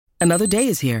Another day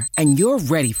is here, and you're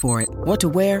ready for it. What to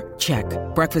wear? Check.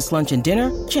 Breakfast, lunch, and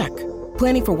dinner? Check.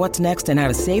 Planning for what's next and how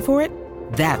to save for it?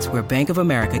 That's where Bank of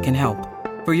America can help.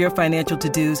 For your financial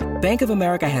to-dos, Bank of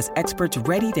America has experts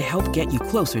ready to help get you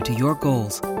closer to your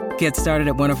goals. Get started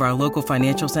at one of our local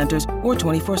financial centers or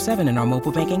 24/7 in our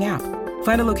mobile banking app.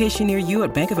 Find a location near you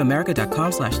at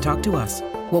bankofamerica.com/talktous.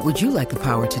 What would you like the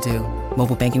power to do?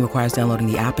 Mobile banking requires downloading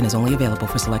the app and is only available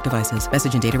for select devices.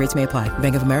 Message and data rates may apply.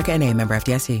 Bank of America N.A., member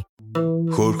FDIC.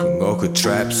 Хөрхөн охид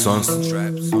trap сонсон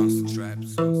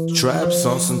trap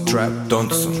сонсон trap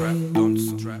донсон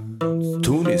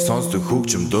түүний сонсдог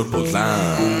хөгжим дур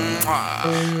булаан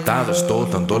даадаш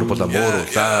дуулан дур булаа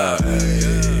мууруулаа.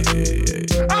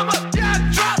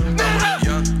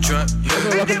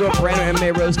 Welcome to a brand new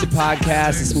MMA Roasted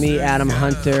podcast. It's me, Adam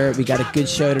Hunter. We got a good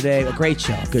show today. A great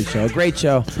show.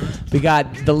 We got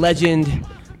the legend,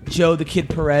 Joe the Kid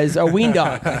Perez, or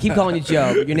Weendawg. I keep calling you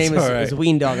Joe. Your name is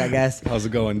Weendawg, I guess. How's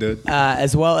it going, dude?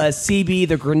 As well as CB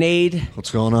the Grenade.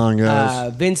 What's going on,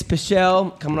 guys? Vinc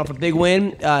Pichel coming off a big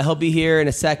win. He'll be here in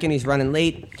a second. He's running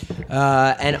late.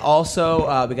 And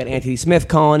also, we got Anthony Smith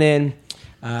calling in.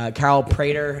 Carol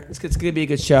Prater. It's going to be a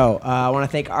good show. I want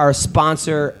to thank our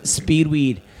sponsor,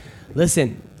 Speedweed.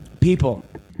 Listen, people,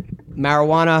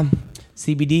 marijuana,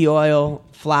 CBD oil,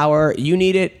 flour, you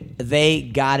need it, they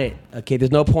got it. Okay, there's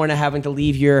no point of having to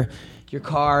leave your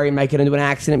car. You might get into an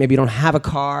accident. Maybe you don't have a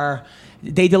car.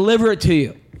 They deliver it to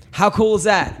you. How cool is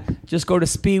that? Just go to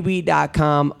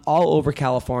speedweed.com all over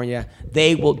California.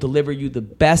 They will deliver you the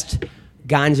best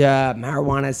ganja,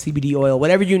 marijuana, CBD oil,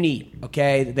 whatever you need,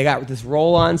 okay? They got this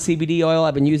roll-on CBD oil.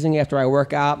 I've been using it after I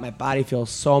work out. My body feels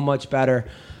so much better.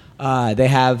 They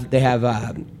have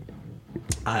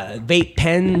vape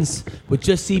pens with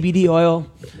just CBD oil.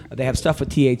 They have stuff with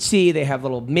THC. They have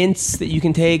little mints that you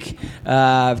can take,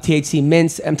 THC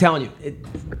mints. I'm telling you,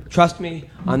 trust me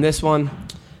on this one.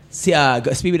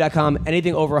 Speedweed.com,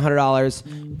 anything over $100.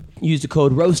 Use the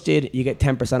code ROASTED, you get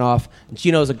 10% off.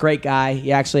 Gino's a great guy.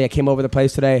 I came over the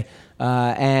place today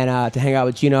and to hang out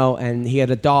with Gino, and he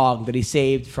had a dog that he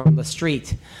saved from the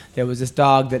street. There was this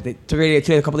dog that a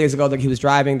couple of days ago that he was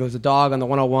driving. There was a dog on the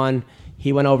 101.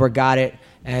 He went over, got it,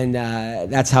 and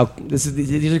that's how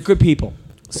these are good people.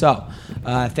 So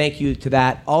thank you to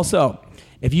that. Also,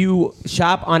 if you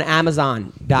shop on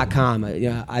Amazon.com,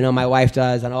 I know my wife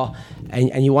does,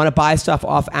 and you want to buy stuff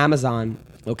off Amazon,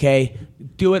 okay,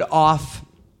 do it off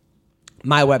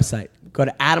my website. Go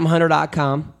to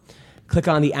adamhunter.com, click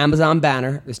on the Amazon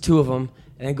banner. There's two of them,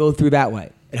 and then go through that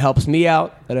way. It helps me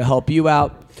out. It'll help you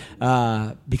out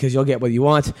because you'll get what you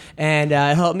want, and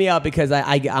it helped me out because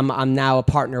I'm now a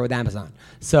partner with Amazon.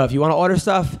 So if you want to order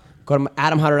stuff, go to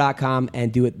adamhunter.com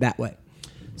and do it that way.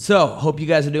 So hope you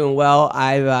guys are doing well.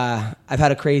 I've had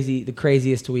the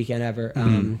craziest weekend ever.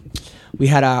 We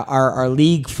had our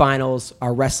league finals,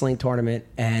 our wrestling tournament,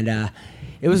 and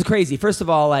it was crazy. First of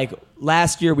all, like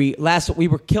last year, we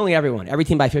were killing every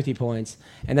team by 50 points.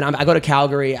 And then I go to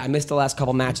Calgary. I missed the last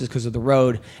couple matches because of the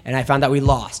road, and I found out we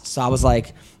lost. So I was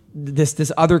like,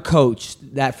 this other coach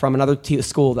that from another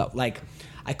school that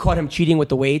I caught him cheating with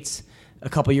the weights a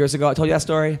couple years ago. I told you that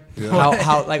story. Yeah.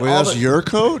 How Wait, that's your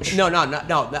coach? No,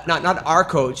 not our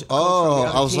coach. Oh,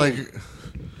 I was like,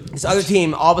 this other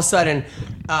team, all of a sudden,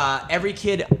 every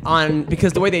kid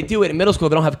because the way they do it in middle school,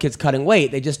 they don't have kids cutting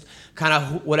weight. They just kind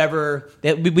of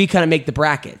we kind of make the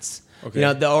brackets. Okay.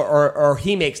 Or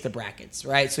he makes the brackets,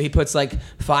 right? So he puts like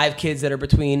 5 kids that are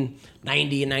between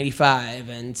 90 and 95,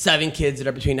 and 7 kids that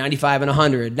are between 95 and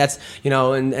 100. That's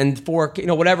and 4,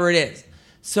 whatever it is.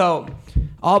 So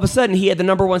all of a sudden, he had the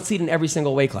number 1 seed in every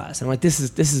single weight class. And I'm like, this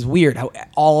is weird. How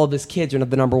all of his kids are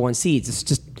the number 1 seeds. It's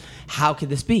just, how could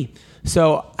this be?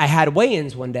 So I had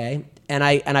weigh-ins one day, and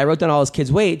I wrote down all his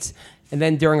kids' weights. And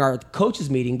then during our coaches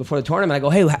meeting before the tournament, I go,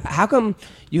 hey, how come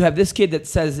you have this kid that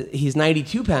says he's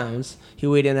 92 pounds, he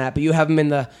weighed in that, but you have him in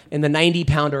the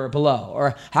 90-pounder or below?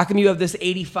 Or how come you have this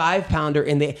 85-pounder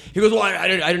in the... He goes, well, I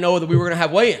didn't know that we were going to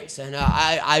have weigh-ins, and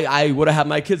I would have had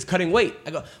my kids cutting weight.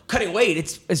 I go, cutting weight?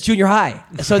 It's junior high.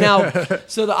 So now,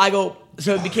 so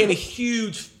it became a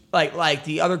huge... Like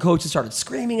the other coaches started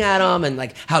screaming at him and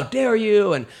like, how dare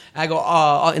you? And I go,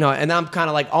 and I'm kind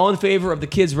of like all in favor of the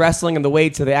kids wrestling and the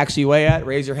weights that they actually weigh at.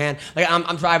 Raise your hand. Like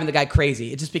I'm driving the guy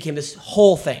crazy. It just became this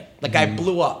whole thing. The guy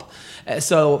blew up.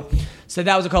 So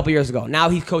that was a couple years ago. Now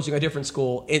he's coaching a different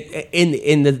school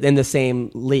in the same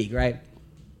league, right?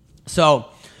 So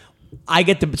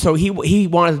he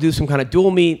wanted to do some kind of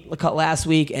dual meet last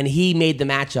week, and he made the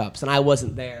matchups, and I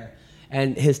wasn't there.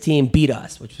 and his team beat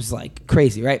us, which was like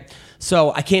crazy, right?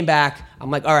 So I came back. I'm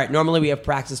like, all right, normally we have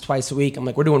practice twice a week. I'm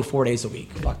like, we're doing 4 days a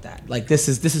week. Fuck that. Like this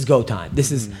is go time.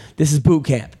 This is boot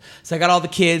camp. So I got all the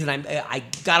kids and I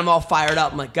got them all fired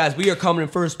up. I'm like, guys, we are coming in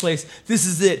first place. This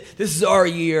is it. This is our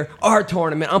year, our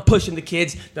tournament. I'm pushing the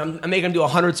kids. I'm making them do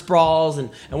 100 sprawls and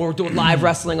we're doing live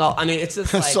wrestling. It's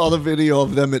just like, I saw the video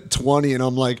of them at 20 and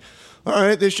I'm like, all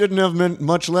right, they shouldn't have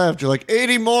much left. You're like,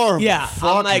 80 more. Yeah.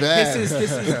 Fuck I'm like, that. this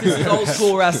is old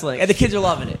school wrestling. And the kids are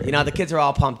loving it. The kids are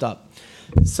all pumped up.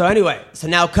 So anyway,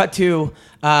 now cut to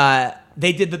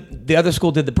they did the other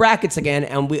school did the brackets again,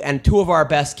 and two of our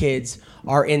best kids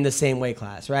are in the same weight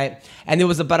class, right? And there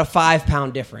was about a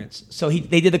 5-pound difference. So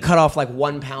they did the cutoff like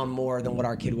 1 pound more than what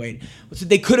our kid weighed. So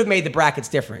they could have made the brackets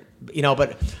different,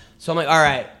 but so I'm like, all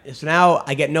right. So now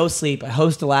I get no sleep. I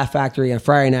host the Laugh Factory on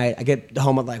Friday night. I get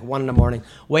home at like 1 a.m.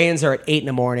 Weigh-ins are at 8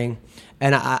 a.m.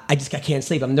 And I can't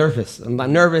sleep. I'm nervous. I'm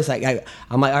nervous. I'm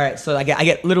like, all right. So I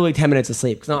get literally 10 minutes of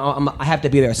sleep because I have to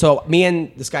be there. So me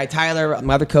and this guy Tyler,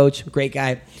 my other coach, great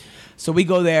guy. So we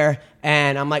go there,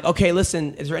 and I'm like, okay,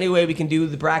 listen, is there any way we can do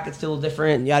the brackets a little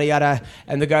different? And yada yada.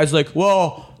 And the guy's like,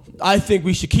 well, I think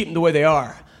we should keep them the way they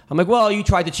are. I'm like, well, you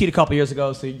tried to cheat a couple years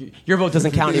ago, so your vote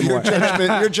doesn't count anymore.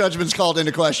 Your judgment's called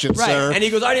into question, right. sir. And he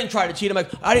goes, I didn't try to cheat. I'm like,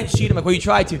 I didn't cheat. I'm like, well, you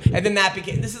tried to. And then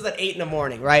this is at 8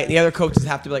 a.m, right? And the other coaches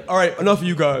have to be like, all right, enough of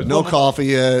you guys. No coffee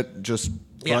yet, just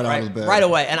right out of the bed. Right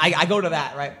away. And I go to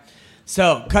that, right?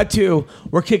 So, cut to,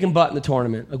 we're kicking butt in the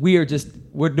tournament. Like,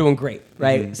 we're doing great,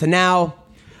 right? Mm-hmm. So now,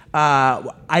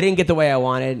 I didn't get the way I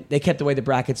wanted. They kept away the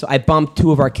bracket, so I bumped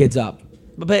 2 of our kids up.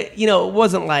 But it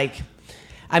wasn't like,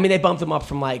 they bumped them up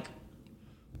from like,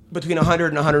 between 100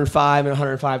 and 105 and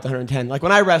 105 to 110. Like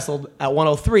when I wrestled at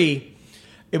 103,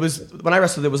 it was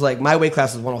like my weight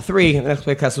class was 103 and the next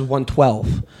weight class was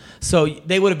 112. So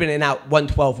they would have been in that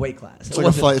 112 weight class. It's like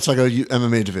a fight. It's like a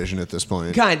MMA division at this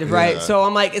point. Kind of, right? Yeah. So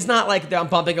I'm like, it's not like I'm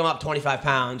bumping them up 25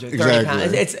 pounds or 30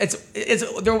 pounds. It's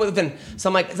they're within. So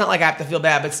I'm like, it's not like I have to feel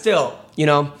bad, but still, you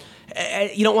don't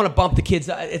want to bump the kids.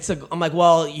 I'm like,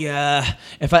 well, yeah.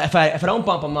 If I don't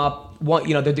bump them up,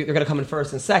 they're going to come in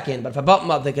first and second. But if I bump them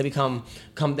up, they can come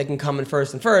in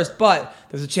first and first. But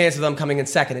there's a chance of them coming in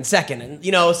second and second. And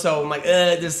so I'm like,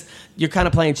 you're kind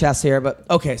of playing chess here. But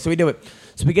okay, so we do it.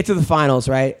 So we get to the finals,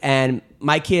 right? And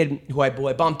my kid, who I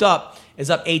bumped up, is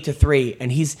up 8-3,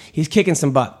 and he's kicking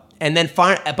some butt. And then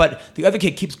but the other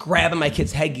kid keeps grabbing my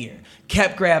kid's headgear.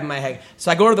 Kept grabbing my head.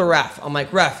 So I go to the ref. I'm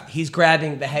like, ref, he's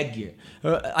grabbing the headgear.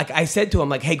 Like I said to him,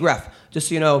 like, hey, ref, just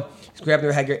so you know, he's grabbing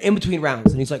their headgear in between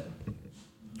rounds. And he's like,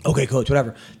 okay, coach,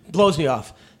 whatever. Blows me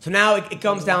off. So now it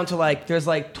comes down to like, there's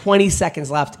like 20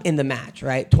 seconds left in the match,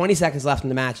 right? 20 seconds left in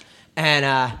the match.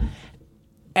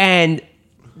 And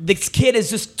this kid is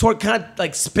just kind of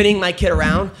like spinning my kid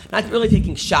around, not really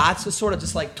taking shots, just sort of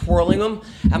just like twirling him.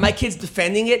 And my kid's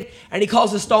defending it, and he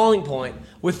calls a stalling point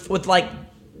with like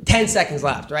 10 seconds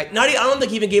left, right? I don't think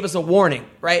he even gave us a warning,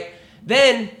 right?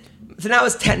 So now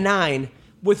it's 10-9.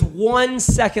 With 1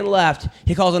 second left,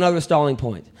 he calls another stalling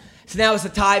point. So now it's a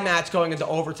tie match going into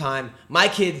overtime. My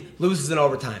kid loses in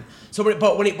overtime.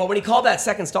 But when he called that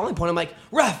second stalling point, I'm like,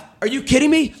 ref, are you kidding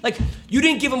me? Like, you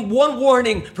didn't give him one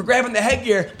warning for grabbing the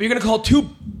headgear, but you're going to call 2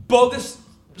 bogus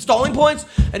stalling points?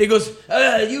 And he goes,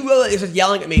 he's just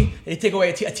yelling at me, and he take away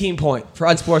a team point for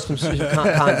unsportsmanlike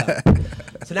conduct.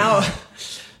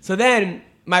 So then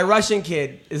my Russian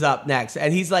kid is up next,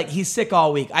 and he's sick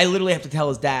all week. I literally have to tell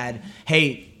his dad,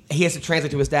 hey, he has to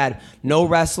translate to his dad, no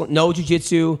wrestling, no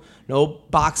jiu-jitsu, no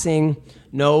boxing,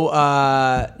 no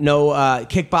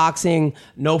kickboxing,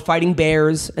 no fighting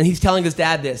bears. And he's telling his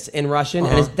dad this in Russian,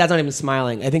 and his dad's not even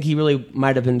smiling. I think he really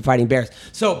might have been fighting bears.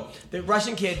 So the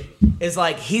Russian kid is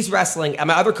like, he's wrestling, and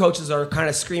my other coaches are kind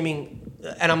of screaming,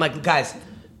 and I'm like, guys,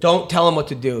 don't tell him what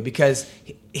to do, because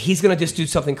he's going to just do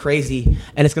something crazy,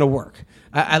 and it's going to work.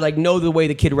 I like know the way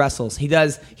the kid wrestles. He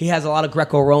has a lot of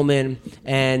Greco-Roman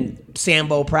and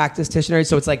Sambo practice dictionary,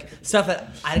 so it's like stuff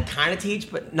that I kind of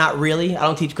teach, but not really. I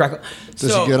don't teach Greco.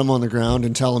 Does he get him on the ground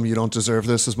and tell him you don't deserve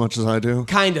this as much as I do?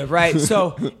 Kind of, right?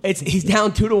 So he's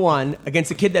down 2-1 against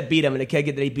the kid that beat him and the kid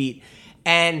that he beat,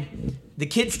 and the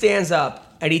kid stands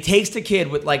up and he takes the kid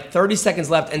with like 30 seconds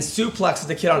left and suplexes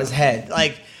the kid on his head. I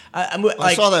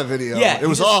saw that video. Yeah, it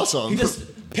was awesome. He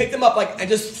just picked him up and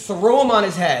just threw him on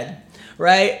his head.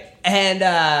 Right, and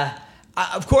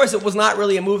of course, it was not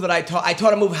really a move that I taught. I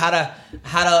taught a move how to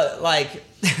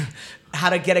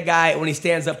get a guy when he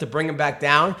stands up to bring him back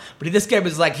down. But this guy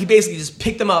was like, he basically just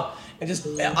picked him up and just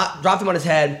dropped him on his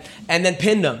head and then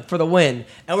pinned him for the win.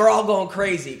 And we're all going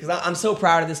crazy because I'm so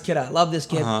proud of this kid. I love this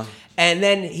kid. And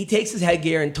then he takes his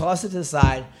headgear and tosses it to the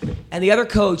side. And the other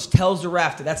coach tells the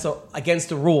ref that that's against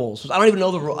the rules. I don't even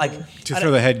know the rule. Like to throw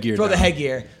the headgear. Throw down. the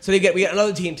headgear. So we get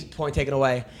another team point taken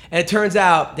away. And it turns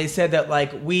out they said that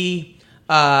like we.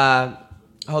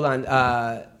 Hold on.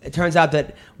 It turns out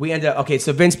that we ended up. Okay,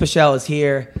 so Vinc Pichel is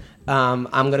here. I'm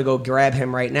gonna go grab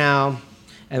him right now,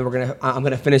 and I'm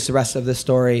gonna finish the rest of this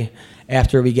story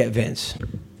after we get Vince.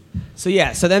 So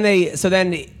yeah. So then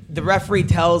the referee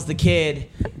tells the kid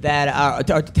that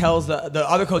tells the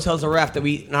other coach tells the ref that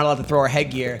we not allowed to throw our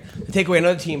headgear to take away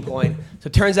another team point. So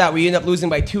it turns out we end up losing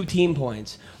by 2 team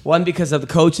points. One because of the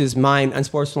coach's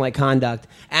unsportsmanlike conduct,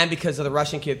 and because of the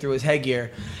Russian kid threw his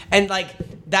headgear. And like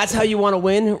that's how you want to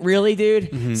win, really,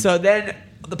 dude. Mm-hmm. So then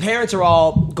the parents are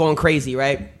all going crazy,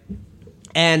 right?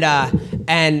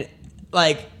 And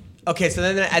like okay, so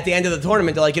then at the end of the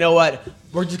tournament, they're like, you know what?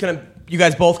 We're just gonna. You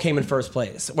guys both came in first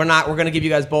place. We're going to give you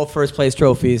guys both first place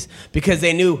trophies because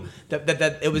they knew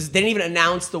that it was. They didn't even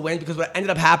announce the win because what ended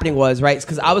up happening was right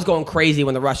because I was going crazy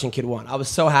when the Russian kid won. I was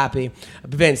so happy.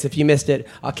 Vince, if you missed it,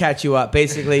 I'll catch you up.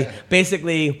 Basically,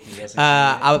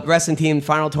 our wrestling team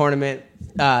final tournament.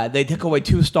 They took away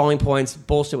 2 stalling points.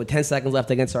 Bullshit with 10 seconds left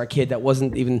against our kid that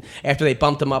wasn't even after they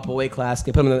bumped him up a weight class.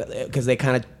 They put him because they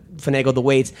kind of finagled the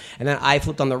weights, and then I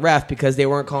flipped on the ref because they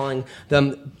weren't calling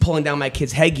them pulling down my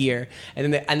kid's headgear,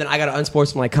 and then I got an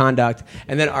unsportsmanlike conduct,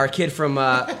 and then our kid from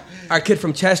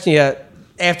Chechnya,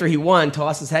 after he won,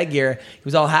 tossed his headgear. He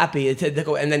was all happy, and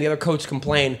then the other coach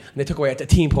complained, and they took away a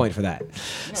team point for that.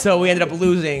 So we ended up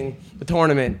losing the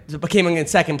tournament. It came in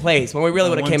second place when we really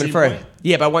would have came in first. Point?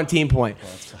 Yeah, by 1 team point,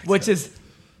 which is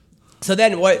so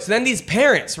then these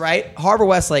parents, right? Harvard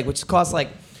Westlake, which costs like.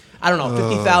 I don't know,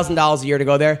 $50,000 a year to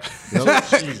go there.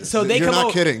 So they You're come not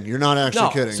over. kidding. You're not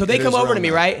actually kidding. So they come over to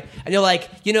me, right? And they're like,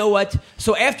 you know what?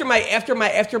 So after my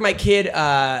kid,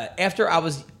 after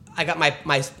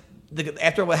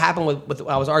what happened with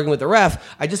I was arguing with the ref,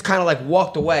 I just kind of like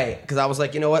walked away because I was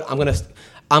like, you know what? I'm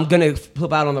gonna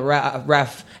flip out on the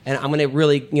ref, and I'm gonna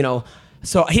really, you know.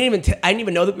 So I didn't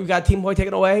even know that we got a team point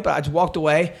taken away, but I just walked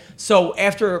away. So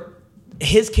after.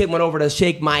 His kid went over to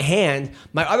shake my hand.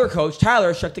 My other coach,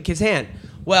 Tyler, shook the kid's hand.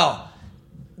 Well,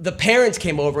 the parents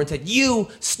came over and said, you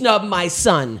snubbed my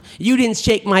son. You didn't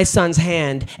shake my son's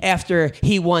hand after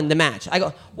he won the match. I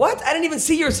go, what? I didn't even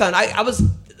see your son. I was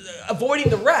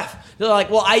avoiding the ref. They're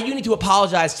like, well, you need to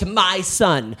apologize to my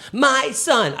son. My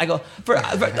son. I go,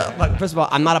 first of all,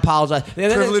 I'm not apologizing.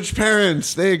 Privileged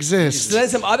parents, they exist. So then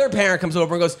some other parent comes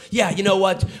over and goes, yeah, you know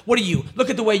what? What are you? Look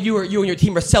at the way you and your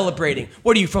team are celebrating.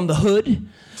 What are you, from the hood?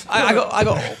 I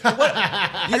go.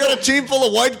 What? You got a team full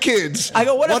of white kids. I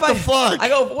go, what the fuck? I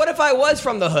go, what if I was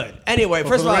from the hood? Anyway,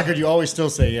 first of all, for the record, you always still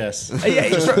say yes.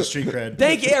 Street cred.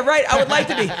 Thank you. Yeah, right. I would like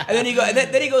to be. And then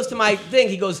then he goes to my thing.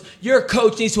 He goes, your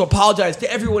coach needs to apologize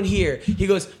to everyone here. He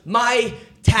goes, my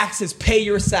taxes pay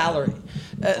your salary.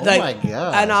 My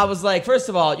God. And I was like, first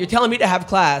of all, you're telling me to have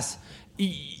class.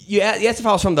 You asked if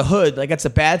I was from the hood, like that's a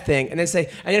bad thing. And then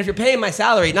if you're paying my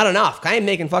salary, not enough. I ain't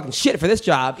making fucking shit for this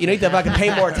job. You need to fucking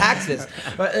pay more taxes.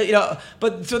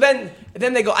 But so then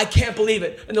they go, I can't believe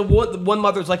it. And the one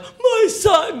mother's like, my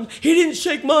son, he didn't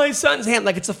shake my son's hand.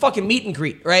 Like it's a fucking meet and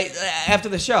greet, right? After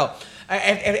the show,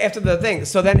 after the thing.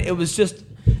 So then it was just.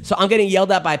 So I'm getting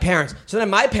yelled at by parents. So then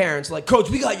my parents are like, Coach,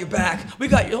 we got your back.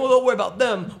 Don't worry about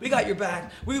them. We got your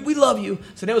back. We love you.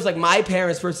 So then it was like my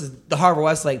parents versus the Harvard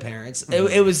Westlake parents.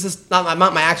 It was just not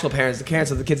my actual parents, the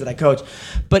parents of the kids that I coach.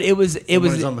 But it was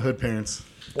on the hood parents.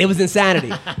 It was insanity.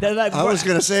 Like, I was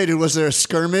going to say, dude, was there a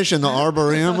skirmish in the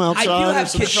Arboretum outside? I do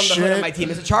have kids from the hood on my team.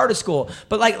 It's a charter school.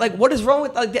 But like what is wrong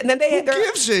with like and then Who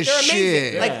gives a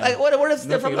shit? Like what if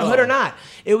they're from the hood or not?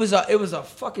 It was a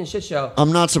fucking shit show.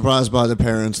 I'm not surprised by the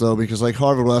parents though, because like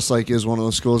Harvard Westlake is one of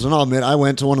those schools, and I'll admit I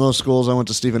went to one of those schools. I went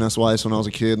to Stephen S. Weiss when I was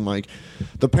a kid, and like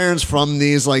the parents from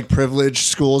these like privileged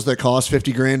schools that cost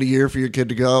 $50,000 a year for your kid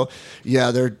to go,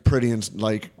 yeah, they're pretty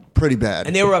bad.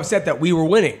 And they were upset that we were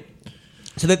winning.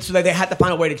 So that they had to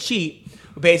find a way to cheat,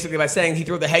 basically by saying he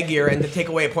threw the headgear and to take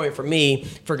away a point from me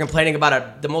for complaining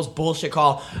about the most bullshit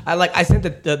call. I sent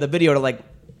the video to like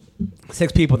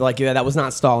 6 people. They're like, yeah, that was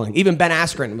not stalling. Even Ben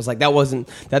Askren was like, that was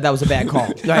a bad call.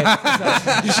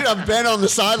 Right? You should have Ben on the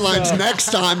sidelines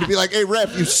next time to be like, hey,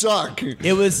 ref, you suck.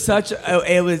 It was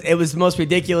it was the most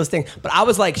ridiculous thing. But I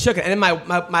was like shook. And then my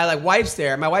like wife's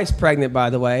there. My wife's pregnant,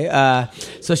 by the way.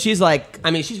 So she's like,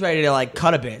 I mean, she's ready to like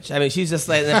cut a bitch. I mean, she's just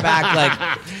like in the back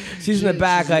like. She's in the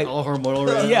back, like all hormonal.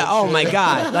 Right yeah. Oh my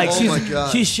god! Like Oh my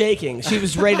God. she's shaking. She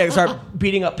was ready to start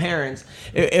beating up parents.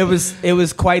 It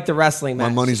was quite the wrestling match.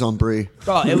 My money's on Brie.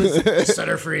 Oh, it was. Set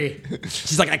her free.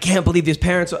 She's like, I can't believe these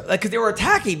parents, because they were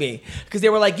attacking me. Because they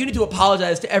were like, you need to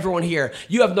apologize to everyone here.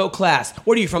 You have no class.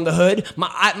 What are you, from the hood?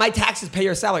 My taxes pay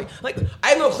your salary. Like, I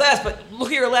have no class, but look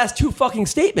at your last 2 fucking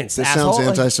statements, This asshole.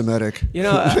 sounds anti-Semitic. You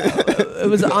know, it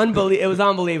was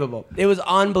unbelievable. It was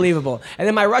unbelievable. And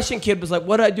then my Russian kid was like,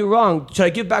 what did I do wrong? Should I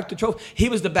give back the trophy? He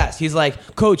was the best. He's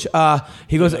like, Coach,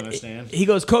 he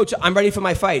goes, Coach, I'm ready for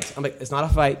my fight. I'm like, it's not a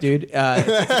fight, dude. It's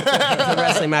a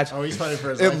wrestling match. Oh, he's fighting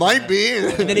for his It life. might be.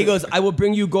 And then he goes, I will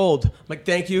bring you gold. I'm like,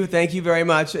 thank you very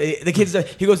much. The kid's,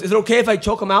 he goes, is it okay if I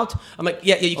choke him out? I'm like,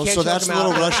 yeah, you can't So choke that's him the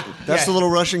little out. Russian. That's Yeah. the little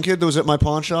Russian kid that was at my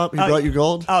pawn shop. He brought you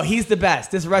gold. Oh, he's the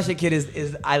best. This Russian kid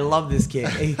is I love this kid.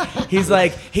 He's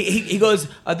like, he goes,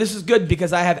 this is good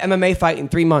because I have MMA fight in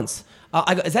 3 months.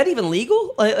 I go, is that even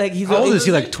legal? Like he's How old is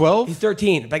he, like 12? He's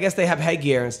 13, but I guess they have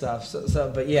headgear and stuff.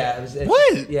 So but yeah,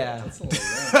 What? Yeah.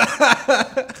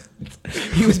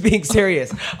 He was being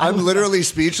serious. I'm literally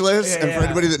speechless, Yeah, and for yeah.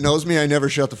 anybody that knows me, I never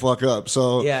shut the fuck up.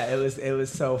 So Yeah, it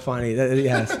was so funny.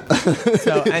 Yes.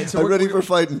 So I'm ready for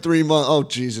fight in 3 months. Oh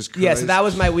Jesus Christ! Yeah, so that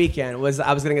was my weekend. Was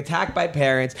I was getting attacked by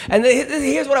parents, and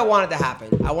here's what I wanted to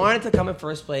happen. I wanted to come in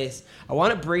first place. I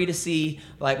wanted Bree to see,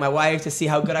 like my wife, to see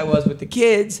how good I was with the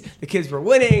kids. The kids were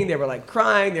winning. They were like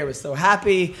crying. They were so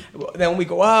happy. Then we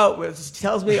go out. She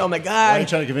tells me, "Oh my God!" Why are you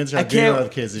trying to convince her I how good you can't- are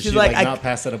with kids? Is she's she like not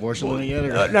past that abortion limit yet?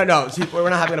 Or? No. We're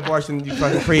not having an abortion, you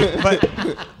fucking freak.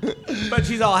 But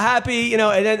she's all happy, you know.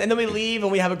 And then we leave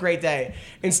and we have a great day.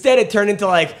 Instead, it turned into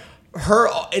like her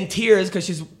in tears because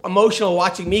she's emotional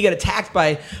watching me get attacked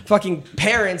by fucking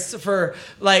parents for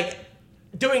like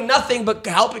doing nothing but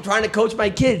trying to coach my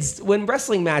kids win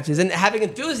wrestling matches and having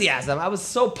enthusiasm. I was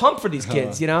so pumped for these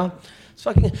kids, you know.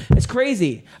 It's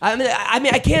crazy. I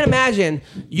mean, I can't imagine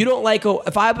you don't like.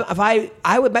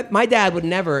 My dad would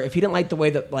never, if he didn't like the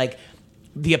way that like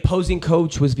the opposing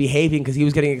coach was behaving because he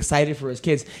was getting excited for his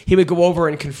kids, he would go over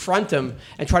and confront him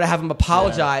and try to have him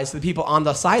apologize to the people on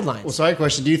the sidelines. Well, so I have a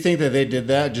question. Do you think that they did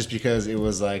that just because it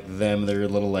was like them, their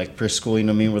little like preschool, you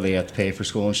know what I mean, where they have to pay for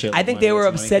school and shit? I think they were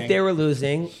upset they were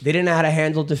losing. They didn't know how to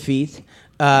handle defeat.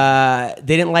 They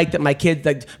didn't like that my kids.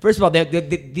 Like, first of all,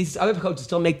 these other coaches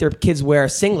still make their kids wear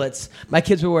singlets. My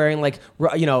kids were wearing like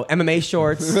MMA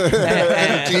shorts and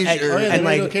They like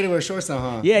made it okay to wear shorts now,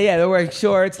 huh? yeah, they're wearing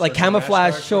shorts like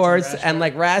camouflage shorts and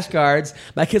like rash guards.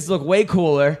 My kids look way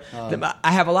cooler.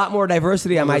 I have a lot more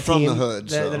diversity on my they're from team. the hood,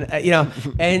 so.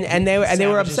 And they were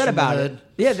Savages upset from the about it. hood.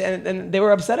 Yeah, and they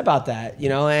were upset about that, you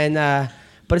know. And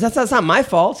but that's not my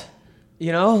fault.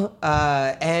 You know,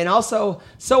 and also,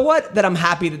 so what that I'm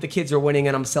happy that the kids are winning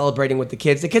and I'm celebrating with the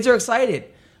kids. The kids are excited.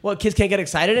 Well, kids can't get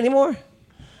excited anymore?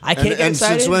 I can't get excited? And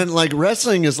since when, like,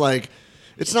 wrestling is like,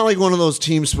 it's not like one of those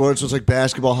team sports. It's like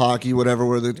basketball, hockey, whatever,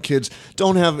 where the kids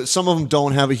don't have, some of them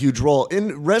don't have a huge role.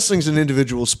 In wrestling's an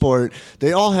individual sport.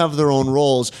 They all have their own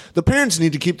roles. The parents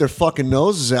need to keep their fucking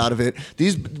noses out of it.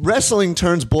 Wrestling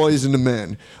turns boys into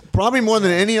men. Probably more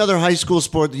than any other high school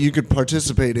sport that you could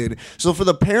participate in. So for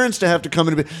the parents to have to come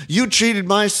in and be, you treated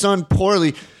my son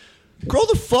poorly. Grow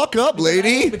the fuck up,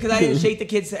 lady. Because I didn't shake the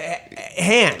kid's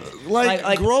hand.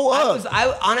 Like, grow up.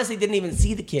 I honestly didn't even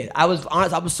see the kid. I was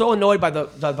so annoyed by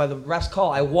the ref's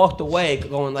call. I walked away,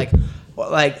 going like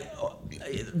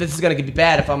this is gonna be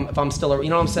bad if I'm still. You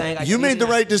know what I'm saying? You made the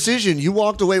right decision. You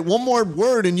walked away. One more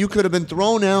word, and you could have been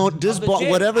thrown out, disbarred,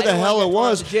 whatever I the didn't hell want it to get thrown out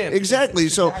was. of the gym. Exactly.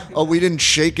 So, Exactly. we didn't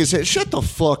shake his head. Shut the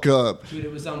fuck up. Dude,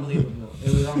 it was unbelievable.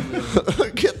 It was unbelievable.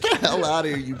 Get the hell out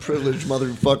of here, you privileged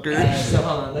motherfucker. So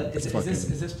hold on. Is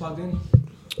this plugged in?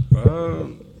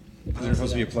 Is there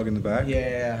supposed to be a plug in the back?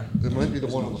 Yeah. It might be the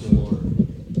one on the floor.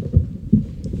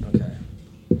 Okay.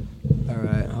 All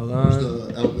right. Hold on.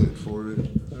 The outlet for it.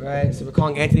 All right, so we're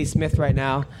calling Anthony Smith right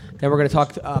now. Then we're going to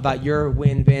talk about your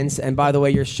win, Vince. And by the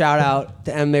way, your shout out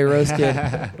to MMA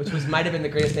Roasted, which might have been the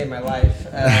greatest day of my life.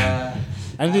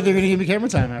 I didn't think they were going to give me camera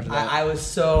time after that. I was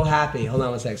so happy. Hold on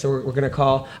one sec. So we're going to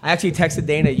call. I actually texted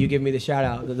Dana. You give me the shout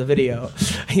out, the video.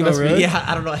 He must really? be. Yeah,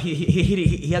 I don't know.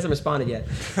 He hasn't responded yet.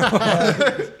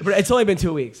 But it's only been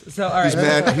 2 weeks. So all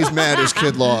right. He's mad his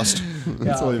kid lost.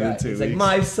 It's only been 2 He's weeks. like,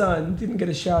 my son didn't get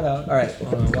a shout out. All right.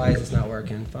 Hold on. Why is this not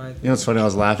working? 5. You know what's funny? I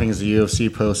was laughing as the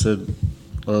UFC posted,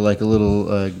 or like a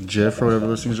little GIF or whatever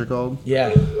those things are called,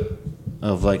 Yeah.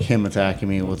 of like him attacking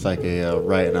me with like a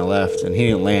right and a left, and he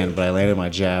didn't land, but I landed my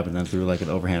jab and then threw like an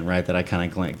overhand right that I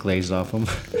kind of glazed off him.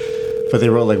 But they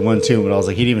wrote like 1-2, but I was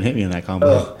like, he didn't even hit me in that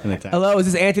combo. In the attack. Hello, is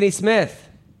this Anthony Smith?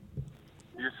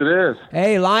 Yes, it is.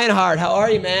 Hey, Lionheart, how are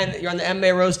you, man? You're on the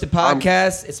MMA Roasted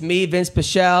podcast. It's me, Vince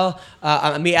Pichel.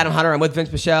 Me, Adam Hunter. I'm with Vince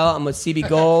Pichel. I'm with CB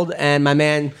Gold and my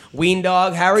man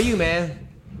Weendawg. How are you, man?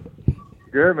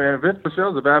 Good, man. Vince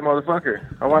Pichel's a bad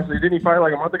motherfucker. I watched. Didn't he fight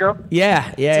like a month ago?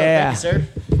 Yeah. Thank you, sir.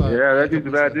 Yeah, that dude's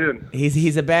a bad dude.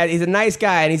 He's a nice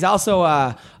guy, and he's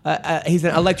also he's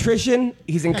an electrician.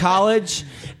 He's in college,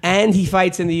 and he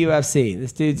fights in the UFC.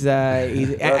 This dude's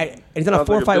he's on a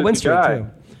 4-fight win streak too.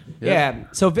 Yeah.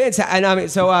 So Vince,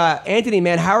 Anthony,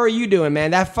 man, how are you doing,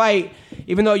 man? That fight,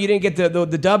 even though you didn't get the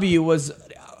W, was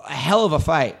a hell of a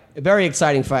fight. A very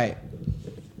exciting fight.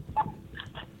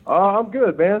 I'm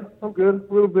good, man. I'm good.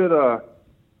 A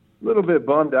little bit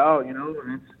bummed out, you know.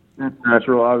 It's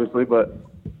natural, obviously, but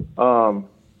I'm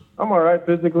all right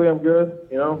physically. I'm good.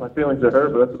 You know, my feelings are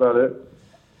hurt, but that's about it.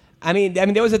 I mean,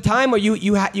 there was a time where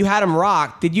you had him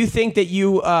rocked. Did you think that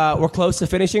you were close to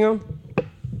finishing him?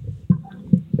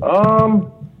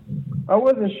 I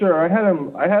wasn't sure. I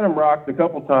had him rocked a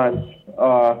couple times.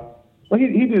 Well,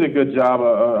 he did a good job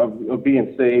of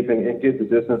being safe and get the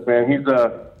distance, man.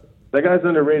 That guy's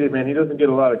underrated, man. He doesn't get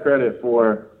a lot of credit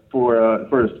for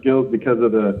his skills because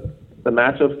of the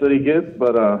matchups that he gets.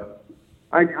 But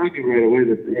I knew right away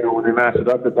that, you know, when they matched it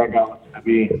up, that guy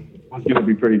was going to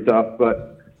be pretty tough.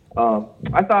 But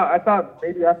I thought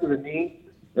maybe after the knee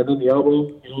and then the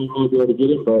elbow, you know, we would be able to get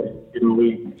him. But, you know,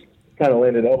 we kind of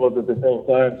landed elbows at the same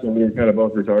time, so we were kind of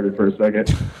both retarded for a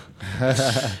second.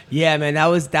 Yeah, man, that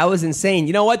was insane.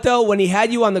 You know what though? When he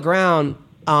had you on the ground,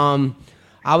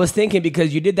 I was thinking,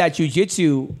 because you did that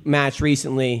jiu-jitsu match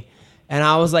recently, and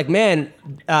I was like, man,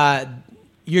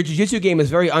 your jiu-jitsu game is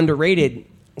very underrated.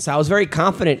 So I was very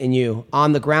confident in you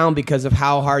on the ground because of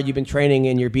how hard you've been training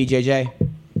in your BJJ.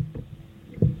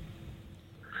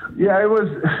 Yeah, it was.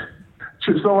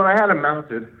 So when I had him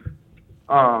mounted,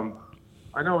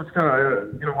 I know it's kind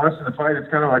of, you know, watching the fight,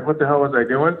 it's kind of like, what the hell was I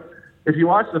doing? If you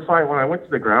watch the fight, when I went to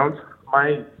the ground,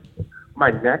 my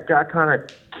neck got kind of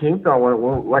kinked on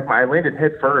I landed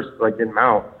head first, like in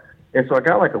mount. And so I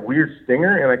got like a weird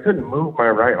stinger, and I couldn't move my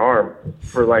right arm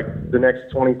for like the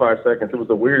next 25 seconds. It was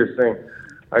the weirdest thing.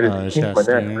 I just kinked my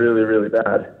neck really, really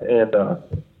bad. And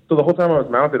so the whole time I was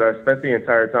mounted, I spent the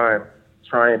entire time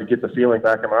trying to get the feeling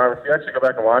back in my arm. If you actually go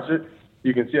back and watch it,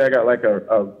 you can see I got like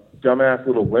a dumbass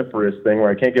little limp wrist thing where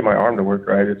I can't get my arm to work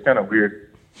right. It's kind of weird.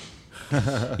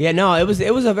 Yeah, no, it was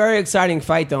a very exciting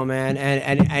fight though, man,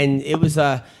 and it was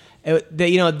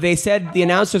you know, they said, the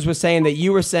announcers were saying that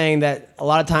you were saying that a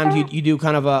lot of times you do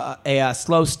kind of a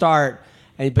slow start,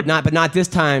 but not this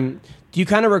time. Do you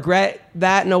kind of regret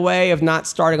that in a way of not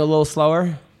starting a little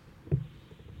slower?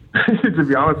 To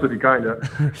be honest with you, kind of.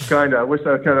 I wish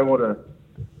I kind of would have,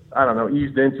 I don't know,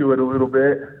 eased into it a little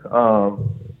bit.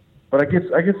 But I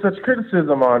get such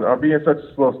criticism on being such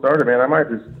a slow starter, man. I might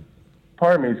just,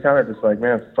 part of me is kind of just like,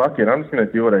 man, fuck it. I'm just going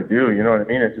to do what I do. You know what I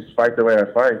mean? And just fight the way I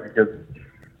fight, because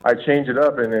I changed it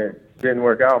up and it didn't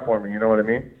work out for me. You know what I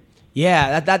mean?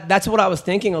 Yeah, that's what I was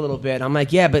thinking a little bit. I'm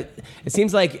like, yeah, but it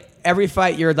seems like every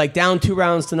fight you're like down 2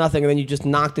 rounds to nothing, and then you just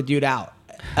knock the dude out.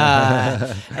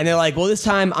 And they're like, well, this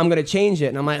time I'm going to change it.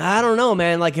 And I'm like, I don't know,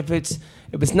 man. Like, if it's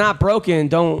not broken,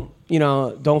 don't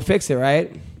fix it,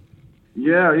 right?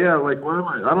 Yeah. Like, why am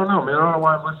I don't know, man. I don't know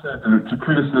why I'm listening to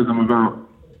criticism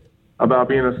about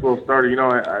being a slow starter. You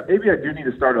know, maybe I do need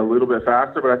to start a little bit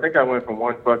faster, but I think I went from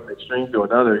one fucking extreme to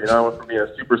another. You know, I went from being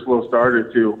a super slow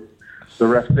starter to the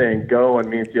ref saying go, and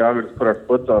me and Thiago just put our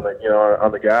foots on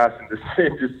the gas and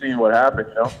just seeing what happened.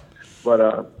 You know, but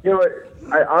you know,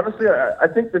 I honestly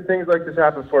think that things like this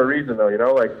happen for a reason, though. You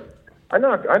know, like I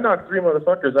knocked 3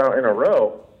 motherfuckers out in a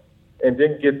row and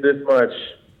didn't get this much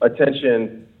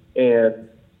attention, and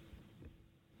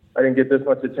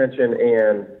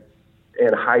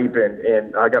hype,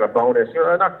 and I got a bonus. You know,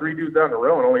 I knocked 3 dudes out in a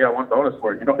row and only got 1 bonus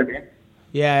for it. You know what I mean?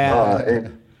 Yeah.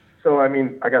 And so, I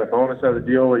mean, I got a bonus out of the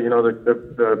deal. You know,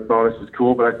 the bonus is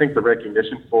cool, but I think the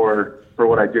recognition for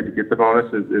what I did to get the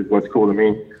bonus is what's cool to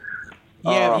me.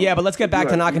 Yeah, but let's get back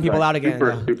to knocking people out again.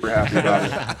 Super happy about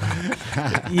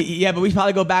it. Yeah, but we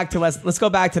probably go back to let's go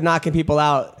back to knocking people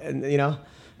out, and you know.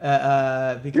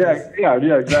 Because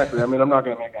yeah, exactly. I mean, I'm not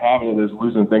going to make a habit of this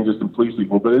losing thing just to please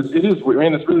people, but it is weird,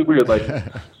 man. It's really weird. Like,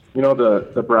 you know,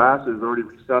 the brass has already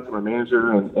reached out to my manager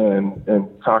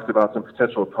and talked about some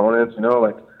potential opponents. You know,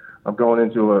 like I'm going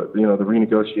into the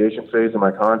renegotiation phase of my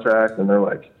contract, and they're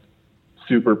like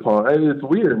super pumped. It's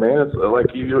weird, man. It's like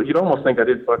you'd almost think I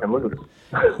didn't fucking lose.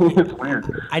 It's weird.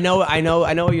 I know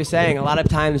what you're saying. A lot of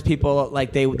times people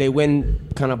like they win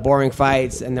kind of boring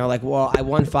fights, and they're like, well, I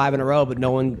won 5 in a row, but no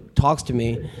one talks to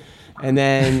me. And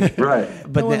then Right.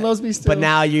 But No one loves me still. But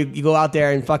now you go out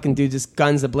there and fucking do just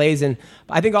guns a-blazing.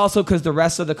 I think also because the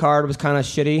rest of the card was kind of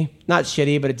shitty. Not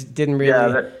shitty, but it didn't really.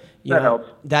 Yeah, that helps.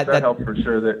 That helps for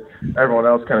sure. That everyone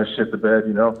else kind of shit the bed.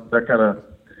 That kind of.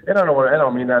 And I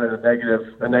don't mean that in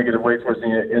a negative way towards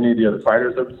any of the other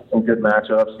fighters. There was some good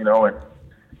matchups,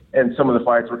 and some of the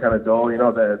fights were kind of dull.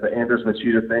 The Anders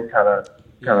Machida thing kind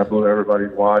of blew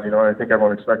everybody's wad. I think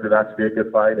everyone expected that to be a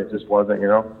good fight. It just wasn't.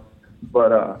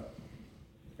 But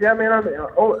yeah, man.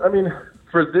 I mean,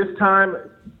 for this time,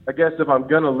 I guess if I'm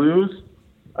gonna lose,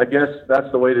 I guess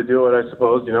that's the way to do it. I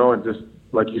suppose, and just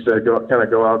like you said,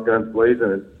 go out guns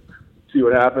blazing and see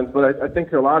what happens. But I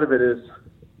think a lot of it is,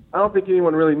 I don't think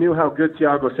anyone really knew how good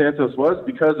Thiago Santos was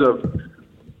because of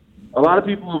a lot of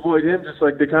people avoid him. Just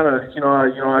like they kind of,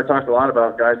 I talked a lot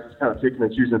about guys just kind of picking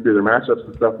and choosing through their matchups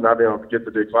and stuff, not being able to get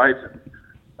the big fights.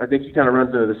 I think he kind of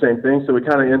runs into the same thing. So he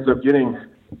kind of ends up getting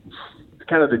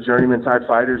kind of the journeyman type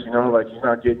fighters. Like he's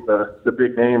not getting the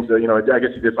big names. I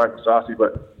guess he did fight with Saucy,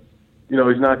 but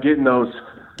he's not getting those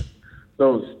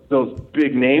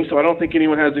big names. So I don't think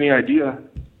anyone has any idea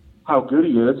how good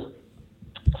he is.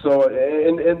 So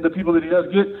and the people that he does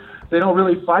get, they don't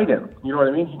really fight him. You know what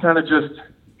I mean? He kind of just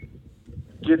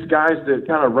gets guys that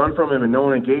kind of run from him and no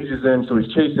one engages him. So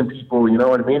he's chasing people. You know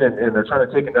what I mean? And they're trying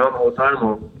to take him down the whole time.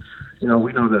 Well,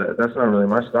 we know that that's not really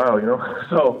my style.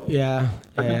 So yeah.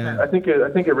 I think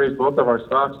it raised both of our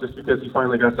stocks just because he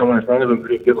finally got someone in front of him who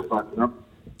didn't give a fuck.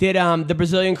 Did the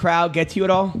Brazilian crowd get to you at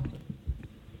all?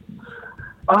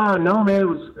 No, man. It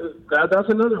was that's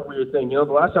another weird thing. The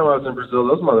last time I was in Brazil,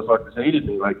 those motherfuckers hated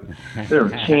me. Like they were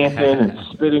chanting and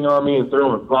spitting on me and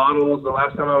throwing bottles. The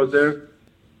last time I was there,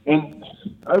 and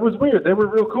it was weird. They were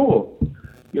real cool.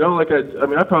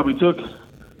 I probably took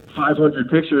 500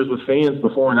 pictures with fans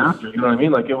before and after. You know what I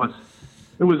mean? Like it was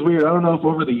weird. I don't know if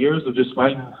over the years of just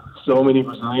fighting so many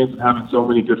Brazilians and having so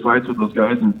many good fights with those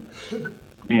guys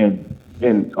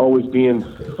and always being,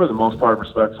 for the most part,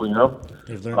 respectful.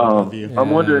 They've learned to love you. I'm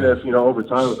wondering if, over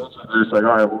time, they're just like,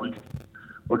 all right, well,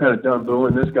 we're kind of done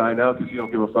booing this guy now because you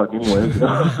don't give a fuck anyways.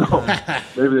 So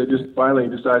maybe they just finally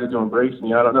decided to embrace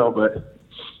me. I don't know, but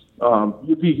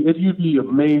you'd be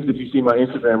amazed if you see my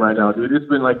Instagram right now, dude. It's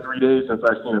been like 3 days since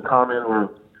I've seen a comment or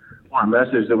a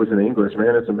message that was in English,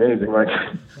 man. It's amazing. Like,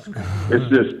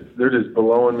 they're just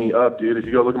blowing me up, dude. If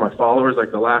you go look at my followers,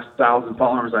 like the last 1,000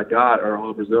 followers I got are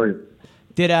all Brazilian.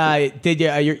 Did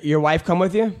your wife come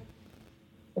with you?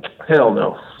 Hell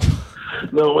no.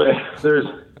 No way. There's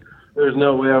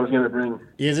no way I was going to bring.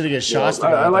 Easy to get shots.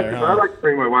 I like to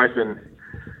bring my wife and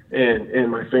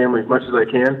my family as much as I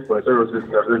can, but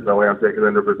there's no way I'm taking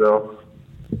them to Brazil.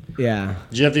 Yeah.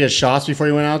 Did you have to get shots before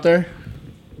you went out there?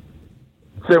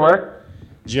 Say what?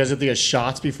 Did you guys have to get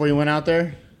shots before you went out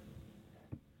there?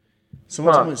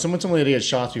 Someone told me they get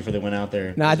shots before they went out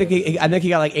there. No, I think he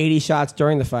got like 80 shots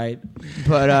during the fight,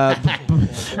 but no.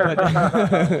 You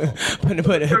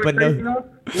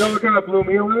know what kind of blew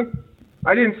me away?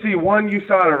 I didn't see one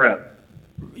USADA rep.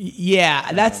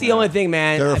 Yeah, that's the only thing,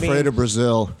 man. They're afraid of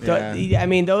Brazil. I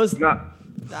mean, those.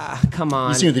 Come on.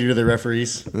 You see what they do to the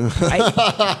referees?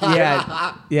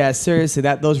 Yeah. Seriously,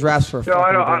 those refs were. No,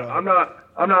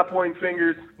 I'm not pointing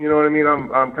fingers. You know what I mean? I'm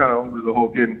kind of over the whole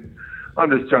kid. I'm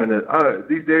just trying to.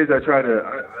 These days, I try to.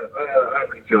 I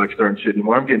don't even feel like starting shit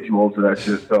anymore. I'm getting too old for that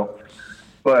shit. So,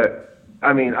 but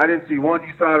I mean, I didn't see one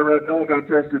USADA rep. No one got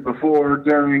tested before,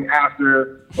 during,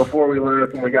 after, before we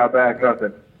left, when we got back.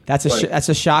 Nothing. That's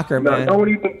a shocker, man. No one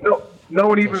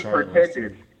even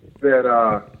pretended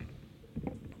that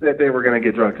they were going to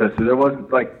get drug tested. It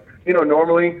wasn't like,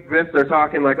 normally, Vince, they're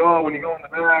talking like, oh, when you go in the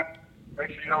back, make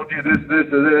sure you don't do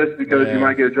this, or this, because you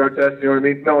might get a drug test. You know what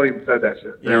I mean? No one even said that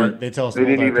shit. Yeah, they tell us to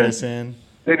hold our piss in.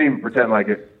 They didn't even pretend like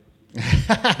it.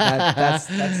 that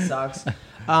sucks.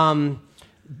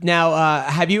 Now,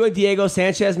 have you and Diego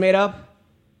Sanchez made up?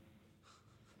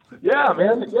 Yeah,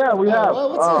 man. Yeah, we have.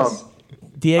 What's this?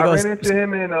 Diego. I ran into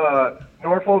him in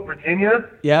Norfolk, Virginia.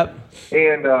 Yep.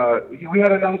 And we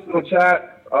had a nice little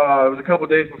chat. It was a couple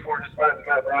days before just fighting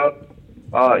Matt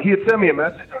Brown. He had sent me a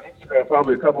message on Instagram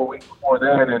probably a couple of weeks before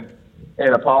then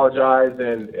and apologized.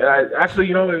 And I actually,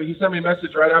 he sent me a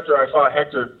message right after I fought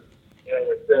Hector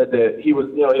and said that he was,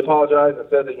 he apologized and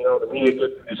said that, the media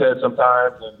gets in his head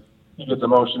sometimes and he gets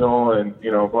emotional and,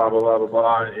 blah, blah, blah, blah,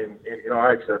 blah. And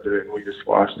I accepted it and we just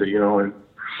squashed it, and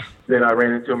then I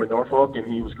ran into him in Norfolk and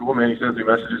he was cool, man. He sends me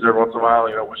messages every once in a while,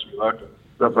 wish me luck and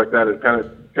stuff like that. It's kind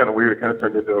of weird. It kind of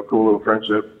turned into a cool little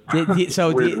friendship.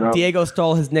 Weird enough. Diego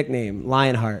stole his nickname,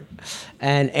 Lionheart,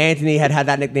 and Anthony had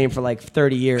that nickname for like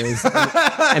 30 years,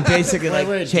 and basically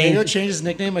Wait, Diego changed his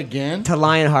nickname again? to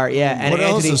Lionheart. Yeah, and What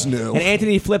else Anthony, is new? And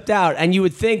Anthony flipped out, and you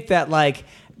would think that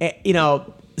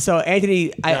So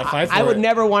Anthony, fight for I would it.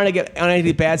 never want to get on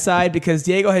Anthony's bad side because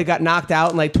Diego had got knocked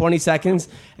out in like 20 seconds,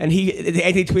 and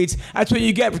Anthony tweets, "That's what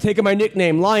you get for taking my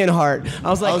nickname, Lionheart." I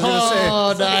was like,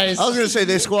 Nice. I was going to say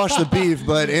they squashed the beef,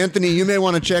 but Anthony, you may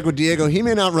want to check with Diego. He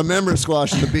may not remember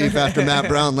squashing the beef after Matt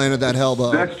Brown landed that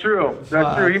elbow. That's true.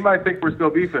 That's true. He might think we're still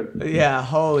beefing. "Yeah,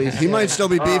 holy." He might still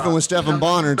be beefing with Stephen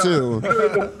Bonner too.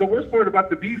 The worst part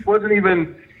about the beef wasn't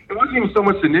even so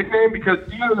much the nickname because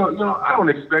Diego, I don't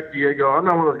expect Diego. I'm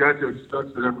not one of those guys who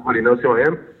expects that everybody knows who I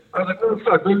am. I was like, oh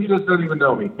fuck, maybe he just doesn't even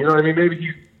know me. You know what I mean?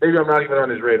 Maybe I'm not even on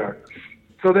his radar.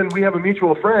 So then we have a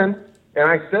mutual friend, and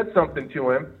I said something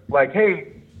to him like,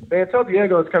 hey, man, tell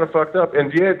Diego it's kind of fucked up.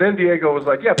 And then Diego was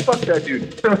like, yeah, fuck that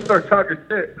dude. Start talking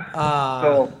shit.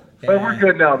 But we're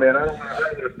good now, man. I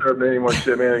don't disturb any more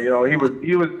shit, man. He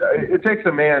was. It takes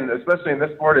a man, especially in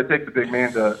this sport. It takes a big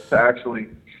man to actually,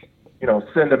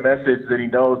 send a message that he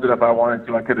knows that if I wanted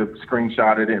to, I could have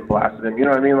screenshotted it and blasted him. You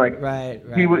know what I mean? Like, Right.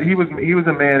 He was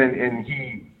a man, and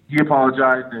he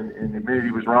apologized and admitted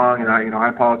he was wrong, and I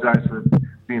apologize for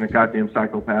being a goddamn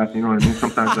psychopath. You know what I mean?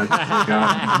 Sometimes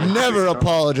I Never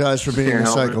apologize for being Can't a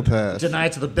help it. psychopath. Deny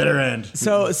it to the bitter end.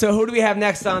 So who do we have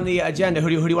next on the agenda? Who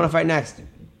do you want to fight next?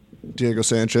 Diego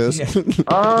Sanchez.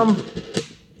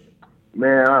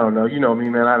 Man, I don't know. You know me,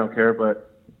 man. I don't care,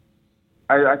 but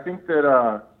I think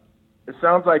that it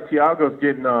sounds like Thiago's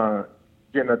getting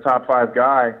a top 5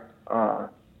 guy.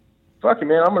 Fuck it,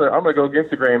 man. I'm gonna go against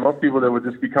the grain. Most people that would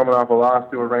just be coming off a loss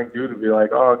to a ranked dude would be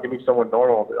like, oh, give me someone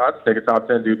normal. I'd just take a top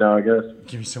 10 dude now, I guess.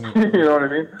 Give me someone. You know what I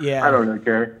mean? Yeah. I don't really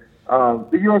care.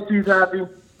 The UFC's happy.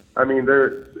 I mean,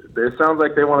 it sounds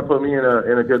like they want to put me in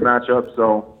a good matchup.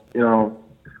 So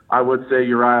I would say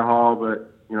Uriah Hall,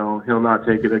 but he'll not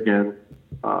take it again.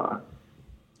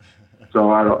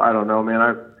 So I don't know,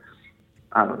 man.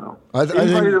 I don't know.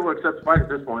 Anybody that will accept the fight at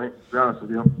this point, to be honest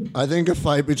with you. I think a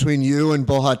fight between you and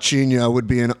Bohachinha would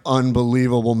be an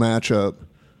unbelievable matchup.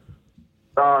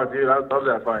 Oh, dude, I would love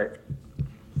that fight.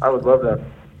 I would love that.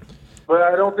 But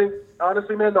I don't think,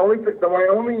 honestly, man, my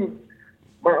only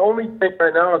thing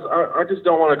right now is I just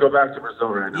don't want to go back to Brazil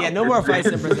right now. Yeah, no more fights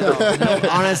in Brazil.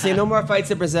 Honestly, no more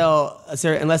fights in Brazil,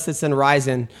 sir, unless it's in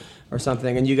Ryzen or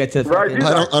something, and you get to. Right, dude,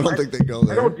 I don't think they go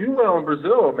there. I don't do well in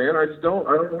Brazil, man. I don't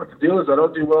know what the deal is. I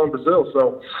don't do well in Brazil,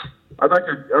 so I'd like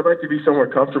to be somewhere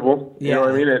comfortable. You know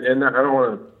what I mean? And I don't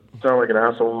want to sound like an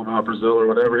asshole about Brazil or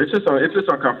whatever. It's just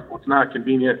uncomfortable. It's not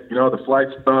convenient. The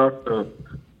flights suck.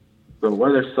 The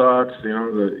weather sucks.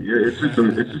 It's just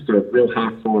a real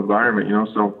hostile environment.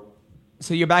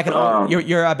 So you're back in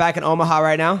you're back in Omaha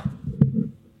right now.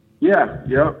 Yeah.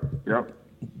 Yep.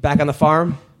 Back on the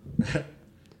farm.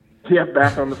 Yeah,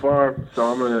 back on the farm. So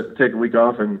I'm gonna take a week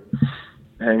off and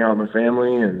hang out with my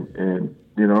family, and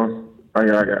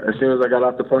as soon as I got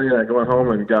off the plane, I went home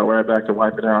and got right back to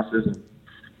wiping houses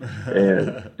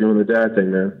and doing the dad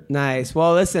thing, man. Nice.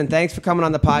 Well, listen, thanks for coming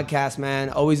on the podcast,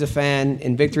 man. Always a fan.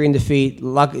 In victory and defeat,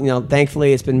 luck.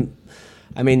 Thankfully, it's been.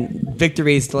 I mean,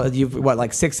 victories. You've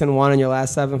 6-1 in your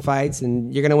last 7 fights,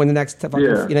 and you're gonna win the next.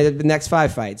 The next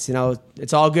 5 fights.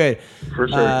 It's all good. For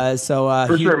sure.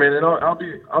 For sure, man. And I'll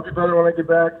be better when I get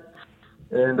back.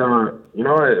 And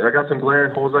I got some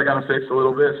glaring holes I gotta fix a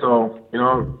little bit. So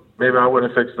maybe I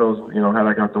wouldn't fix those. Had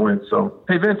I got the win. So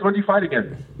hey, Vince, when do you fight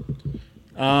again?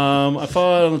 I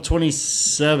fought on the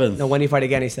 27th. No, when do you fight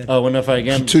again? He said. Oh, when do I fight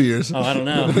again? 2 years. Oh, I don't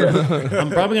know.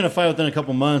 I'm probably going to fight within a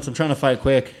couple months. I'm trying to fight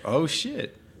quick. Oh,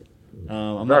 shit.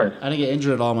 Nice. I didn't get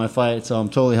injured at all my fights, so I'm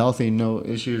totally healthy, no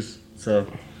issues. So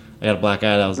I got a black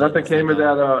eye. Nothing came of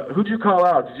that. Who'd you call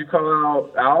out? Did you call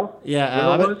out Al? Yeah,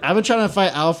 Al. I've been trying to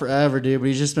fight Al forever, dude, but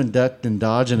he's just been ducked and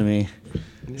dodging me.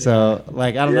 So,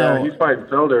 I don't know. Yeah, he's fighting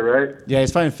Felder, right? Yeah,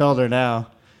 he's fighting Felder now.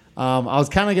 I was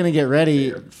kind of going to get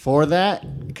ready for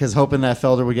that because hoping that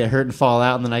Felder would get hurt and fall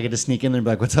out, and then I get to sneak in there and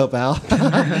be like, what's up, Al?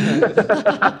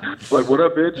 Like, what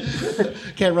up,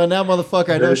 bitch? Can't run now, motherfucker.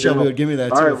 I know Shelby would give me that,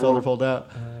 too, if Felder well, pulled out.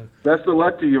 Best of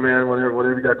luck to you, man,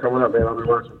 whatever you got coming up, man. I'll be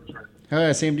watching. All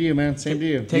right, same to you, man. Same to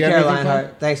you. Take care,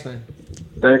 Lionheart. Thanks, man.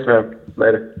 Thanks, man.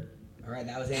 Later. All right,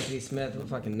 that was Anthony Smith. What a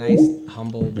fucking nice,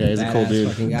 humble, Yeah, he's a cool dude.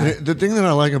 fucking guy. The thing that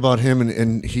I like about him,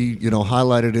 and he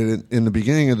highlighted it in the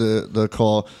beginning of the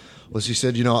call, was he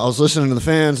said, I was listening to the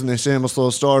fans, and they say I'm a slow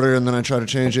starter, and then I try to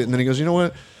change it, and then he goes, you know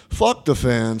what? Fuck the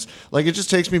fans. Like, it just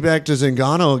takes me back to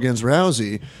Zingano against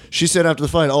Rousey. She said after the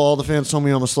fight, all the fans told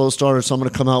me I'm a slow starter, so I'm going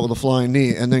to come out with a flying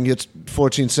knee, and then gets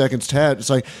 14 seconds tapped. It's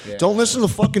like, don't listen to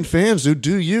the fucking fans, dude.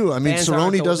 Do you? I mean,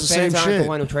 Cerrone does the same fans aren't shit. the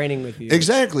one training with you.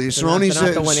 Exactly. Cerrone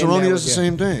does the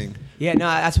same thing. Yeah, no,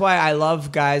 that's why I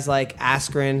love guys like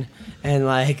Askren and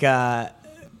like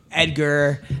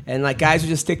Edgar and like guys who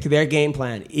just stick to their game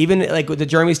plan. Even like with the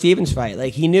Jeremy Stevens fight,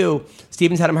 like he knew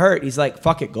Stevens had him hurt. He's like,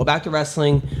 fuck it, go back to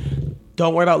wrestling.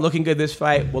 Don't worry about looking good this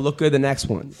fight. We'll look good the next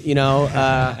one, you know.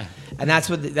 And that's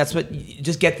what you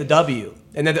just get the W.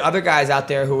 And then the other guys out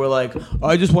there who were like, oh,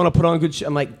 I just want to put on good shit.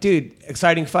 I'm like, dude,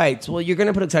 exciting fights. Well, you're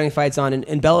gonna put exciting fights on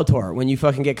in Bellator when you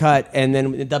fucking get cut, and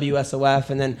then the WSOF,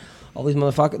 and then all these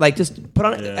motherfuckers. Like, just put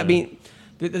on. Yeah. I mean,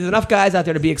 there's enough guys out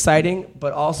there to be exciting,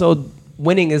 but also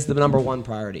winning is the number one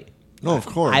priority. No, of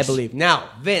course. I believe. Now,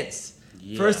 Vince,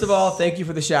 first of all, thank you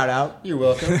for the shout out. You're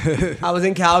welcome. I was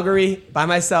in Calgary by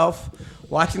myself,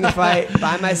 watching the fight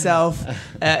by myself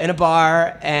in a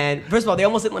bar. And first of all, they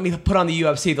almost didn't let me put on the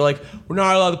UFC. They're like, we're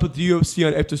not allowed to put the UFC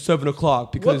on after 7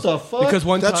 o'clock. Because, what the fuck? Because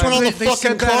That's when all the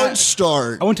fucking cards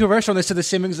start. I went to a restaurant. They said the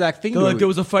same exact thing. They're like, there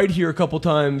was a fight here a couple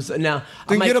times. And now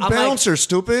then get a bouncer,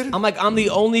 stupid. I'm the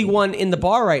only one in the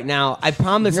bar right now. I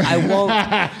promise I won't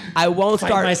Fight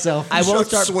start myself. I won't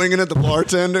start swinging at the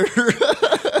bartender.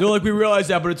 They're like, we realize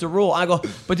that, but it's a rule. I go,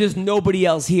 but there's nobody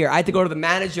else here. I had to go to the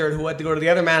manager, who had to go to the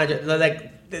other manager. They're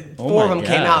like, four of them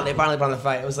came out, and they finally put on the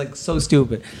fight. It was like so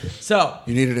stupid. So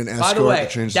you needed an escort by the way,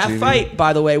 to change that the TV. fight,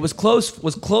 by the way, was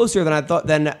closer than I thought.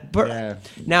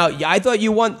 Now, I thought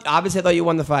you won. Obviously, I thought you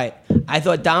won the fight. I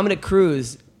thought Dominic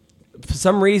Cruz, for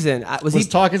some reason, was he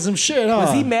talking some shit, huh?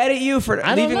 Was he mad at you for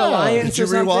leaving Alliance? Did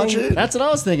you rewatch it? That's what I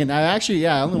was thinking. I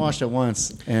only watched it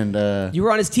once, and you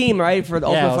were on his team, right, for the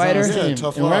Ultimate Fighter. Yeah,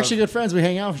 tough and we're actually good friends. We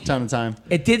hang out from time to time.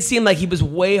 It did seem like he was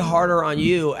way harder on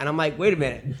you, and I'm like, wait a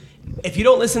minute. If you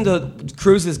don't listen to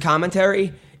Cruz's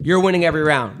commentary, you're winning every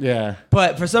round. Yeah.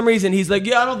 But for some reason, he's like,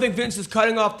 I don't think Vince is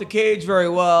cutting off the cage very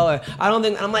well. I don't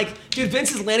think. I'm like, dude,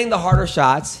 Vince is landing the harder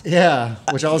shots. Yeah,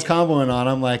 which I was comboing on.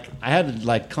 I'm like, I had to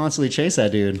like constantly chase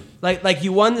that dude. Like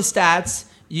you won the stats.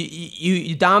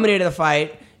 You dominated the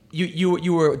fight.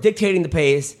 You were dictating the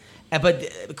pace.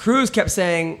 But Cruz kept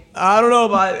saying, I don't know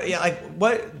about like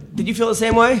what. Did you feel the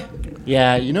same way?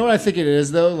 Yeah. You know what I think it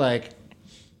is though, like.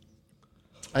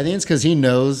 I think it's because he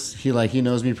knows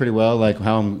me pretty well, like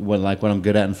what I'm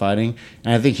good at in fighting,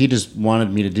 and I think he just wanted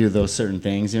me to do those certain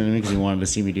things, you know what I mean? Because he wanted to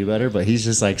see me do better. But he's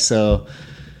just like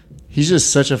he's just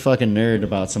such a fucking nerd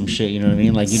about some shit, you know what I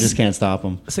mean? Like you just can't stop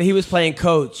him. So he was playing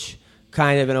coach,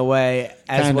 kind of in a way,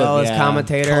 as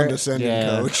commentator, condescending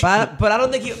coach. But I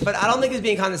don't think he's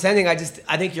being condescending. I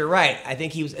think you're right. I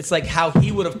think it's like how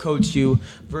he would have coached you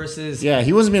versus. Yeah,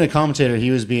 he wasn't being a commentator.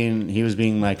 He was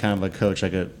being like kind of a coach,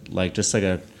 like a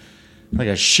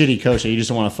shitty coach that you just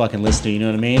don't want to fucking listen to. You know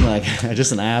what I mean? Like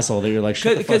just an asshole that you're like.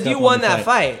 Because you won that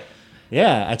fight.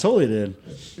 Yeah, I totally did.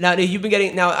 Now you've been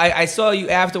getting. Now I saw you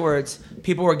afterwards.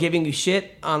 People were giving you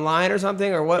shit online or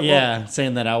something, or what? Yeah,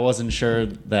 saying that I wasn't sure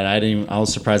that I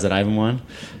was surprised that I even won.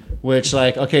 Which,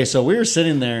 like, okay, so we were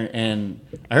sitting there, and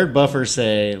I heard Buffer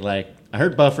say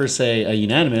a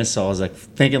unanimous, so I was like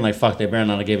thinking like, fuck, they better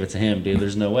not have gave it to him, dude.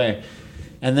 There's no way.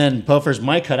 And then Buffer's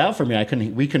mic cut out for me.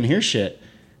 We couldn't hear shit.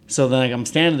 So then like, I'm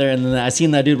standing there, and then I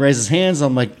seen that dude raise his hands.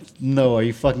 I'm like, no, are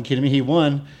you fucking kidding me? He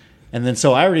won. And then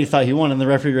so I already thought he won, and the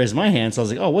referee raised my hand. So I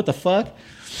was like, oh, what the fuck?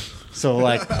 So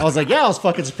like I was like, yeah, I was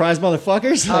fucking surprised,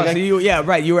 motherfuckers.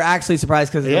 Like, you were actually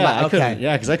surprised because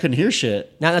because I couldn't hear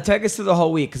shit. Now take us through the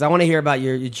whole week because I want to hear about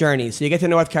your journey. So you get to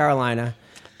North Carolina.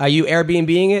 Are you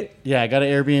Airbnb-ing it? Yeah, I got an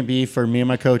Airbnb for me and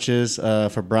my coaches,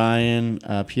 for Brian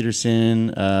Peterson,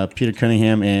 Peter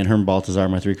Cunningham, and Herman Baltazar,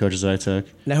 my 3 coaches that I took.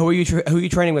 Now who are you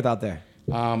training with out there?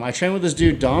 I trained with this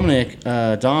dude Dominic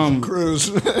Dom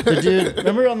Cruz. The dude,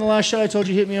 remember on the last show I told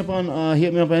you hit me up on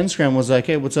Instagram, was like,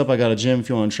 hey, what's up? I got a gym if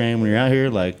you want to train when you're out here.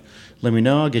 Like, let me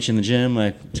know. I'll get you in the gym.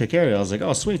 Like, take care of it. I was like,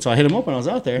 oh, sweet. So I hit him up when I was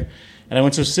out there, and I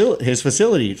went to his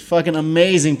facility. Fucking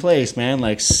amazing place, man.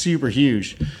 Like super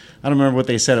huge. I don't remember what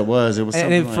they said it was. It was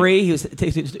something and free. He took care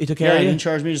of you. Yeah, he didn't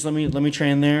charge me. Just let me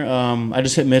train there. I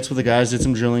just hit mitts with the guys, did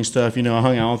some drilling stuff. You know, I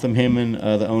hung out with him and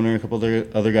the owner, a couple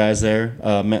of other guys there.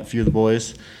 Met a few of the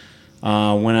boys.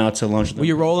 Went out to lunch with them. Were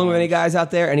you rolling with any guys out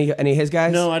there? Any of his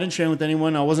guys? No, I didn't train with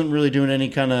anyone. I wasn't really doing any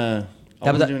kind of.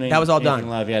 That was all done.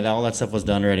 Live. Yeah, all that stuff was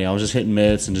done already. I was just hitting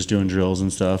mitts and just doing drills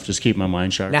and stuff. Just keep my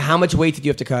mind sharp. Now, how much weight did you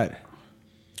have to cut?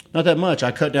 Not that much.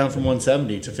 I cut down from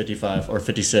 170 to 55 or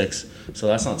 56, so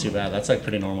that's not too bad. That's like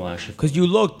pretty normal actually. Because you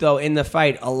looked though in the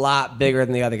fight a lot bigger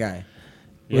than the other guy.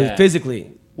 Yeah.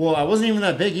 Physically. Well, I wasn't even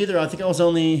that big either. I think I was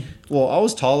only. Well, I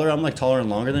was taller. I'm like taller and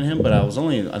longer than him, but I was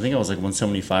only. I think I was like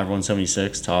 175 or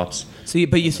 176 tops. So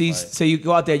you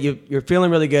go out there. You're feeling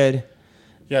really good.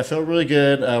 Yeah, I felt really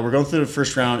good. We're going through the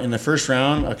first round. In the first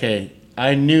round, okay,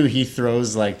 I knew he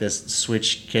throws like this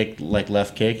switch kick, like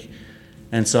left kick.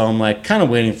 And so I'm like kind of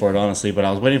waiting for it, honestly, but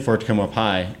I was waiting for it to come up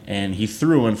high. And he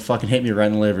threw and fucking hit me right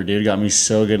in the liver, dude. Got me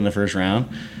so good in the first round.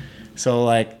 So,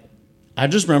 like, I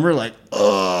just remember, like,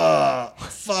 oh,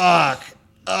 fuck.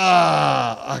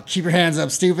 Keep your hands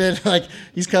up, stupid. Like,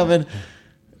 he's coming.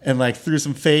 And, like, threw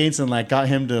some feints and, like, got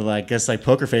him to, like, guess, like,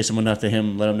 poker face him enough to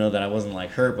let him know that I wasn't,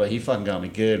 like, hurt. But he fucking got me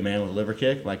good, man, with a liver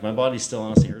kick. Like, my body still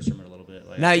honestly hurts from it a little bit.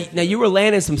 Like, Now you were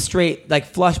landing some straight, like,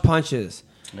 flush punches.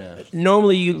 Yeah.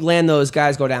 Normally you land those,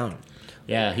 guys go down.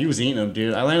 Yeah, he was eating them,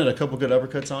 dude. I landed a couple good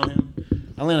uppercuts on him.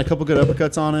 And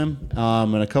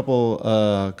a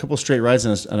couple straight rights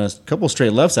and a couple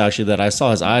straight lefts, actually, that I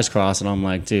saw his eyes cross, and I'm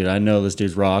like, dude, I know this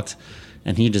dude's rocked.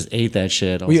 And he just ate that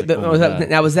shit. Was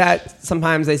that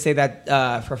sometimes they say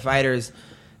that for fighters,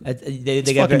 they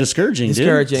get fucking discouraging,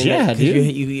 dude. Yeah,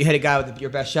 dude. You hit a guy with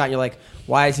your best shot, and you're like,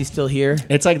 why is he still here?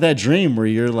 It's like that dream where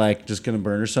you're like just gonna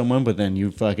murder someone, but then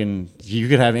you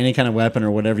could have any kind of weapon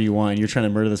or whatever you want, and you're trying to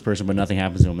murder this person, but nothing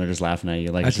happens to them. They're just laughing at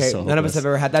you. Like, it's just so none of us have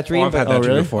ever had that dream. I've had that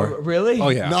dream really? before. Really? Oh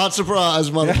yeah. Not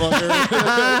surprised,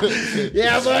 motherfucker.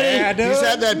 Yeah, buddy. Yeah, he's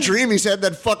had that dream. He's had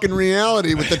that fucking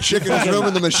reality with the chick in his room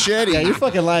and the machete. Yeah, your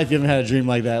fucking life. You haven't had a dream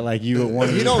like that. Like you want.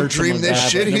 He don't dream this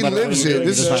shit. He lives it.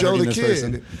 This is Joe the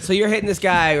Kid. So you're hitting this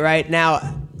guy right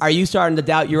now. Are you starting to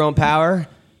doubt your own power?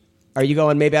 Are you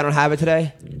going, maybe I don't have it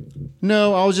today?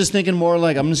 No, I was just thinking more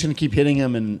like I'm just going to keep hitting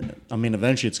him, and I mean,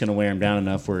 eventually it's going to wear him down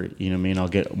enough where, you know what I mean, I'll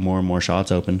get more and more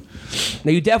shots open.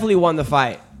 Now, you definitely won the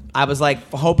fight. I was like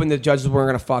hoping the judges weren't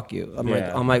going to fuck you.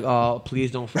 I'm like, oh,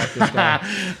 please don't fuck this guy.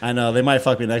 I know. They might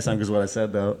fuck me next time because what I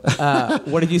said, though.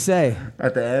 What did you say?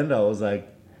 At the end, I was like,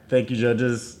 thank you,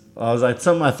 judges. I was like,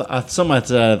 I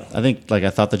think like I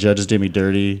thought the judges did me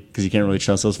dirty because you can't really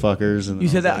trust those fuckers. And you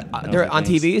said that they're on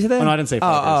TV. You said that? Oh, no, I didn't say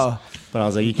fuckers. But I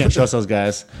was like, you can't trust those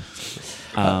guys.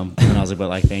 And I was like, but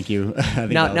like, thank you.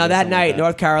 Now that night,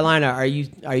 North Carolina, are you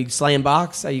slaying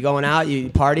box? Are you going out? You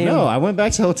partying? No, I went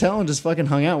back to the hotel and just fucking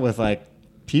hung out with like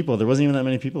people. There wasn't even that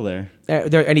many people there. Are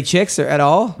there any chicks at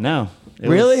all? No.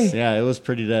 Really? It was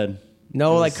pretty dead.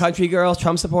 No, like country girls,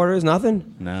 Trump supporters,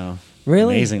 nothing. No.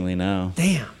 Really? Amazingly, no.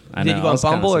 Damn. I Did you go on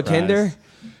Bumble or Tinder?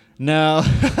 No,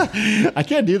 I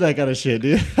can't do that kind of shit,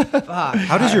 dude.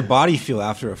 How does your body feel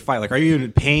after a fight? Like, are you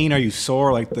in pain? Are you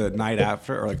sore like the night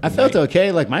after? Or like I felt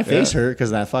okay. Like my face hurt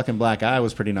because that fucking black eye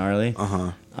was pretty gnarly.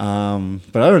 Uh-huh.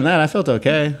 But other than that, I felt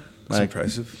okay. That's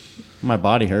impressive. My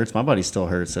body hurts. My body still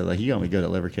hurts. So like, he got me good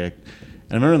at liver kick.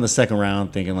 And I remember in the second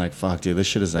round thinking like, fuck, dude, this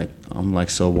shit is like, I'm like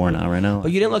so worn out right now. Well,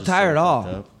 you didn't look tired at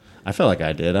all. I felt like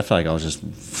I did. I felt like I was just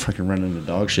freaking running into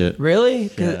dog shit. Really?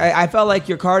 Because Yeah. I felt like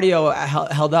your cardio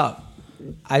held up.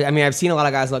 I mean, I've seen a lot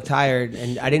of guys look tired,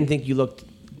 and I didn't think you looked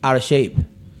out of shape.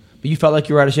 But you felt like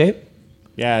you were out of shape?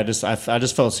 Yeah, I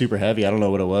just felt super heavy. I don't know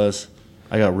what it was.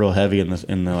 I got real heavy in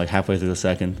the like halfway through the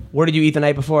second. What did you eat the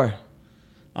night before?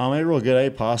 I ate real good. I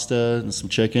ate pasta and some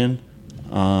chicken.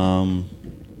 And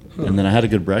then I had a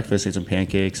good breakfast. Ate some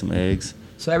pancakes, some eggs.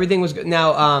 So everything was good.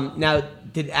 Now,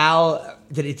 did Al?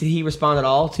 Did he respond at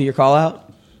all to your call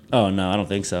out? Oh no, I don't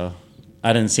think so.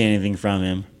 I didn't see anything from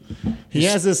him. He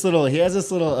has this little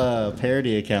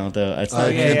parody account though. It's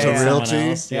like Into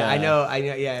Realty? Yeah, I know.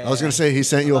 Yeah. I was gonna say he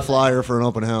sent you a flyer for an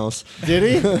open house. Did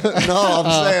he? No,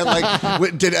 I'm saying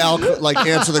like, did Al like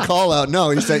answer the call out? No,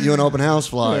 he sent you an open house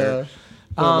flyer.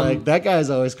 But, like that guy's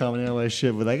always commenting on my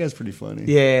shit, but that guy's pretty funny.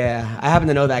 Yeah, I happen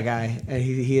to know that guy, and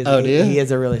he is. Oh, do you? He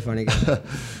is a really funny guy.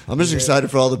 I'm just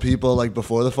excited for all the people like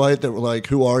before the fight that were like,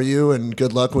 "Who are you?" and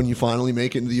 "Good luck when you finally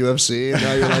make it into the UFC." And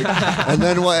now you're like, and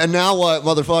then what? And now what,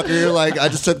 motherfucker? You're like, I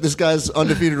just took this guy's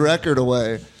undefeated record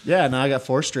away. Yeah, now I got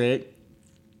 4 straight.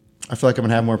 I feel like I'm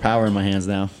gonna have more power in my hands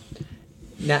now.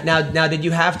 Now, did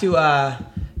you have to?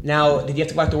 Did you have to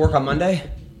go back to work on Monday?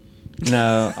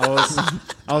 No,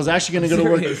 I was actually gonna go to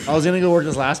work. I was gonna go work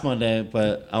this last Monday,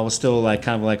 but I was still like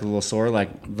kind of like a little sore. Like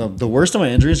the worst of my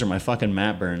injuries are my fucking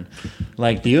mat burn.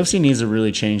 Like the UFC needs to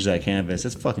really change that canvas.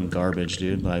 It's fucking garbage,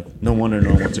 dude. Like no wonder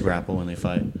no one wants to grapple when they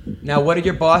fight. Now, what did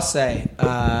your boss say?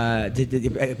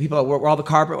 Did people were all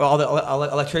the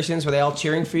electricians, were they all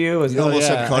cheering for you? Was almost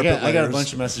said carpet I got a layers.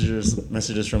 bunch of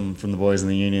messages from the boys in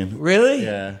the union. Really?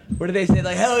 Yeah. What did they say?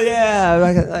 Like hell yeah!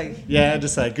 Like Yeah,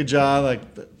 just like good job, like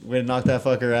way to knock that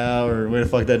fucker out or way to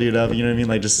fuck that dude up. You know what I mean?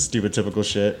 Like just stupid typical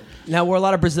shit. Now, were a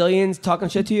lot of Brazilians talking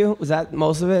shit to you? Was that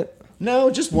most of it? No,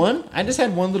 just one. I just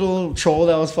had one little troll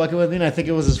that was fucking with me, and I think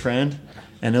it was his friend.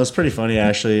 And it was pretty funny,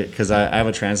 actually, because I have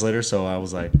a translator, so I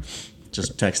was like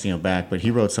just texting him back. But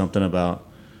he wrote something about,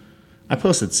 I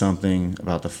posted something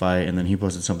about the fight, and then he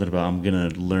posted something about I'm going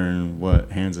to learn what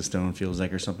Hands of Stone feels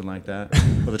like or something like that.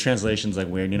 But the translation's like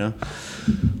weird, you know?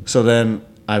 So then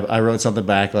I wrote something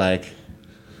back like,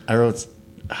 what did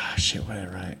I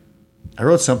write? I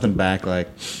wrote something back like,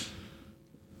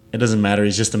 it doesn't matter,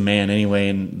 he's just a man anyway,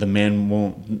 and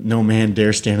no man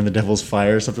dare stand in the devil's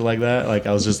fire or something like that. Like,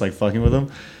 I was just like fucking with him.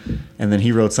 And then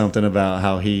he wrote something about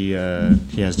how he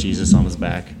has Jesus on his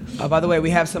back. By the way, we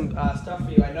have some stuff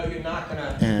for you. I know you're not going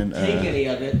to take any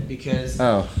of it because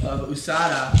of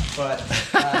USADA, but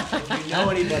if you know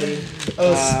anybody...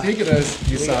 speaking of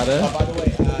USADA... by the way,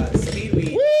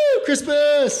 Speedweed... Woo!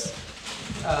 Christmas!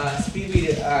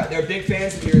 Speedweed, they're big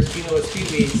fans of yours. You know what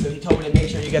Speedweed, so he told me to make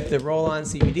sure you get the roll-on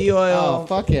CBD oil. Oh,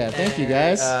 fuck yeah. Thank you,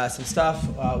 guys. Some stuff.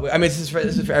 I mean, this is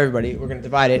for everybody. We're going to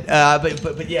divide it.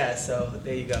 But yeah, so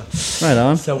there you go. Right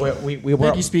on. So Thank you,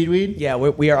 Speedweed. Yeah,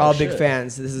 we are all big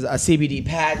fans. This is a CBD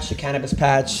patch, a cannabis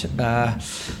patch.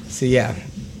 So yeah,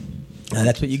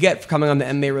 that's what you get for coming on the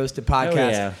MMA Roasted podcast. Oh,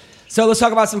 yeah. So let's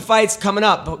talk about some fights coming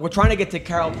up. But we're trying to get to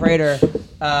Carl Prater,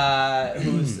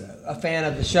 who's a fan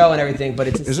of the show and everything. But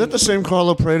is that the same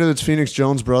Carlo Prater that's Phoenix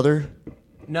Jones' brother?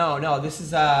 No. This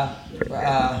is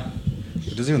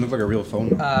It doesn't even look like a real phone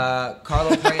number.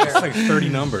 Carlo Prater. It's like 30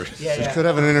 numbers. Yeah. It could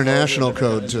have an international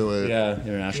code to it. Yeah,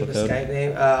 international The code. Skype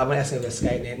name. I'm gonna ask him the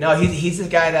Skype name. No, he's this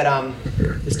guy that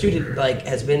this dude like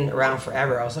has been around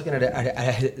forever. I was looking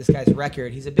at this guy's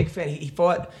record. He's a big fan. He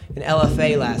fought in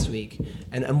LFA last week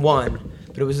and won,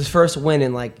 but it was his first win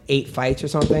in like 8 fights or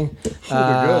something.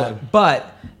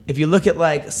 But if you look at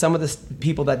like some of the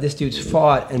people that this dude's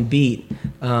fought and beat,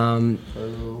 I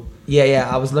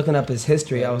was looking up his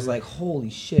history. I was like, holy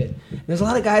shit. There's a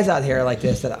lot of guys out here like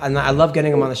this that I love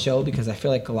getting them on the show because I feel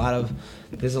like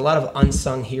there's a lot of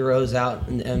unsung heroes out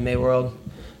in the MMA world.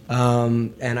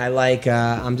 And I like,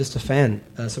 I'm just a fan.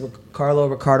 So Carlo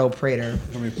Ricardo Prater.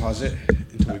 Let me pause it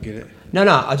until we get it. No,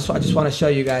 I just want to show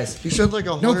you guys. He said like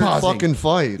 100 fucking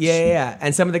fights. Yeah.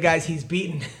 And some of the guys he's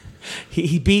beaten,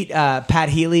 he beat Pat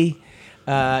Healy.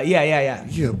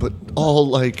 Yeah, but all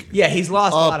like he's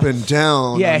lost up and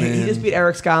down. Yeah, he just beat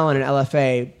Eric Scollin in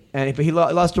LFA, but he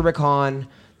lost to Rick Hahn,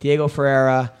 Diego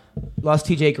Ferreira, lost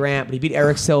TJ Grant, but he beat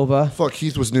Eric Silva. Fuck,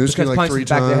 Keith Wisniewski like 3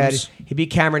 back to the head. times. He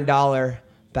beat Cameron Dollar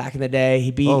back in the day.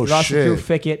 He lost to Drew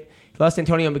Fickett. He lost to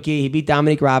Antonio McGee. He beat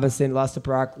Dominique Robinson. Lost to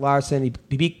Brock Larson. He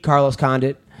beat Carlos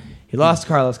Condit. He lost to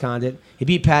Carlos Condit. He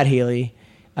beat Pat Healy.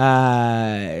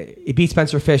 He beat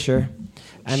Spencer Fisher.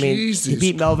 He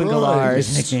beat Melvin Gillard.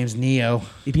 His nickname's Neo.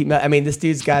 This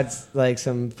dude's got like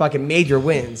some fucking major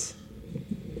wins.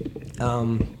 He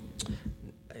was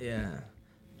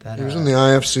in the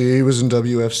IFC. He was in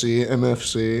WFC,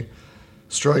 MFC,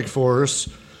 Strike Force.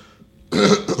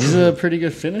 He's a pretty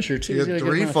good finisher too. He had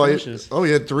 3 fights. Oh,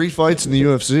 he had 3 fights in the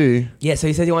UFC. Yeah, so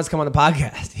he says he wants to come on the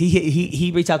podcast.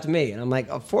 He reached out to me, and I'm like,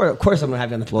 of course I'm gonna have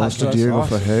you on the podcast. Lost to Diego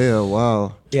Ferreira.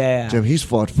 Wow. Yeah. Jim, he's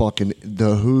fought fucking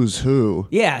the who's who.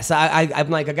 Yeah, so I'm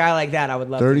like a guy like that. I would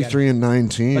love 33 and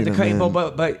 19.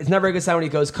 But it's never a good sign when he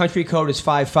goes. Country code is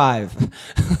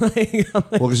 5'5". Well,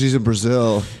 because he's in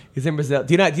Brazil. He's in Brazil.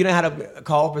 Do you know how to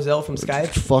call Brazil from Skype?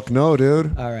 Fuck no,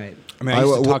 dude. All right. I mean, I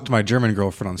used to talk to my German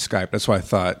girlfriend on Skype. That's why I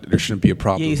thought there shouldn't be a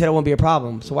problem. Yeah, you said it won't be a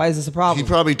problem. So why is this a problem? He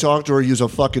probably talked to her, use a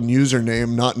fucking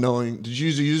username, not knowing. Did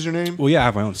you use a username? Well, yeah, I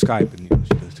have my own Skype. And,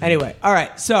 anyway, all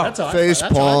right. So that's how I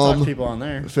talk to people on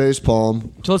there. Face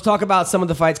palm. So let's talk about some of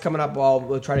the fights coming up.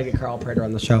 We'll try to get Carl Prater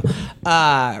on the show.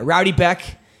 Rowdy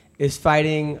Beck is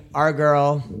fighting our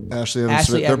girl Ashley Evans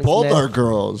Smith. They're both our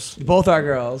girls. Both our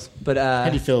girls. But how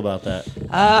do you feel about that?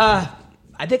 I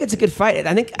think it's a good fight.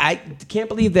 I can't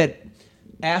believe that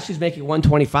Ashley's making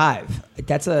 125. I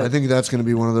think that's going to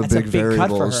be one of the big variables.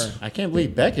 Cut for her. I can't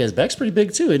believe Beck is. Beck's pretty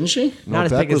big too, isn't she? Not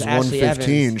as Beck big as was Ashley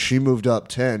 115. Evans. She moved up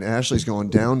 10. Ashley's going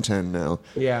down 10 now.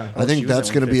 Yeah. I think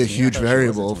that's going to be a huge I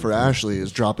variable for Ashley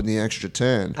is dropping the extra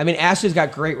 10. I mean, Ashley's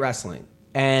got great wrestling,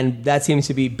 and that seems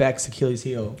to be Beck's Achilles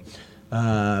heel.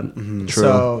 True.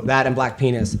 So that and Black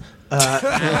Penis.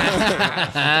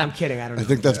 I'm kidding. I don't know. I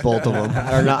think that's both of them.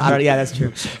 I don't know. Yeah, that's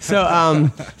true. So I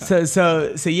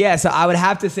would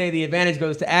have to say the advantage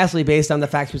goes to Ashley based on the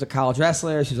fact she was a college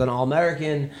wrestler. She was an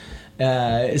All-American.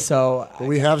 But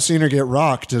we have seen her get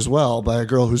rocked as well by a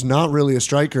girl who's not really a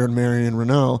striker in Marion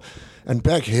Renault. And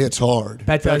Beck hits hard.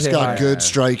 Beck's got good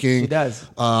striking. She does.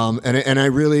 And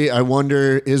I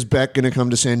wonder, is Beck going to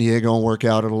come to San Diego and work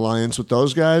out at Alliance with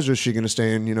those guys, or is she going to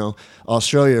stay in,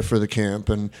 Australia for the camp?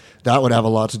 And that would have a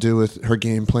lot to do with her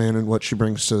game plan and what she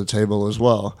brings to the table as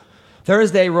well.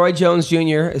 Thursday, Roy Jones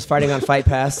Jr. is fighting on Fight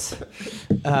Pass. What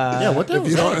the hell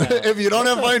is that? If you don't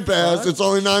have Fight Pass, it's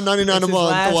only $9.99 a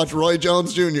month to watch Roy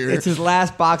Jones Jr. It's his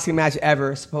last boxing match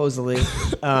ever, supposedly,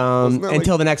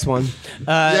 until the next one.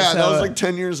 That was like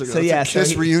 10 years ago. So yeah,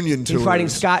 Kiss reunion tour. He's fighting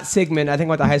Scott Sigmund. I think I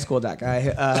went to high school with that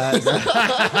guy.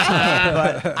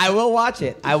 But I will watch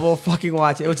it. I will fucking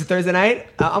watch it. It's a Thursday night.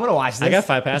 I'm gonna watch this. I got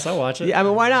Fight Pass. I'll watch it. Yeah, I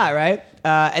mean, why not, right?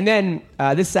 And then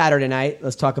this Saturday night,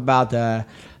 let's talk about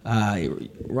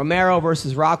Romero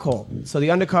versus Rockhold. So the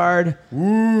undercard,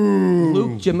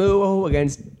 Luke Jamu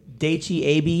against Daichi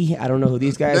Abe. I don't know who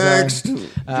these guys Next,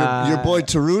 are. your boy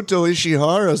Teruto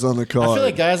Ishihara's on the card. I feel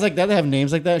like guys like that have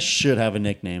names like that should have a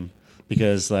nickname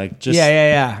because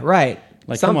right.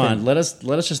 Like, come on, let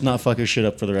us just not fuck his shit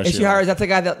up for the rest of your life. Ishihara, is that the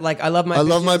guy that I love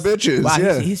my bitches. Wow,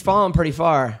 yeah. he's fallen pretty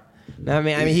far. I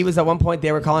mean, he was at one point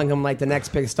they were calling him like the next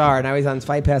big star. Now he's on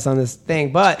Fight Pass on this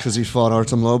thing, but because he fought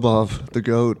Artem Lobov, the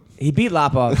GOAT. He beat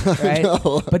Lopov,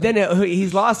 right? But then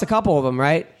he's lost a couple of them,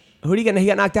 right? Who did he get? He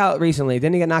got knocked out recently.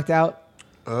 Didn't he get knocked out?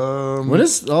 What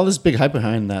is all this big hype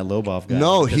behind that Lobov guy?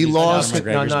 No, he lost.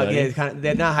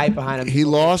 They're not hype behind him. He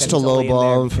lost to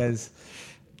Lobov because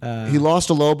he lost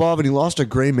to Lobov and he lost to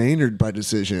Gray Maynard by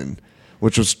decision,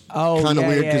 which was kind of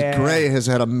weird because Gray has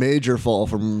had a major fall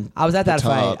from. I was at that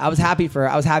fight. I was happy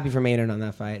for Maynard on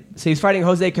that fight. So he's fighting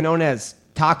Jose Quinones,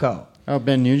 Taco. Oh,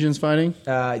 Ben Nugent's fighting?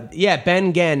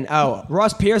 Ben Gen. Oh,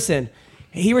 Ross Pearson.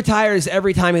 He retires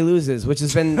every time he loses, which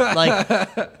has been like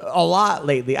a lot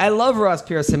lately. I love Ross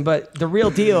Pearson, but the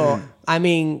real deal, I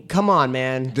mean, come on,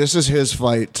 man. This is his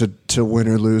fight to win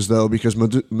or lose, though, because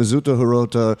Mizuta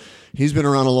Hirota, he's been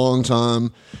around a long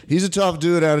time. He's a tough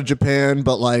dude out of Japan,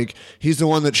 but like he's the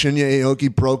one that Shinya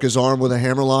Aoki broke his arm with a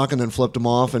hammerlock and then flipped him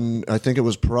off, and I think it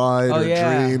was Pride or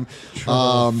Dream.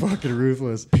 Fucking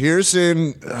ruthless.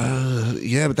 Pearson,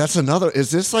 but that's another.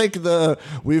 Is this like the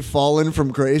we've fallen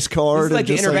from grace card? This is like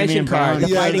the intervention card.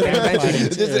 The fighting intervention.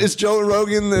 Is Joe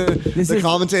Rogan the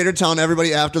commentator telling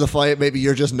everybody after the fight, maybe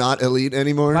you're just not elite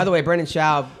anymore? By the way, Brendan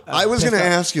Schaub. I was going to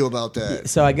ask you about that.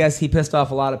 So I guess he pissed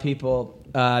off a lot of people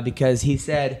because he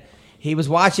said he was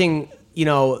watching, the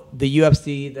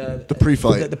UFC, the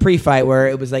pre-fight, the pre-fight where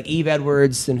it was like Eve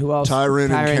Edwards and who else? Tyron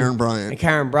and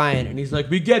Karen Bryant. And he's like,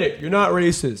 "We get it. You're not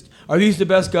racist. Are these the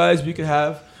best guys we could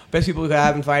have? Best people we could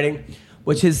have in fighting?"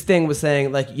 Which his thing was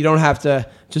saying, like, you don't have to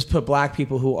just put black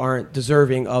people who aren't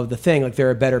deserving of the thing, like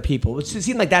there are better people. Which it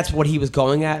seemed like that's what he was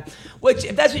going at. Which,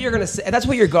 if that's what you're gonna say, if that's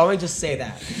what you're going, just say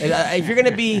that. If you're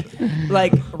gonna be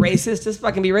like racist, just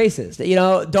fucking be racist.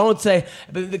 Don't say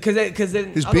because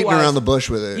then he's beating around the bush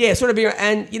with it. Yeah, sort of be.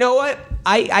 And you know what?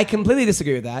 I completely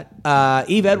disagree with that.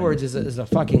 Eve Edwards is a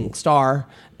fucking star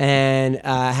and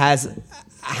has.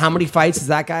 How many fights has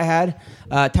that guy had?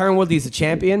 Tyron Woodley's a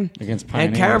champion. Against Pioneers.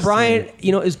 And Karen Bryant,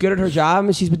 is good at her job,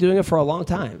 and she's been doing it for a long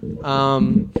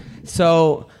time.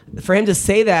 So for him to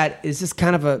say that is just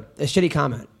kind of a shitty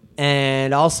comment.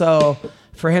 And also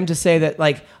for him to say that,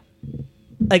 like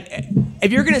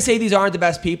if you're going to say these aren't the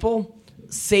best people,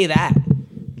 say that.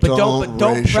 But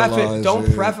don't preface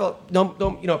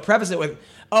it with,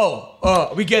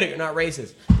 we get it. You're not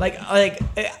racist.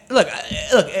 Look.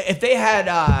 If they had,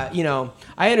 I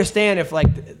understand if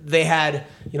they had,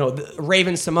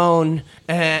 Raven Simone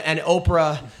and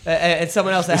Oprah and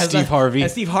someone else that has Steve Harvey.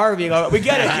 And Steve Harvey. We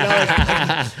get it.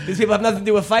 These people have nothing to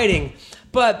do with fighting.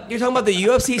 But you're talking about the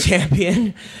UFC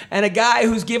champion and a guy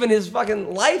who's given his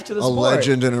fucking life to the sport. A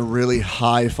legend and a really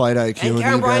high fight IQ. And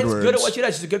Karen Bryant's good at what she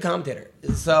does. She's a good commentator.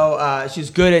 So she's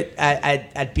good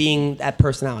at being that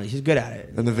personality. She's good at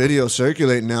it. And the video's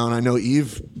circulating now, and I know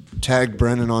Eve tagged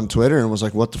Brendan on Twitter and was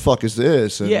like, "What the fuck is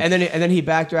this?" And and then he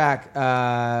backtracked.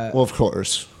 Well, of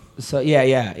course. So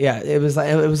yeah. It was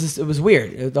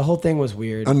weird. The whole thing was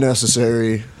weird.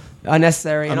 Unnecessary, and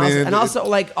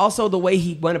also the way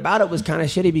he went about it was kind of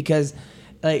shitty because,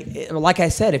 like I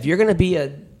said, if you're gonna be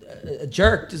a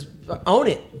jerk, just own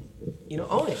it.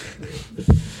 Own it.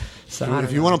 So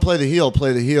if you want to play the heel,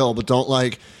 but don't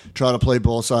try to play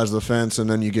both sides of the fence and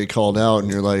then you get called out and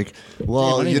you're like,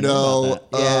 well, this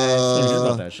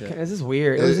is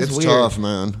weird. It's weird. tough,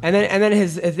 man. And then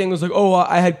his thing was like,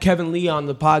 I had Kevin Lee on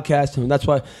the podcast and that's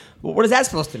why. Well, what is that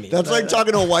supposed to mean? That's like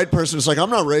talking to a white person. It's like, I'm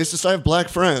not racist. I have black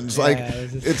friends.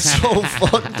 It's so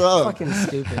fucked up. Fucking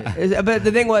stupid. But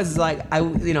the thing was, I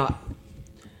don't know.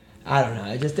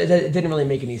 It didn't really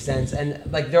make any sense. And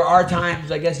there are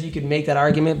times, I guess you could make that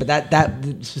argument, but that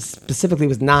specifically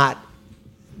was not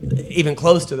even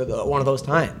close to one of those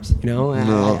times. No.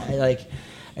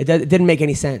 It didn't make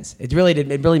any sense. It really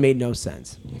didn't. It really made no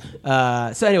sense.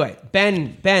 So anyway,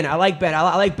 Ben, I like Ben.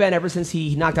 I like Ben ever since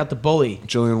he knocked out the bully.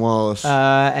 Jillian Wallace.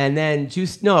 And then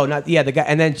the guy,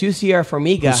 and then Jussier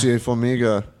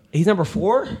Formiga. He's number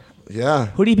 4. Yeah.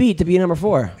 Who'd he beat to be number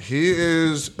 4? He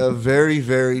is a very,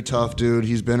 very tough dude.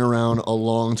 He's been around a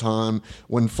long time.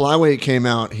 When flyweight came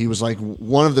out, he was like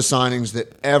one of the signings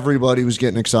that everybody was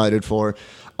getting excited for.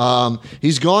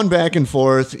 He's gone back and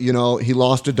forth. You know, he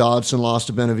lost to Dodson, lost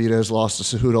to Benavidez, lost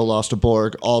to Cejudo, lost to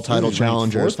Borg, all title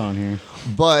challengers. On here.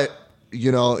 But,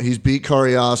 you know, he's beat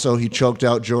Cariaso. He choked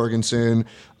out Jorgensen.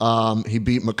 He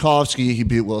beat Makovsky. He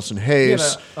beat Wilson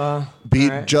Hayes.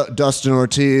 Beat Dustin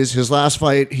Ortiz. His last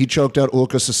fight, he choked out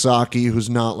Ulka Sasaki, who's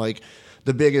not like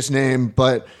the biggest name,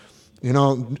 but you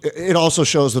know, it also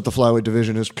shows that the flyweight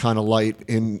division is kind of light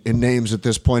in names at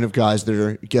this point of guys that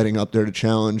are getting up there to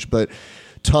challenge. But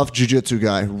tough jiu-jitsu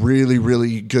guy, really,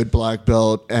 really good black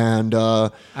belt, and I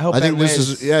think this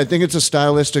is I think it's a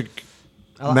stylistic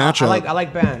matchup. I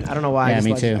like Ben. I don't know why. Yeah,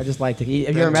 me too. I just liked it.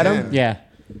 Have you ever met him? Yeah.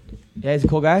 Yeah, he's a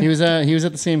cool guy. He was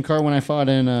at the same card when I fought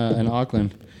in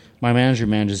Auckland. My manager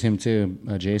manages him too,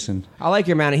 Jason. I like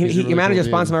your manager. Your manager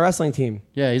sponsors my wrestling team.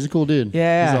 Yeah, he's a cool dude.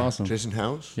 Yeah. He's awesome. Jason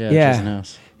House? Yeah. Jason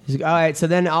House. All right, so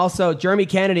then also Jeremy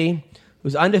Kennedy,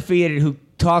 who's undefeated, who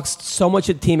talks so much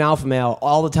at Team Alpha Male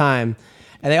all the time,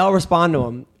 and they all respond to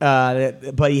him,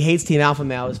 but he hates Team Alpha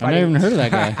Male. I've never even heard of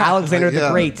that guy. Alexander the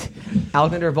Great.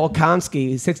 Alexander Volkanovski.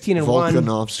 He's 16-1.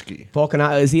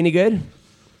 Volkanovski. Is he any good?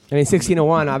 I mean,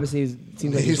 16-1, obviously,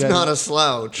 seems like he's not a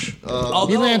slouch.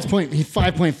 He lands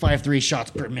 5.53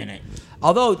 shots per minute.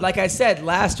 Although, like I said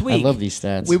last week, I love these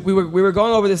stats. We were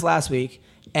going over this last week,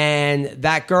 and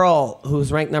that girl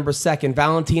who's ranked number 2,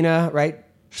 Valentina, right?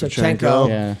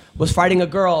 Shevchenko, was fighting a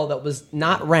girl that was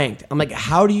not ranked. I'm like,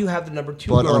 how do you have the number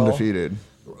 2 but girl? Undefeated.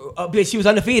 But she was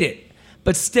undefeated.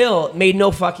 But still, it made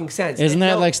no fucking sense. Isn't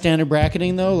that like standard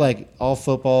bracketing though? Like all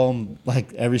football,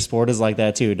 like every sport is like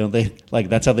that too, don't they? Like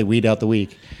that's how they weed out the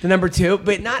weak. The number 2,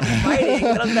 but not in fighting.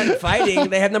 Not in fighting.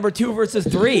 They have number 2 versus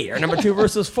 3, or number 2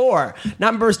 versus 4.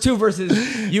 Not number 2 versus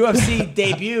UFC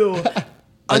debut.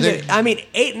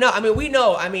 We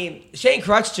know. I mean, Shane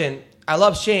Crutchton. I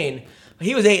love Shane.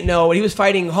 He was 8-0, and he was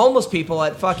fighting homeless people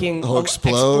at fucking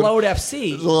Explode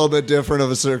FC. It's a little bit different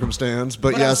of a circumstance,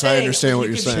 but yes, I understand what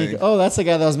you're saying. Oh, that's the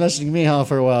guy that was messaging me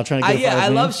for a while, trying to get I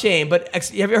love Shane, but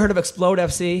have you ever heard of Explode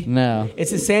FC? No.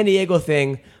 It's a San Diego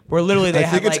thing where literally they I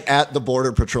think it's at the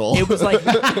Border Patrol. It was like,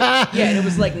 it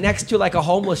was like next to like a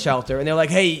homeless shelter, and they're like,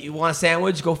 "Hey, you want a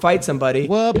sandwich? Go fight somebody."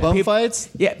 What bum fights?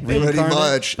 Yeah, pretty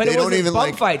much. But they it don't wasn't even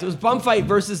bum fights. It was bum fight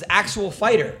versus actual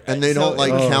fighter, and they don't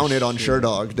count it on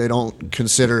SureDog. They don't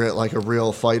consider it like a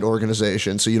real fight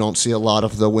organization, so you don't see a lot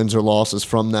of the wins or losses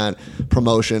from that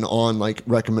promotion on like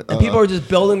recommend. And people are just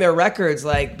building their records,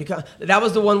 like because that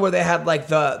was the one where they had like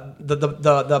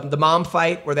the mom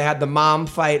fight, where they had the mom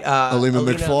fight. Alima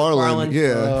McFarland,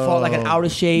 fought like an out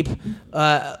of shape,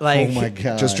 like oh my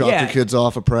god, just dropped her kids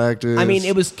off of practice. I mean,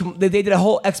 it was they did a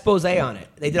whole expose on it.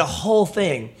 They did a whole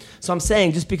thing. So I'm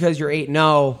saying just because you're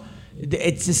 8-0,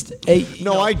 it's just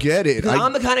I get it.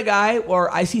 I'm the kind of guy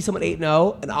where I see someone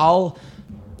 8-0 and I'll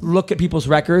look at people's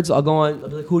records. I'll go on, I'll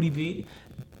be like, who'd he beat?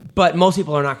 But most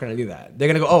people are not going to do that. They're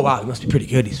going to go, oh, wow, he must be pretty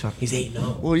good. He's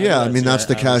 8-0. Well, yeah, I mean, that's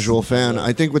the casual fan.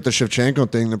 I think with the Shevchenko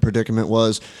thing, the predicament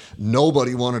was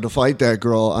nobody wanted to fight that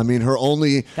girl. I mean, her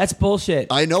only... That's bullshit.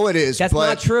 I know it is, That's but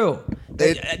not true.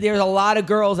 There's a lot of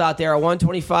girls out there at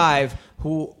 125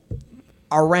 who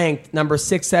are ranked number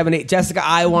 6, 7, 8. Jessica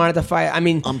I wanted to fight. I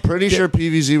mean... I'm pretty sure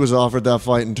PVZ was offered that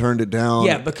fight and turned it down.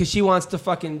 Yeah, because she wants to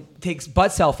fucking take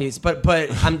butt selfies. But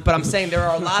I'm saying there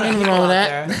are a lot of people out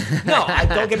there. No,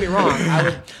 don't get me wrong.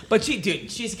 But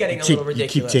she's getting a little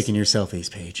ridiculous. You keep taking your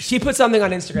selfies, Paige. She put something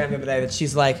on Instagram the other day that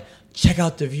she's like, check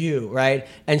out the view, right?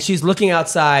 And she's looking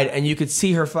outside, and you could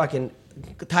see her fucking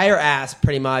tire ass,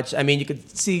 pretty much. I mean, you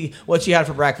could see what she had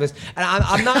for breakfast. And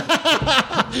I'm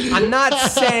not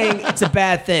saying it's a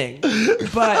bad thing,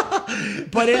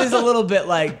 but it is a little bit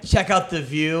like, check out the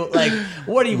view. Like,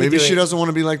 what are you doing? Maybe she doesn't want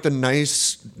to be like the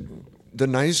nice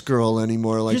girl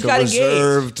anymore, like she's a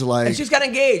reserved, engaged. like. And she's got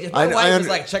engaged. If my wife was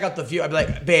like, check out the view, I'd be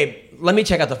like, babe, let me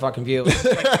check out the fucking view.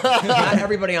 Like, not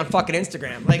everybody on fucking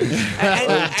Instagram. Like,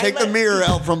 take the mirror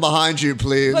out from behind you,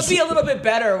 please. Let's be a little bit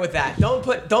better with that. Don't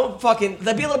let's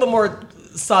be a little bit more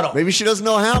subtle. Maybe she doesn't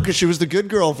know how because she was the good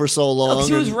girl for so long. No,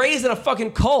 she was raised in a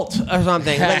fucking cult or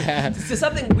something. Like, there's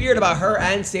something weird about her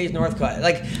and Sage Northcutt.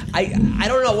 Like, I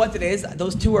don't know what it is.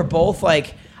 Those two are both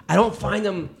like, I don't find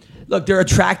them. Look, they're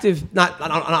attractive. I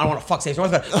don't want to fuck Sage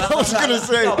Northcutt. I was gonna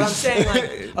say. No, but I'm saying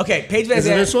like, okay, Paige Van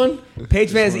Zandt. Is it this one? Paige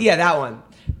Van Zandt. Yeah, that one.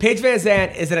 Paige Van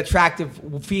Zandt is an attractive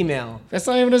female. That's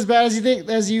not even as bad as you think,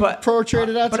 as you portrayed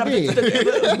it out to be. Check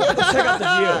out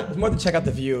the view. More than check out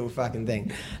the view fucking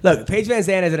thing. Look, Paige Van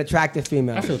Zandt is an attractive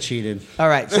female. I feel cheated. All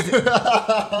right. Look,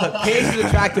 Paige is an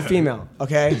attractive female,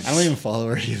 okay? I don't even follow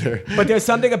her either. But there's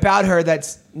something about her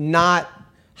that's not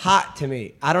hot to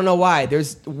me. I don't know why.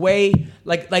 There's way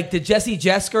like the Jessie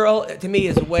Jess girl to me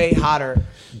is way hotter.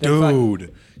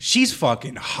 Dude, she's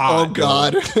fucking hot. Oh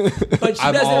God! But she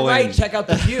does it right. Check out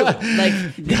the view. Like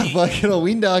fucking a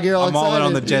Weendawg here. I'm all in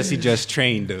on the Jessie Jess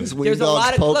train, dude. there's a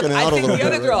lot of look. I think the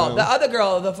other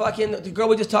girl, the girl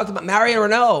we just talked about, Marion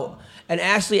Renault and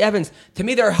Ashley Evans, to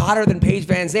me they're hotter than Paige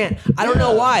Van Zandt. I don't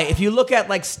know why. If you look at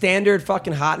like standard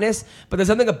fucking hotness, but there's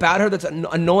something about her that's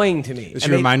annoying to me. Does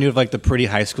she remind you of like the pretty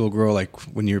high school girl, like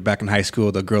when you're back in high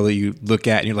school, the girl that you look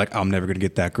at and you're like, I'm never gonna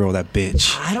get that girl, that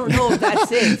bitch. I don't know if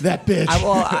that's it. That bitch.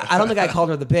 I don't think I called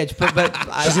her the bitch, but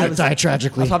She's gonna die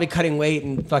tragically. I was probably cutting weight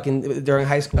and fucking during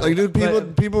high school. Like, dude,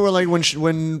 people were like,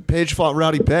 when Paige fought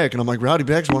Rowdy Beck, and I'm like, Rowdy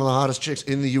Beck's one of the hottest chicks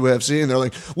in the UFC, and they're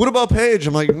like, what about Paige?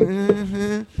 I'm like,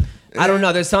 I don't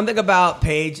know. There's something about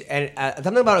Paige and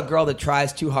something about a girl that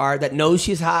tries too hard, that knows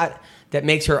she's hot, that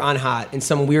makes her unhot in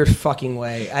some weird fucking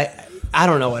way. I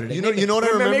don't know what it is. You know what I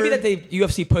remember? Maybe that the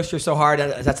UFC pushed her so hard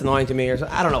that's annoying to me, or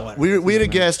I don't know what. We had a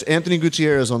guest, Anthony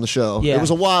Gutierrez, on the show. Yeah. It was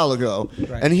a while ago,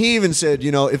 right. And he even said,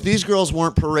 if these girls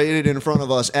weren't paraded in front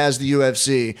of us as the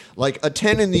UFC, like a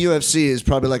 10 in the UFC is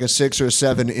probably like a 6 or a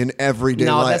 7 in everyday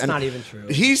life. No, that's and not even true.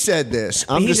 He said this.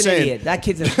 But he's just an saying. idiot. That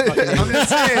kid's a fucking idiot. I'm just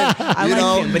saying. I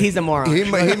like him, but he's a moron. He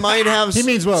might have. He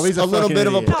means well. He's a little fucking bit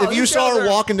of a. idiot. No, If you these saw girls her are-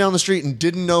 walking down the street and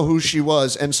didn't know who she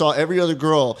was, and saw every other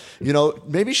girl,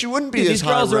 maybe she wouldn't be Dude, as these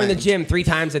girls high are in the ranked. gym 3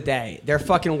 times a day. They're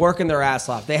fucking working their ass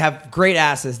off. They have great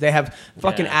asses. They have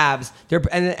fucking abs.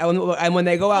 And when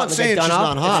they go out and they saying get done she's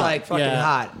up, not hot. it's like fucking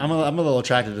hot. I'm a little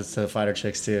attracted to fighter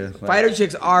chicks too. Like, Fighter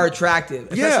chicks are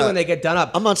attractive, especially when they get done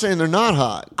up. I'm not saying they're not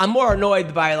hot. I'm more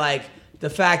annoyed by like the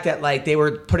fact that like they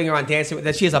were putting her on dancing,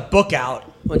 that she has a book out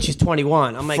when she's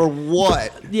 21. I'm like, For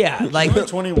what? yeah, like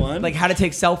 21. like how to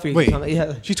take selfies. Wait, or something.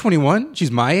 Yeah. she's 21?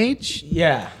 She's my age?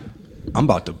 Yeah. I'm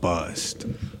about to bust.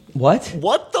 What?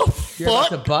 What the You're about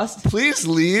fuck? to bust? Please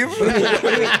leave.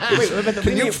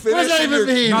 Can you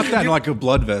finish? Not that like a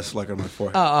blood vest like on my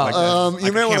forehead.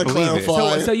 You may want to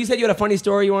clarify. So you said you had a funny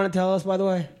story you want to tell us, by the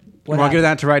way? You want to get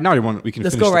that to right now? Or you want we can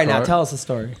Let's finish go the right now. card? Tell us the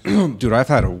story. Dude, I've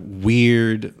had a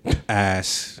weird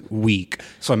ass week.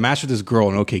 So I matched with this girl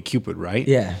on OkCupid, right?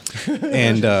 Yeah.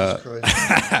 And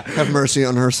Have mercy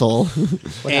on her soul.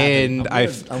 and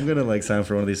I'm gonna like sign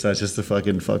for one of these sites just to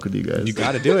fucking fuck with you guys. you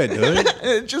got to do it,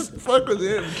 dude. Just fuck with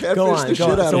him. Catfish Go on, the go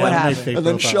shit on. out So of what him. happened? And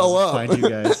then show up. Find you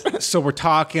guys. So we're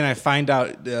talking. I find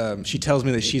out she tells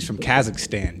me that she's from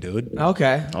Kazakhstan, dude.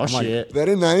 Okay. Oh shit.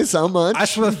 Very nice. How much?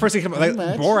 That's the first thing. Like,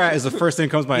 Borat is the first thing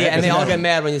that comes to my Yeah, head. and they all get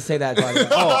mad when you say that. By the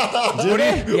way. What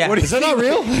do you, Yeah. what do you Is that think? not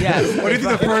real? Yeah. What do you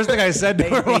think the first thing I said to They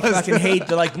her was? fucking hate.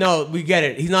 They're like, no, we get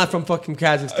it. He's not from fucking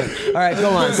Kazakhstan. All right, go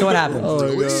on. So what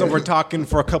happened? So we're talking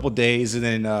for a couple days, and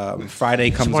then Friday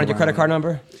comes. You wanted your credit around. card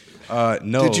number?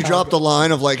 No. Did you drop the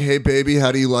line of like, "Hey baby,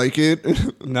 how do you like it?"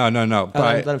 No.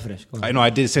 Let him finish. Go on. I know I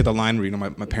did say the line where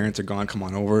my parents are gone. Come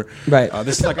on over. Right.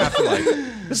 This is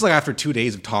like after 2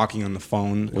 days of talking on the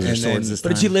phone. Was there swords this But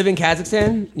did she live in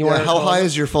Kazakhstan? You Yeah, wanna how call high her?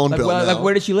 is your phone bill now? Like,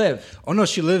 where did she live? Oh no,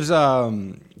 she lives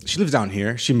down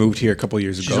here. She moved here a couple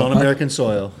years ago. She's on American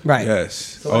soil. Right.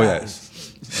 Yes. what Oh happened? yes.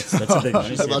 That's a big money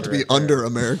It's about to saver be right there. under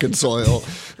American soil.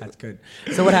 That's good.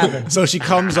 So what happened? So she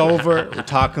comes over. We're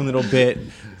talking a little bit.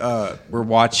 We're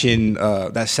watching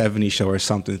that '70s show or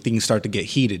something. Things start to get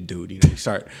heated, dude. You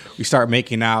know, we start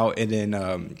making out, and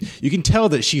then you can tell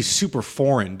that she's super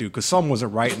foreign, dude, because someone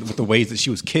wasn't right with the ways that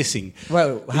she was kissing.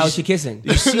 Wait, how was she kissing?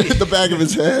 The back of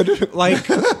his head. Like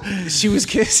she was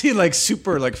kissing like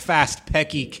super like fast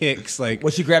pecky kicks. Like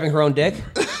Was she grabbing her own dick?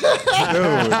 dude.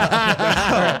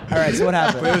 All right, so what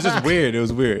happened? It was just weird. It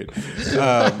was weird.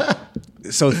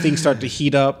 So things start to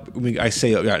heat up. I say,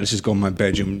 "Yeah, let's just go in my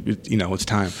bedroom. You know, it's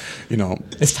time. You know."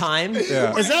 It's time?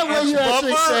 Yeah. Is that what you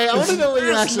actually say? I want to know what you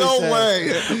There's actually no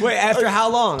say. way. Wait, after how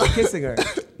long of kissing her?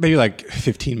 Maybe like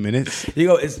 15 minutes. You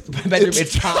go, it's bedroom,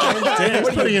 it's time? Dan's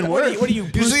putting in work. What are you,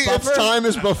 Bruce Usually, Buffer? it's time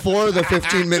is before the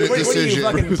 15-minute What are you, decision.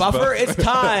 fucking Buffer? It's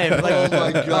time. Like, Oh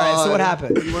my god! All right, so what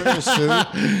happened? You wearing a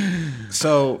suit?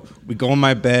 So we go in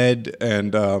my bed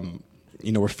and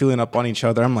we're feeling up on each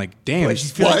other. I'm like, damn. Wait, she's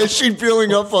feeling, Why is she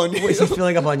feeling up on you? wait, she's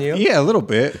feeling up on you? Yeah, a little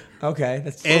bit. Okay.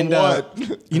 That's And what?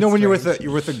 you know when you're with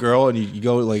a girl and you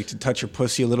go like to touch her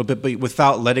pussy a little bit, but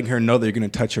without letting her know that you're gonna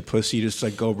touch her pussy, you just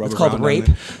like go rub it's around called on rape.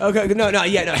 it. Okay, no,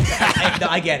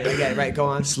 I get it. Right, go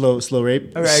on. Slow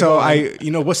rape. All right, So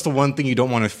go on. what's the one thing you don't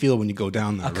want to feel when you go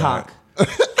down there? A cock.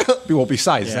 Well,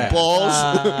 besides that. Balls.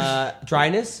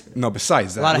 Dryness. No,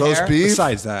 besides that. A lot of Roast hair. beef.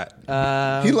 Besides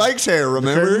that. He likes hair,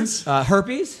 remember?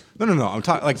 Herpes. No. I'm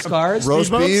talking like Scars.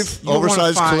 Roast Goosebumps? beef, You don't wanna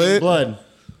oversized find clit. Blood.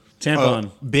 Tampon.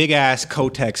 big ass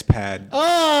Kotex pad.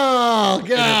 Oh, God.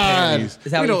 Panties.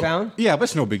 Is that what You you know, found? Yeah, but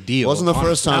it's no big deal. Wasn't the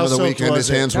first time of the How soaked weekend was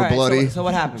his it? hands were All right, bloody. So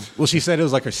what happened? Well, she said it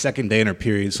was like her second day in her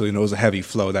period, so it was a heavy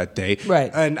flow that day. Right.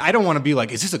 And I don't want to be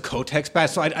like, is this a Kotex pad?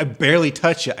 So I barely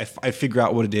touch it. I figure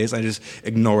out what it is. I just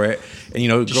ignore it. And,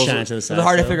 Just girls shine are- it to the Was side. it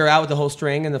hard to so. figure out with the whole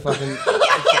string and the fucking?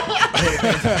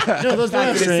 No, those don't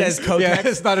have It says strings. Kotex. Yeah,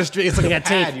 it's not a straight. It's like They a got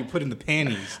pad tape. you put in the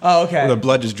panties. Oh, okay. Where the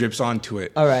blood just drips onto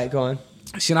it. All right, go on.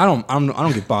 See, and I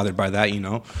don't get bothered by that,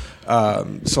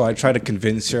 So I try to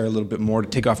convince her a little bit more to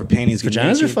take off her panties. get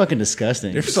Vaginas are naked. fucking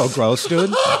disgusting. They're so gross,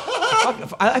 dude.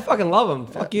 I fucking love them.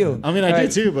 Fuck you. I mean, I All do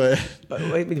right. too, but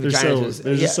Wait, the they're vaginas so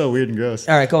they're just so weird and gross.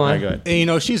 All right, go on. Go ahead.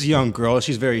 And she's a young girl.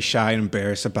 She's very shy and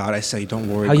embarrassed about it. I say, don't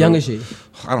worry. How girl. young is she?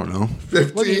 I don't know.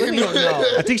 What do you don't know?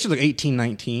 I think she's like 18,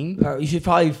 19. You should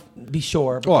probably be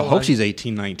sure. but Well, I go hope on. she's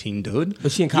 18, 19, dude.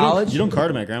 Was she in college? You don't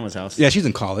card at my grandma's house. Yeah, she's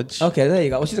in college. Okay, there you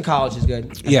go. Well, she's in college. Is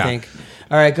good. Yeah. I think.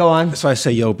 All right, go on. So I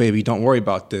say, yo, baby, don't worry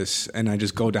about this. And I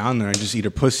just go down there and just eat her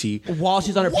pussy. While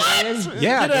she's on her period.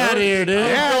 Yeah, Get out of here, dude.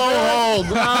 Oh,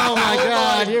 Oh my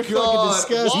God, you're fucking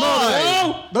disgusting.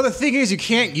 Why? No, the thing is, you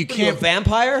can't You a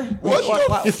vampire?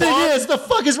 What The thing is, the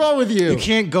fuck is wrong with you? You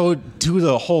can't go to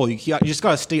the hole. You just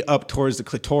gotta stay up towards the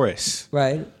clitoris.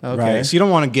 Right. Okay. Right. So you don't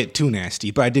want to get too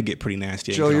nasty, but I did get pretty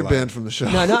nasty. I ain't Joe, gonna you're lie. banned from the show.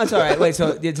 No, it's all right. Wait,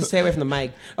 so just stay away from the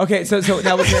mic. Okay, so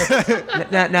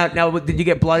now, now, did you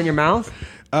get blood in your mouth?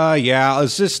 Yeah,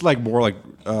 it's just like more like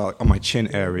on my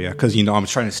chin area because I'm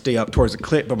trying to stay up towards the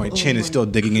clit, but my chin is still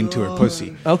digging into her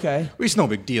pussy. Okay. It's no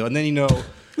big deal. And then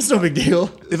It's no big deal.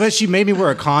 if she made me wear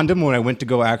a condom when I went to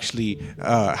go actually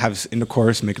have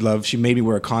intercourse, make love. She made me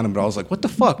wear a condom, but I was like, what the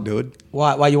fuck, dude?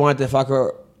 Why you wanted to fuck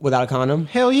her without a condom?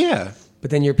 Hell yeah. But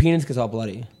then your penis gets all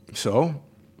bloody. So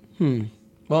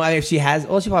Well, if she has, she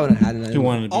probably wouldn't have had it. You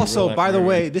wanted to be also, real by the life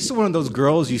way, this is one of those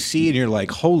girls you see and you're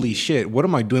like, holy shit, what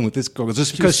am I doing with this girl?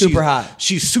 Just because super hot.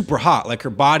 She's super hot. Like her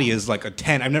body is like a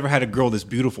 10. I've never had a girl this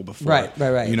beautiful before. Right.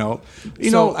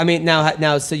 So I mean,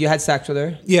 now, so you had sex with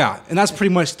her? yeah, and that's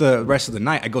pretty much the rest of the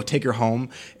night. I go take her home,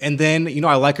 and then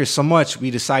I like her so much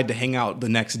we decide to hang out the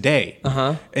next day.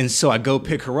 And so I go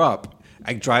pick her up.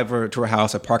 I drive her to her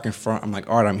house. I park in front. I'm like,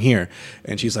 all right, I'm here,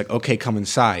 and she's like, okay, come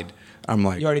inside. I'm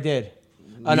like, You already did.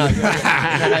 Oh no, you got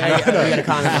a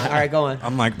condom on. All right, go on.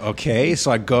 I'm like, okay,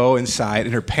 so I go inside,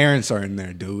 and her parents are in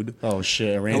there, dude. Oh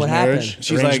shit! Arranged what marriage. happened?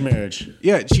 She's Arranged like, marriage.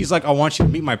 Yeah, she's like, I want you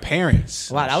to meet my parents.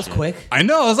 Wow, that was quick. I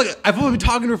know. I was like, I've only been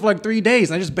talking to her for like 3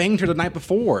 days, and I just banged her the night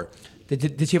before.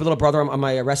 Did she have a little brother on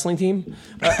my wrestling team?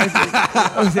 Wait,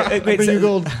 I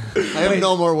have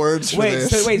no more words for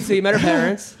this. so you met her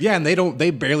parents? Yeah, and they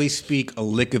barely speak a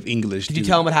lick of English. Did you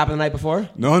tell them what happened the night before?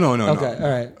 No. Okay, all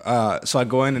right. So I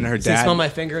go in, and her Say, dad. smell my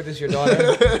finger. This is your daughter.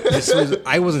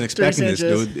 I wasn't expecting this,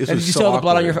 Sanchez. dude. This Did was you so still have the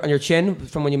blood awkward. on your chin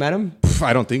from when you met him?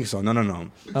 I don't think so. No.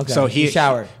 Okay. So You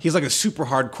showered. He's like a super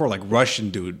hardcore, like Russian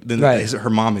dude. Then Right. her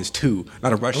mom is too.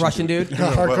 Not a Russian. Russian dude?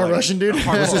 Hardcore Russian dude.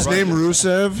 What's his name?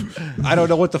 Rusev? I don't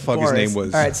know what the fuck his name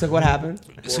was. All right, so what happened?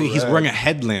 So he's wearing a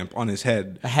headlamp on his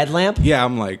head. A headlamp? Yeah,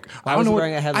 I'm like, Why I don't was know. he what-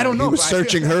 wearing a headlamp? I don't know. He was but I feel-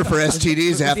 searching her for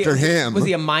STDs after him. Was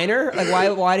he a minor? Like,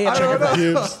 why did he have checkered?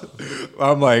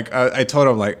 I'm like, I told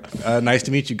him like, nice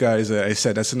to meet you guys. I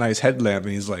said that's a nice headlamp,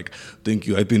 and he's like, thank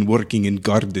you. I've been working in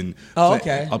garden. Oh, So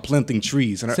okay. I'm planting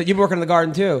trees, and So you've been working in the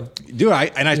garden too? dude, I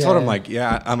told him Yeah. like,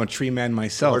 yeah, I'm a tree man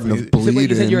myself. Garden And of he- So wait,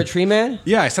 you said Bleeding. you're a tree man?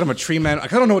 Yeah, I said I'm a tree man.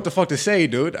 Like, I don't know what the fuck to say,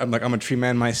 dude. I'm like, I'm a tree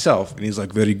man myself. And he's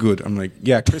like, very good. I'm like,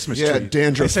 yeah, Christmas Yeah, tree.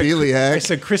 dandrophiliac. I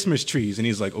said Christmas trees. And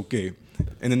he's like, okay.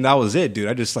 And then that was it, dude.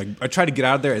 I tried to get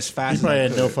out of there as You fast as probably I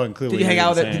had could. no fucking clue. Did what you hang were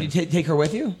out with her? saying. Did you take her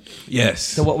with you? Yes.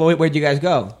 So where'd you guys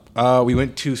go? We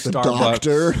went to The Starbucks.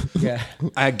 doctor. Yeah.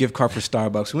 I had a gift card for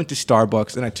Starbucks. We went to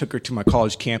Starbucks, and I took her to my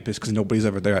college campus because nobody's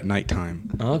ever there at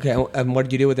nighttime. Okay. And what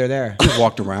did you do with her there? Just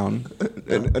walked around.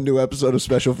 A new episode of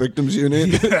Special Victims Unit.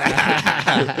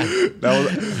 how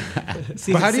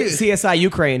do you- CSI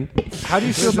Ukraine. How do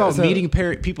you feel about meeting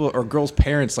people or girls'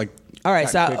 parents like? All right.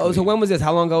 that So quickly? when was this?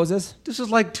 How long ago was this? This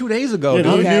was like 2 days ago, Yeah,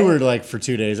 dude. you Okay. knew her like for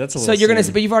 2 days. That's a So little. you're gonna,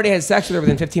 soon. but you've already had sex with her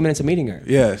within 15 minutes of meeting her.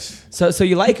 Yes. So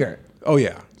you like her? Oh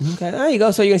yeah. Okay. There you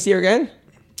go. So you're gonna see her again?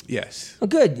 Yes. Oh,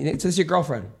 good. So this is your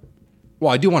girlfriend.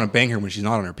 Well, I do want to bang her when she's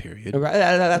not on her period. Right,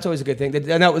 that's always a good thing.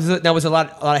 That was a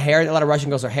lot of hair. A lot of Russian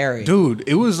girls are hairy. Dude,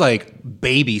 it was like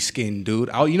baby skin, dude.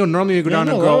 Normally you go Yeah, down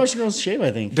no, and a lot of go. Russian girls shave.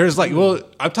 I think. There's like, well,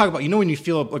 I'm talking about, when you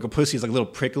feel like a pussy is like a little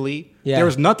prickly. Yeah. There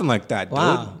was nothing like that, dude.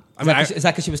 Wow. I mean, Is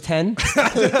that because she was 10?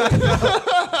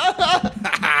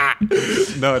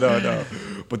 No.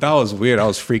 But that was weird. I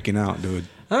was freaking out, dude.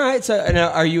 All right. So,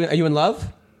 are you in love?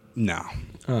 No.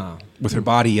 Oh. With her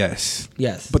body, yes.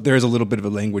 Yes. But there's a little bit of a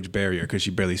language barrier because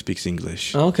she barely speaks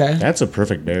English. Okay. That's a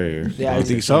perfect barrier. Yeah, I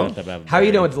think so. How are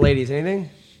you doing with the ladies? Anything?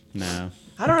 No.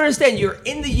 I don't understand. You're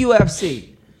in the UFC.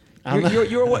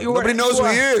 Nobody knows who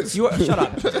he is. Shut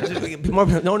up. No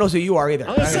one knows who you are either.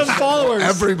 I have some followers.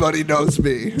 Everybody knows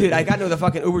me. Dude, I got into with a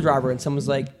fucking Uber driver, and someo's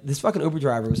like, this fucking Uber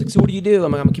driver was like, so what do you do?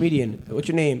 I'm like, I'm a comedian. What's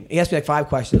your name? He asked me like 5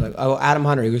 questions. Like, oh, Adam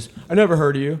Hunter. He goes, I never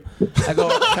heard of you. I go,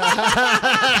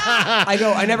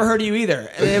 I never heard of you either.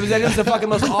 And it was a fucking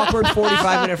most awkward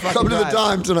 45-minute fucking Come to the drive.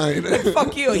 dime tonight.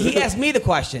 Fuck you. He asked me the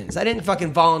questions. I didn't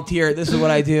fucking volunteer. This is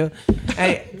what I do.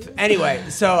 Anyway,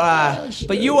 so,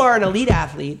 but you are an elite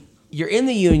athlete. You're in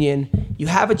the union. You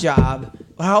have a job.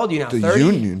 How old are you now? The 30?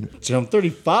 union. So I'm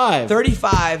 35.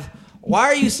 35. Why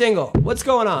are you single? What's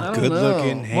going on? Good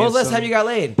looking, handsome. When was the last time you got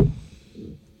laid?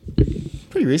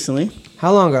 Pretty recently.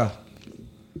 How long ago?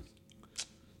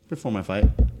 Before my fight.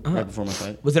 Right before my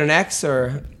fight. Was it an ex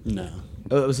or No.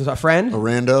 was it a friend? A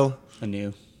rando. I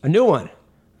knew. A new one?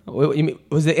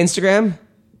 Was it Instagram?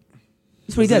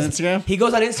 That's what he Was does. it Instagram? He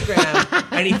goes on Instagram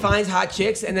and he finds hot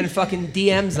chicks and then fucking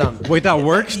DMs them. Wait, that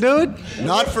works, dude?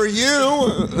 Not for you.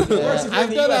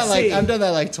 I've done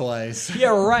that like twice. Yeah,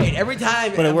 right. Every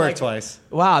time. But it I'm worked like, twice.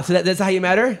 Wow. So that's how you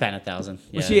met her? Ban 1,000.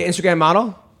 Yeah. Was she an Instagram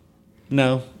model?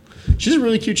 No. She's a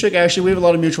really cute chick, actually. We have a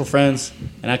lot of mutual friends.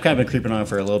 And I've kind of been creeping on her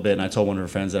for a little bit. And I told one of her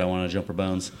friends that I wanted to jump her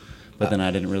bones. But then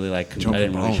I didn't really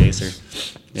chase her.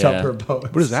 Jump her bones.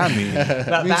 What does that mean?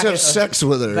 It means have sex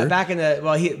with her. Back in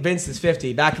the Vince is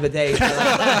 50. Back in the day,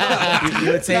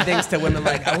 you would say things to women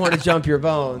like, "I want to jump your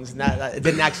bones." And it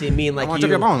didn't actually mean like I want to jump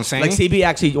your bones, like CB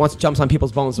actually wants to jump on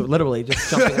people's bones, so literally just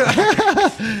jumping.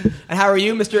 And how are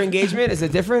you, Mr. Engagement? Is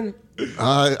it different?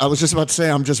 I was just about to say,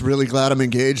 I'm just really glad I'm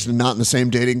engaged and not in the same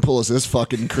dating pool as this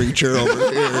fucking creature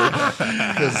over here.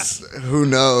 Because who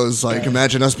knows? Like,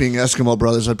 imagine us being Eskimo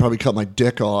brothers. I'd probably cut my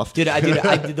dick off. Dude, I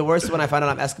did the worst when I found out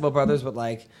I'm Eskimo brothers with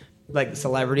like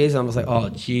celebrities. And I was like, oh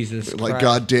Jesus, Like, Christ.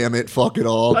 God damn it, fuck it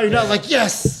all. Oh, you're not like,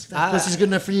 yes, this is good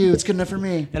enough for you. It's good enough for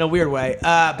me. In a weird way.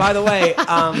 By the way,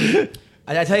 I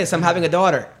tell you, so I'm having a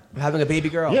daughter. I'm having a baby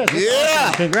girl. Yeah.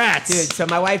 Yeah. Congrats. Dude, so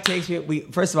my wife takes me.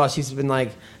 First of all, she's been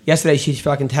like, yesterday she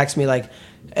fucking texted me like,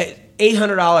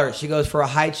 $800. She goes for a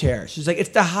high chair. She's like, it's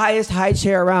the highest high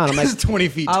chair around. I'm like, It's 20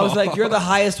 feet I was tall. like, you're the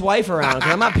hihighest wife around.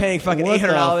 'Cause I'm not paying fucking What the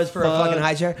 $800 for a fucking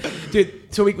high chair,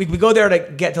 dude. So we go there to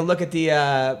get to look at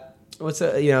the. What's the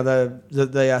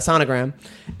sonogram,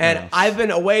 and Nice. I've been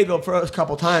away the first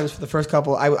couple times. For the first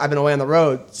couple, I've been away on the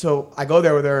road, so I go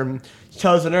there with her and she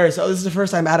tells the nurse, "Oh, this is the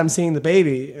first time Adam's seeing the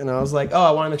baby," and I was like, "Oh, I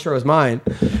want to make sure it was mine."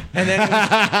 And then,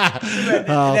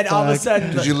 and then all of a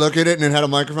sudden, Did you look at it and it had a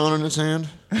microphone in its hand?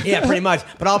 yeah, pretty much.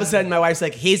 But all of a sudden, my wife's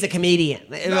like, "He's a comedian."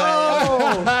 No.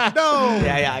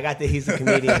 Yeah, I got the he's a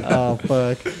comedian. Oh,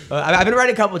 fuck. I've been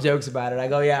writing a couple jokes about it. I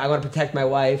go, yeah, I want to protect my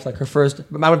wife. Like I want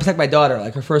to protect my daughter.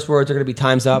 Like her first words are going to be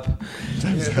 "time's up."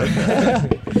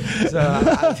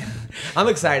 So I'm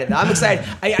excited. I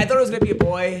thought it was going to be a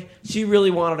boy. She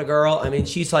really wanted a girl. I mean,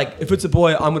 she's like, if it's a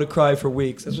boy, I'm going to cry for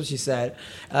weeks. That's what she said.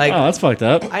 Like, Oh, that's fucked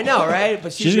up. I know, right?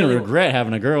 But She's going to regret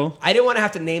having a girl. I didn't want to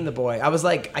have to name the boy. I was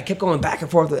like, I kept going back and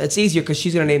forth. It's easier because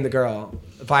she's going to name the girl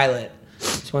Violet.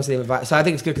 She wants to name it Violet. So I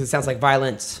think it's good because it sounds like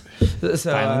violence.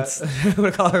 So, Violence. I'm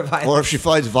going to call her Violet. Or if she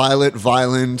fights Violet,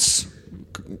 Violence,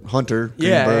 Hunter,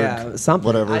 Greenberg, something.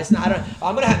 whatever.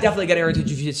 I'm gonna definitely get her into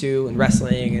jiu-jitsu and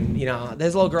wrestling, and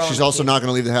there's a little girl. She's also not going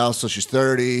to leave the house till she's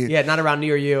 30. Yeah, not around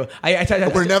near you.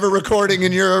 We're never recording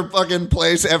in your fucking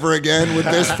place ever again with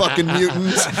this fucking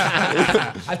mutant.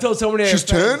 I've told so many. She's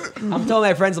 10? I'm telling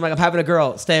my friends, I'm like, I'm having a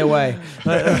girl. Stay away.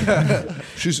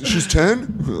 She's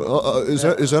 10?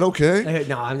 Is that okay?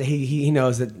 No, he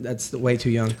knows that's way too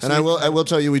young. And I will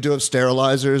tell you, we do have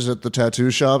sterilizers at the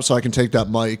tattoo shop, so I can take that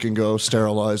mic and go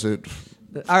sterilize it.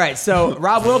 All right, so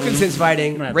Rob Wilkinson's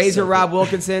fighting. have to Razor say Rob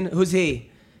Wilkinson. Who's he?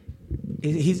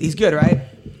 He's good, right?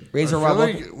 Razor I Rob feel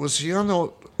Wilkinson. like, was he on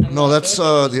the... No, that's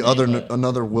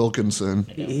another Wilkinson.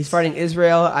 He's fighting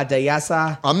Israel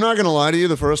Adayasa. I'm not going to lie to you.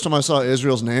 The first time I saw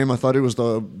Israel's name, I thought he was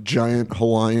the giant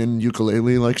Hawaiian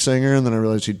ukulele singer, and then I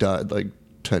realized he died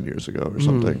 10 years ago or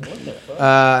something.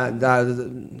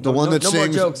 The one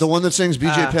that sings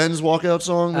BJ Penn's walkout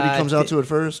song that he comes out to at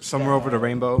first. Somewhere over the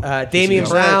rainbow. Damian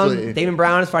Brown. Exactly. Damian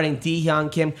Brown is fighting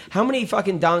Dee-Hyun Kim. How many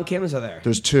fucking Don Kims are there?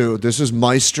 There's two. This is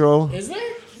Maestro. Is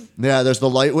there? Yeah, there's the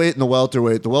lightweight and the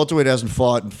welterweight. The welterweight hasn't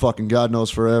fought in fucking God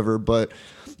knows forever, but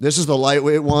this is the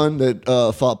lightweight one that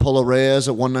fought Polo Reyes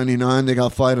at 199. They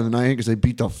got fight of the night because they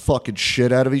beat the fucking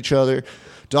shit out of each other.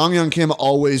 Dong Young Kim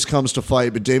always comes to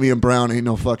fight, but Damian Brown ain't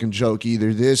no fucking joke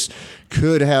either. This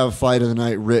could have fight of the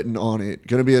night written on it.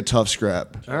 Gonna be a tough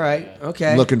scrap. All right.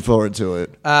 Okay. Looking forward to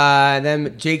it. And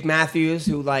then Jake Matthews,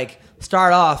 who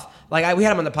start off we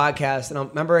had him on the podcast, and I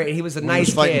remember he was a nice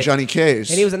he was fighting kid. Johnny Case,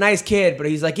 and he was a nice kid, but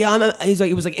he's like, he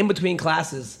was in between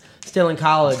classes, still in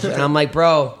college, and I'm like,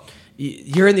 bro,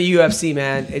 you're in the UFC,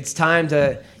 man. It's time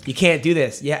to. You can't do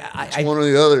this. Yeah, it's one or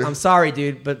the other. I'm sorry,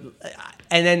 dude, but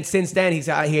and then since then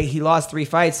he lost 3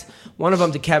 fights. One of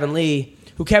them to Kevin Lee,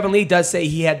 who Kevin Lee does say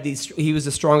he was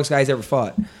the strongest guy he's ever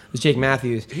fought. It was Jake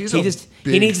Matthews.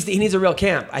 He needs a real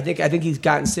camp. I think he's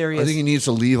gotten serious. I think he needs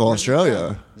to leave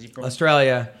Australia.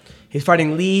 Australia. He's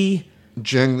fighting Lee.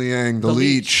 Zheng Liang, the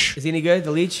Leech. Is he any good?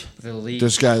 The Leech? The Leech.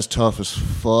 This guy's tough as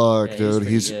fuck, dude.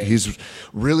 He's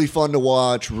really fun to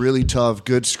watch, really tough,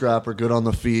 good scrapper, good on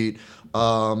the feet.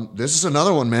 This is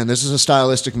another one, man. This is a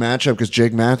stylistic matchup because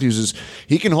Jake Matthews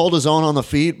he can hold his own on the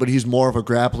feet, but he's more of a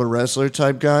grappler wrestler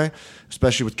type guy,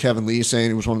 especially with Kevin Lee saying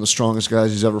he was one of the strongest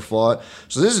guys he's ever fought.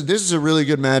 So this is a really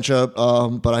good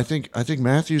matchup. But I think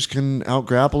Matthews can out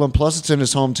grapple him. Plus, it's in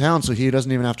his hometown, so he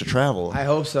doesn't even have to travel. I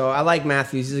hope so. I like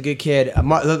Matthews. He's a good kid.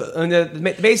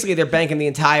 Basically, they're banking the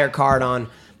entire card on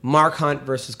Mark Hunt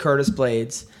versus Curtis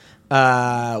Blades,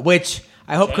 which.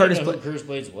 I hope Curtis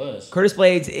Blades was. Curtis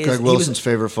Blades is Greg Wilson's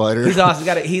favorite fighter. He's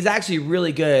awesome. He's actually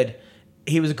really good.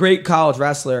 He was a great college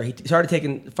wrestler. He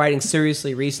started fighting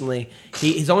seriously recently.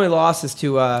 His only loss is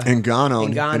to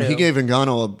Ngannou. And he gave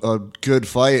Ngannou a good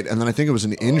fight, and then I think it was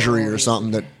an injury or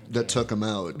something that took him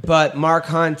out. But Mark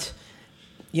Hunt,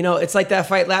 it's like that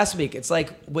fight last week. It's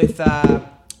like with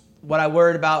what I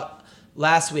worried about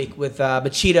last week with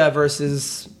Machida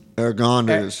versus Eric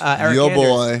Anders. Eric Yo Anders.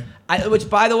 Boy. Which,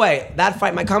 by the way, that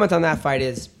fight. My comment on that fight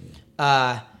is,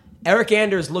 Eric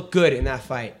Anders looked good in that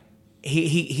fight.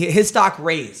 His stock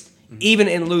raised even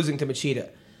in losing to Machida.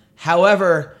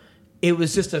 However, it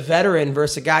was just a veteran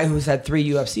versus a guy who's had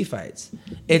 3 UFC fights.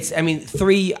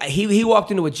 3. He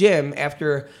walked into a gym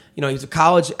after he was a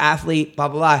college athlete. Blah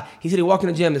blah blah. He said he walked in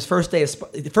the gym. The first day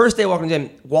walking in the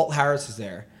gym, Walt Harris is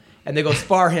there, and they go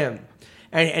spar him.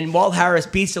 And Walt Harris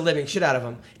beats the living shit out of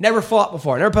him. Never fought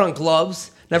before. Never put on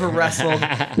gloves. Never wrestled.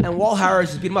 And Walt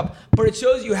Harris just beat him up. But it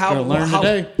shows you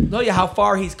how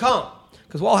far he's come.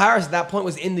 Because Walt Harris at that point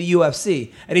was in the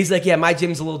UFC. And he's like, yeah, my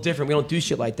gym's a little different. We don't do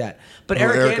shit like that. But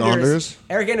Eric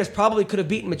Anders probably could have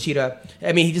beaten Machida.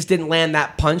 He just didn't land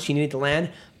that punch he needed to land.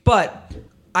 But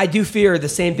I do fear the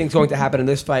same thing's going to happen in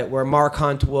this fight where Mark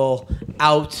Hunt will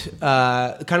kind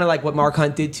of like what Mark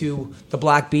Hunt did to the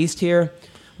Black Beast here,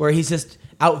 where he's just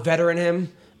out-veteran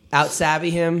him,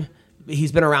 out-savvy him.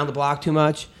 He's been around the block too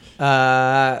much.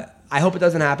 I hope it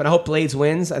doesn't happen. I hope Blades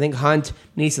wins. I think Hunt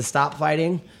needs to stop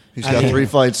fighting. He's got 3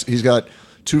 fights. He's got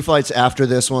 2 fights after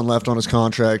this one left on his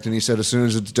contract, and he said as soon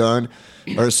as it's done,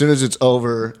 or as soon as it's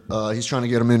over, he's trying to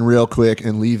get him in real quick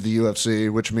and leave the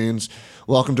UFC, which means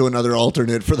welcome to another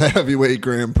alternate for the heavyweight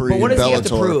Grand Prix. But what in does Bellator. he have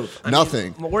to prove?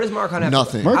 Nothing. What does Mark Hunt have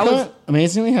Nothing. to prove? Mark Hunt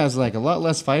amazingly has a lot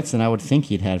less fights than I would think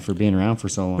he'd had for being around for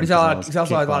so long. But he's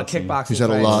also had a lot of kickboxing. He's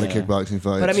had a lot of kickboxing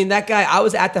fights. But that guy, I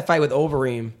was at the fight with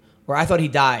Overeem where I thought he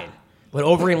died. When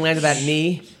Overeem landed that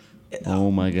knee.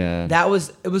 Oh my God. It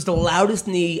was the loudest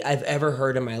knee I've ever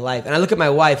heard in my life. And I look at my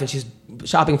wife and she's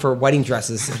shopping for wedding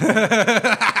dresses.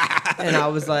 And I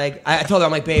was like, I told her,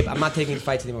 I'm like, babe, I'm not taking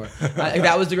fights anymore.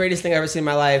 That was the greatest thing I've ever seen in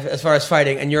my life as far as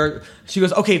fighting. And she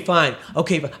goes, okay, fine.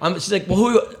 She's like, well,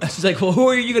 who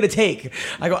are you going to take?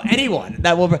 I go, anyone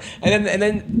that will. And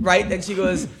then she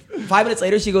goes, 5 minutes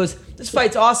later, she goes, this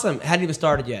fight's awesome. It hadn't even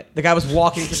started yet. The guy was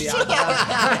walking to the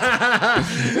outside.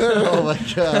 Oh my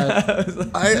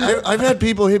God. I've had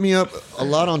people hit me up a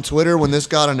lot on Twitter when this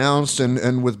got announced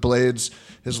and with Blades.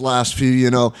 His last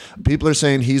few, people are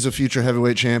saying he's a future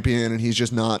heavyweight champion and he's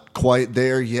just not quite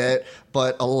there yet.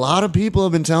 But a lot of people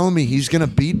have been telling me he's going to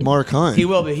beat Mark Hunt. He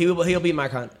will be. He'll beat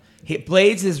Mark Hunt.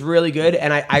 Blades is really good,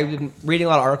 and I've been reading a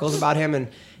lot of articles about him. And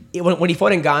when he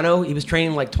fought Ngannou, he was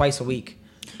training like twice a week.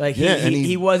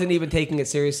 He wasn't even taking it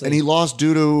seriously. And he lost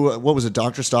due to, what was it,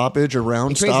 doctor stoppage or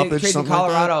round stoppage? He trains in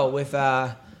Colorado with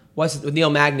Neil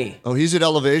Magny. Oh, he's at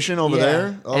Elevation over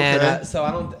there? Okay. And so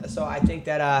I think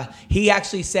that he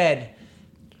actually said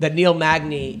that Neil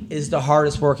Magny is the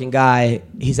hardest working guy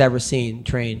he's ever seen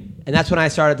train. And that's when I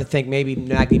started to think maybe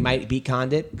Magny might beat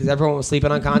Condit because everyone was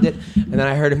sleeping on Condit. And then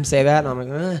I heard him say that and I'm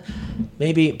like,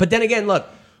 maybe. But then again, look,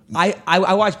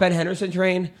 I watched Ben Henderson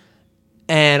train.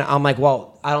 And I'm like,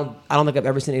 well, I don't think I've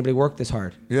ever seen anybody work this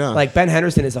hard. Yeah. Like Ben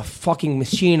Henderson is a fucking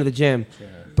machine of the gym,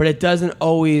 but it doesn't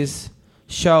always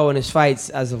show in his fights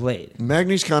as of late.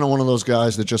 Magny's kind of one of those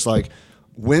guys that just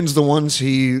wins the ones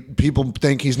people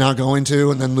think he's not going to,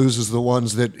 and then loses the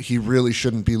ones that he really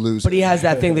shouldn't be losing. But he has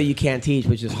that thing that you can't teach,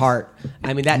 which is heart.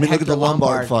 I mean, look at the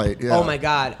Lombard fight. Yeah. Oh my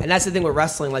God! And that's the thing with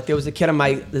wrestling. Like there was a kid on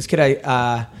my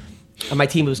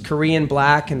team who was Korean,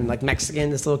 black, and like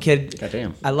Mexican. This little kid.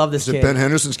 Goddamn. I love this Is kid. it Ben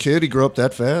Henderson's kid? He grew up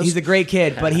that fast? He's a great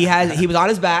kid, but he was on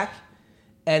his back,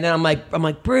 and then I'm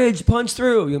like, bridge, punch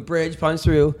through. Bridge, punch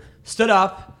through. Stood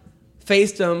up,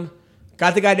 faced him,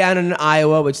 got the guy down in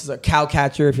Iowa, which is a cow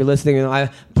catcher. If you're listening,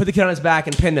 I put the kid on his back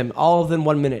and pinned him all within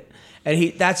 1 minute.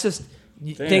 And that's just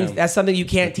things. That's something you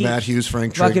can't teach. Matt Hughes,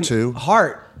 Frank Trigg too.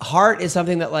 Heart is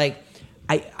something that like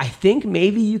I think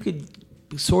maybe you could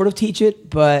sort of teach it,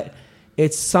 but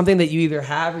it's something that you either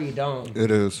have or you don't. It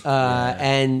is.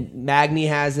 And Magny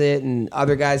has it, and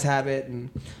other guys have it, and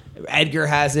Edgar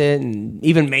has it, and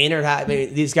even Maynard has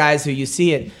it. These guys who you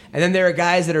see it. And then there are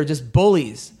guys that are just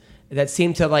bullies that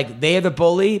seem to like, they are the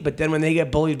bully, but then when they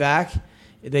get bullied back,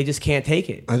 they just can't take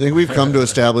it. I think we've come to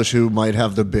establish who might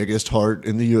have the biggest heart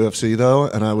in the UFC, though,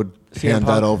 and I would hand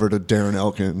that over to Darren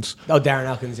Elkins. Oh, Darren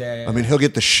Elkins, yeah. I mean, he'll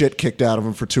get the shit kicked out of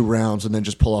him for 2 rounds and then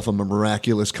just pull off a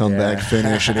miraculous comeback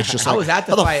finish, and it's just like, I was at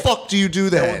the how fight. the fuck do you do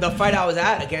that? The fight I was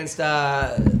at against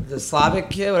the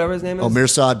Slavic kid, whatever his name is. Oh,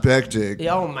 Mirsad Bektic.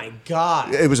 Oh, my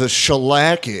God. It was a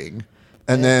shellacking,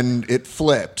 and then it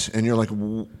flipped, and you're like,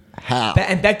 how?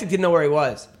 And Bektic didn't know where he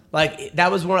was. Like,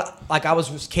 that was I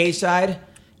was cage side,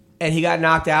 and he got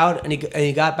knocked out, and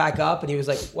he got back up, and he was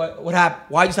like, what happened?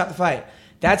 Why'd you stop the fight?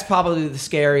 That's probably the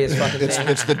scariest fucking thing.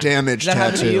 It's the damage Did that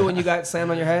happen tattoo. to you when you got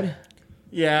slammed on your head?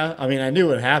 Yeah, I mean, I knew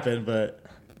what happened, but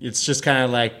it's just kind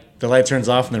of like the light turns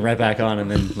off and then right back on,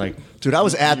 and then like. Dude, I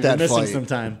was at that missing fight. some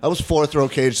time. I was 4th row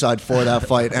cage side for that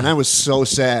fight, and I was so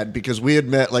sad because we had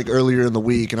met like earlier in the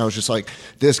week, and I was just like,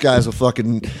 this guy's a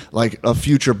fucking like a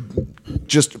future,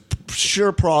 just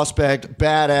sure prospect,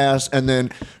 badass, and then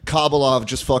Kabalov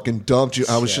just fucking dumped you.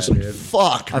 I was just like,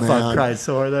 fuck, man. I cried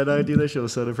so hard that night, dude. That shit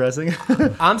was so depressing.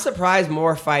 I'm surprised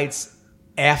more fights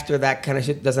after that kind of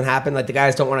shit doesn't happen. Like the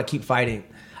guys don't want to keep fighting.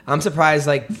 I'm surprised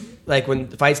like when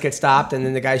the fights get stopped and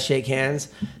then the guys shake hands,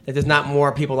 that there's not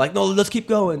more people like, no, let's keep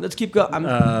going. I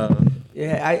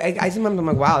sometimes I'm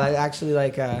like, wow, that actually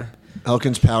like.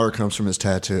 Elkin's power comes from his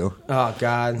tattoo. Oh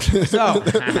God. So,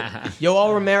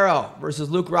 Yoel Romero versus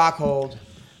Luke Rockhold.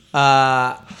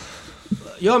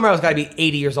 Yoel Romero's got to be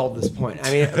 80 years old at this point.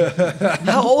 I mean,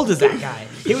 how old is that guy?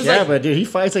 He was but dude, he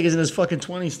fights like he's in his fucking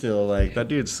 20s still. Like that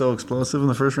dude's so explosive in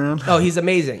the first round. Oh, he's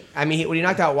amazing. I mean, when he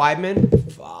knocked out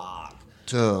Weidman, fuck.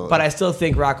 Dude. But I still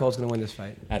think Rockhold's going to win this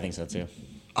fight. I think so too.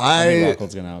 I think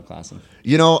Rockhold's going to outclass him.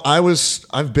 You know, I've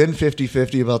been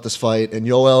 50-50 about this fight, and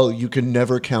Yoel, you can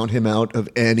never count him out of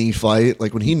any fight.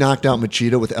 Like when he knocked out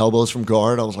Machida with elbows from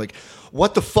guard, I was like,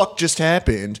 what the fuck just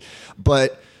happened?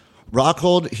 But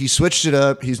Rockhold, he switched it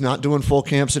up. He's not doing full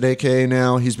camps at AKA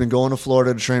now. He's been going to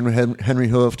Florida to train with Henry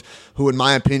Hooft, who, in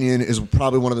my opinion, is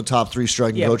probably one of the top 3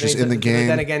 striking coaches in the game.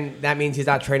 Then again, that means he's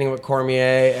not training with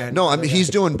Cormier. No, I mean he's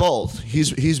doing both.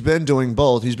 He's been doing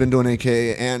both. He's been doing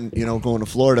AKA and going to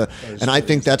Florida, and I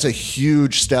think that's a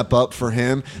huge step up for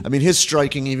him. I mean his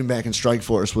striking, even back in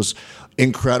Strikeforce, was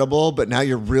incredible, but now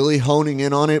you're really honing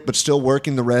in on it, but still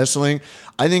working the wrestling.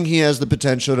 I think he has the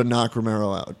potential to knock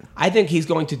Romero out. I think he's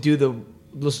going to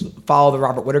follow the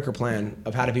Robert Whittaker plan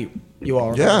of how to beat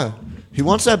Yoel Romero. Yeah, he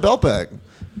wants that belt back.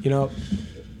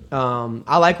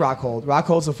 I like Rockhold.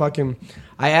 Rockhold's a fucking.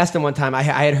 I asked him one time. I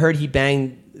had heard he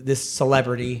banged this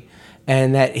celebrity,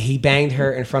 and that he banged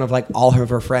her in front of like all of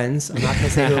her friends. I'm not gonna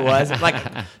say who it was.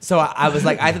 So I was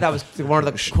like, I thought that was one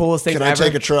of the coolest things. Can I ever.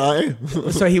 take a try?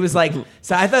 So he was like,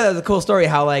 so I thought that was a cool story.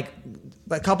 How like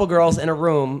a couple girls in a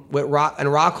room with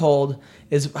Rockhold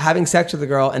is having sex with the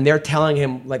girl, and they're telling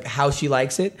him like how she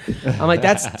likes it. I'm like,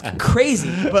 that's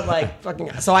crazy, but like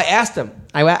fucking. So I asked him.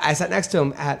 I sat next to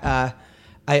him at.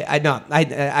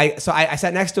 I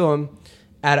sat next to him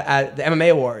at the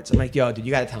MMA awards. I'm like, yo, dude,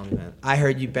 you gotta tell me, man. I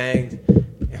heard you banged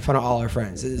in front of all our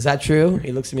friends. Is that true?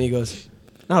 He looks at me. He goes,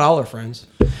 not all our friends.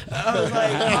 I was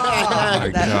like,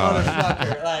 oh,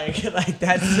 that motherfucker. Like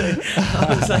that's.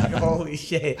 I was like, holy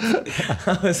shit.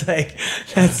 I was like,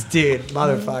 that's dude,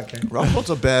 motherfucker. Rockhold's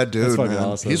a bad dude, man.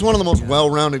 Awesome. He's one of the most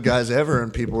well-rounded guys ever,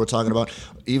 and people were talking about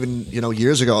even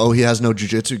years ago. Oh, he has no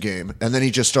jiu-jitsu game, and then he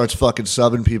just starts fucking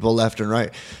subbing people left and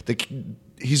right.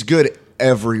 He's good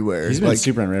everywhere. He's been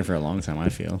super unread for a long time, I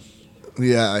feel.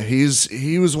 Yeah,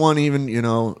 he was one even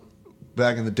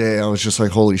back in the day. I was just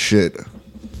like, holy shit.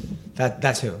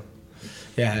 That's who.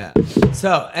 Yeah.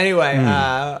 So anyway,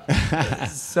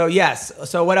 so yes.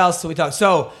 So what else do we talk?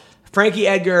 So Frankie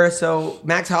Edgar. So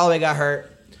Max Holloway got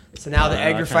hurt. So now the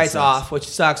Edgar fight's off, which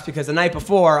sucks because the night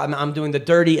before I'm doing the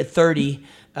Dirty at 30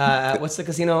 What's the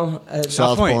casino?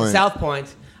 South Point. South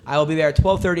Point. I will be there at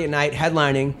 12:30 at night,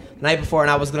 headlining the night before,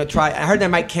 and I was going to try. I heard they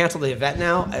might cancel the event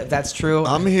now. If that's true.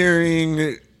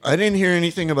 I didn't hear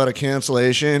anything about a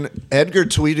cancellation. Edgar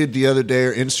tweeted the other day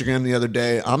or Instagram the other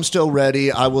day, I'm still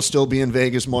ready. I will still be in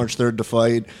Vegas March 3rd to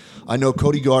fight. I know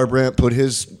Cody Garbrandt put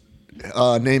his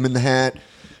name in the hat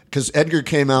because Edgar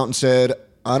came out and said,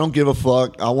 I don't give a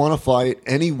fuck. I want to fight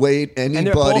any weight, anybody. And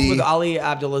they're both with Ali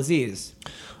Abdulaziz.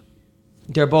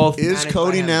 They're both. Is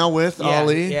Cody now with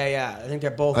Ali? Yeah. I think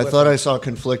they're both. I thought I saw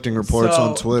conflicting reports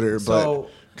on Twitter, but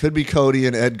could be Cody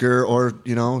and Edgar, or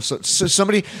so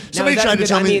somebody tried to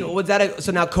tell me.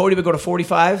 So now Cody would go to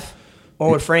 45,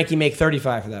 or would Frankie make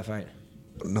 35 for that fight?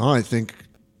 No, I think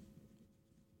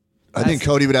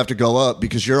Cody would have to go up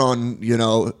because you're on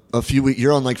a few weeks.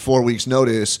 You're on like 4 weeks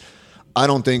notice. I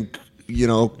don't think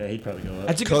Yeah, he'd probably go up.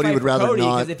 That's a good Cody fight would for rather Cody,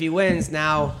 not. because if he wins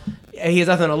now, he has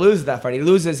nothing to lose at that fight. He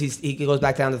loses, he goes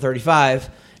back down to 35.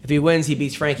 If he wins, he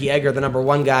beats Frankie Edgar, the number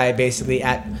one guy, basically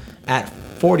at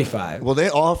 45. Well, they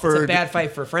offered. It's a bad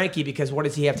fight for Frankie because what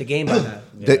does he have to gain by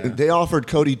that? They offered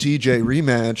Cody TJ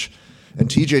rematch, and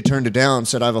TJ turned it down.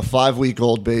 Said, "I have a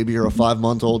 5-week-old baby or a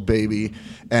 5-month-old baby,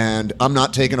 and I'm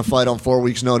not taking a fight on 4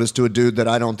 weeks' notice to a dude that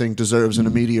I don't think deserves an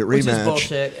immediate rematch." Which is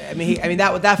bullshit. I mean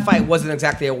that fight wasn't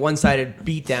exactly a one-sided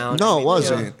beatdown. No, it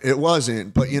wasn't. It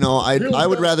wasn't. But I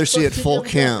would rather see it full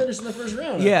camp. In the first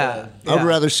round. Yeah. I would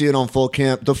rather see it on full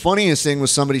camp. The funniest thing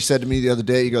was somebody said to me the other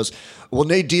day, he goes, well,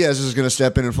 Nate Diaz is going to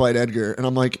step in and fight Edgar. And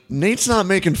I'm like, Nate's not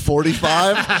making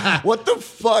 45? What the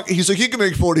fuck? He's like, he can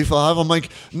make 45. I'm like,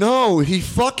 no, he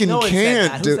fucking No one said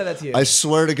can't. that. Who said that to you? I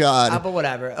swear to God. But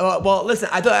whatever. Well, listen,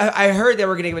 I heard they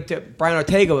were going to give it to Brian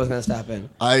Ortega was going to step in.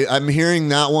 I'm hearing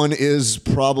that one is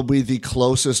probably the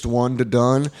closest one to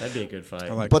done. That'd be a good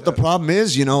fight. But the problem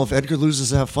is, if Edgar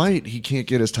loses that fight, he can't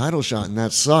get his title shot, and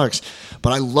that sucks.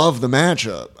 But I love the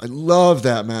matchup. I love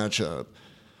that matchup.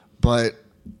 But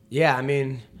yeah, I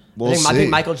mean, We'll I see. think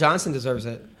Michael Johnson deserves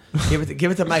it. Give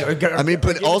it to Michael.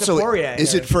 But also,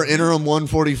 is it for interim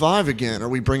 145 again? Are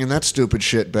we bringing that stupid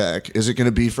shit back? Is it going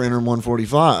to be for interim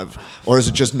 145, or is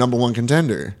it just number one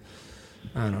contender?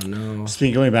 I don't know.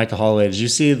 Speaking going back to Holloway, did you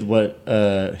see what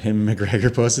him and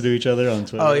McGregor posted to each other on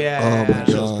Twitter? Oh yeah. Oh my That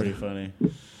was God. pretty funny.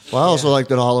 Well, I also like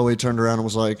that Holloway turned around and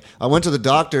was like, I went to the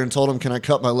doctor and told him, can I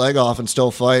cut my leg off and still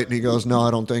fight? And he goes, no,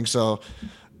 I don't think so.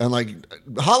 And like,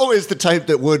 Holloway's the type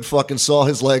that would fucking saw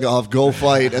his leg off, go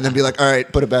fight, and then be like, all right,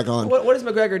 put it back on. What is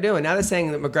McGregor doing? Now they're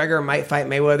saying that McGregor might fight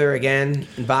Mayweather again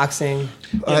in boxing.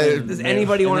 Does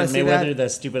anybody want to see Mayweather,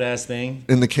 that? stupid ass thing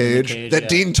In the cage, that yeah.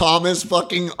 Dean Thomas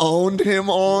fucking owned him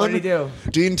on. What did he do?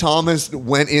 Dean Thomas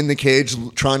went in the cage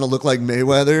trying to look like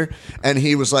Mayweather, and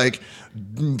he was like,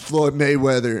 Floyd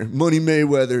Mayweather, Money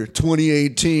Mayweather,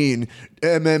 2018,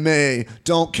 MMA,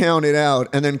 don't count it out.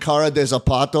 And then Cara de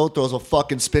Zapato throws a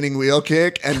fucking spinning wheel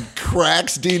kick and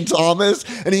cracks Dean Thomas,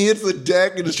 and he hits the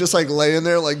deck, and it's just like laying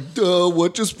there like, duh,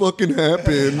 what just fucking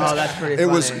happened? Oh, that's pretty It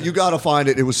funny. was, you gotta find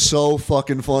it. It was so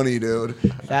fucking funny, dude.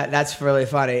 That's really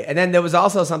funny. And then there was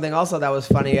also something else that was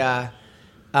funny.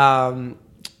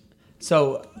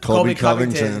 So Colby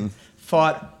Covington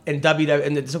fought in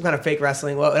in some kind of fake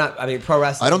wrestling. Well, pro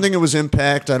wrestling. I don't think it was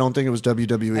Impact. I don't think it was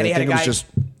WWE. And he I had think a it guy, was just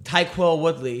Tyquil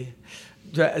Woodley,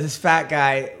 this fat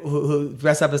guy who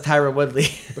dressed up as Tyron Woodley.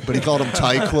 But he called him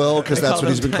Tyquil because that's what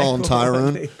he's been calling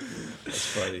Tyrone.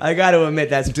 I got to admit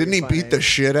that's Didn't he funny. beat the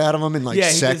shit out of him in Yeah,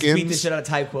 seconds? he just beat the shit out of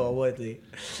Tyquil Woodley.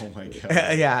 Oh my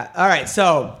god. Yeah. All right.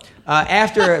 So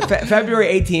after February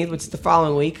 18th, which is the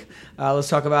following week, let's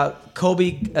talk about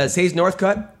Colby Sage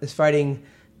Northcutt is fighting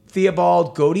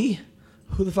Theobald Godey.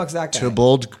 Who the fuck's that guy?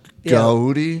 Tybalt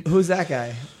Gaudi. Who's that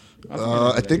guy?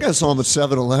 I think I saw him at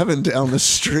 7-Eleven down the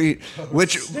street,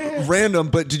 which random.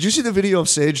 But did you see the video of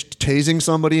Sage tasing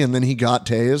somebody and then he got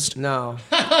tased? No.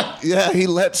 Yeah, he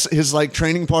lets his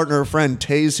training partner or friend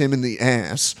tase him in the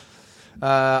ass.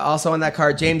 Also on that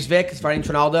card, James Vick is fighting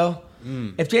Trinaldo.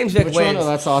 If James Vick Which wins, one? Oh,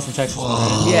 that's Austin, Texas.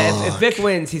 yeah. If Vick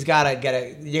wins, he's got to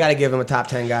you got to give him a top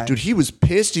 10 guy. Dude, he was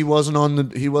pissed. He wasn't main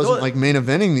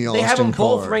eventing the Austin They have them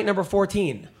both card. ranked number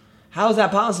 14. How is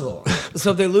that possible?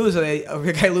 So if they lose, if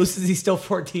the guy loses, he's still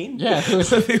 14? Yeah.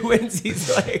 So if he wins,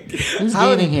 he's like... Who's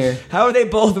how gaining here? How are they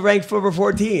both ranked for number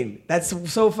 14?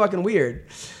 That's so fucking weird.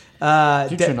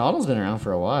 Dude, Trinaldo's been around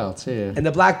for a while, too. And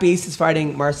the Black Beast is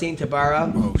fighting Marcin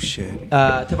Tabara. Oh shit.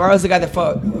 Tabara's the guy that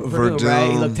fought Verdum,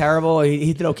 right? He looked terrible.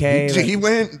 He did okay. He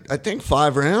went, I think,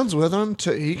 5 rounds with him.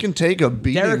 He can take a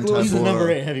beating. Derek Lewis He's the Or-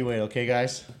 number 8 heavyweight, okay,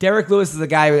 guys? Derek Lewis is the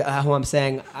guy who I'm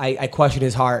saying I question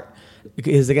his heart.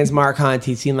 Because against Mark Hunt,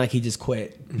 he seemed like he just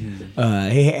quit.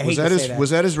 Was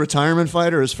that his retirement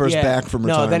fight or his first back from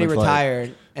retirement? No, then he fight?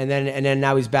 retired, and then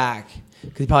now he's back.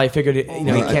 because he probably figured he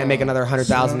can't make another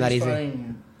 100,000 that easy.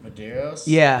 Medeiros?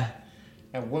 Yeah.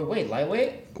 And wait,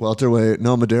 lightweight? Welterweight.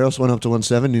 No, Medeiros went up to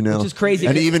 170 now. Which is crazy.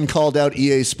 And he even called out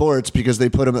EA Sports because they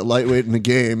put him at lightweight in the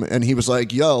game. And he was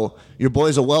like, yo, your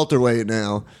boy's a welterweight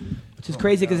now. Which is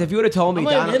crazy because if you would have told me... I'm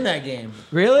not even in that game.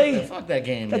 Really? Fuck that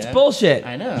game. That's bullshit.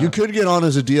 I know. You could get on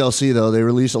as a DLC, though. They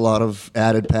release a lot of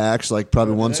added packs, like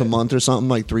probably once a month or something,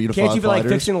 like 3 to 5 Can't you be like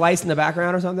fighters. fixing lights in the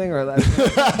background or something? Or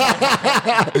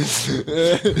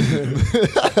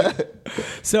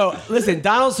So, listen,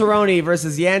 Donald Cerrone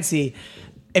versus Yancey.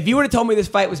 If you would have told me this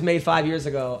fight was made 5 years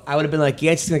ago, I would have been like,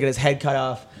 Yancey's going to get his head cut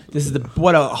off.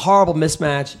 What a horrible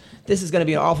mismatch. This is going to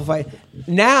be an awful fight.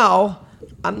 Now,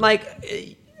 I'm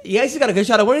like, Yancey's got a good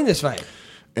shot of winning this fight.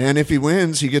 And if he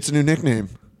wins, he gets a new nickname,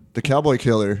 the Cowboy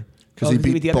Killer, because he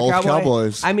beat the other both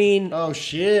Cowboys. I mean, oh,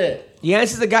 shit.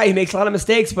 Yancey's a guy who makes a lot of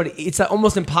mistakes, but it's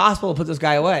almost impossible to put this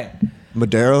guy away.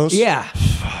 Medeiros? Yeah.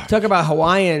 Talk about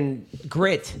Hawaiian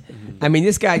grit. I mean,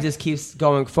 this guy just keeps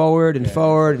going forward and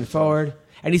forward and forward.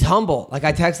 And he's humble. Like,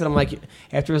 I texted him, like,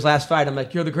 after his last fight, I'm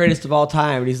like, you're the greatest of all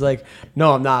time. And he's like,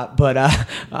 no, I'm not. But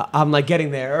I'm, like, getting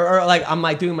there. Or like, I'm,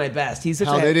 like, doing my best. He's such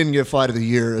How they didn't get fight of the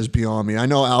year is beyond me. I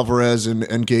know Alvarez and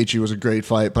Gaethje was a great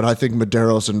fight, but I think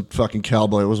Medeiros and fucking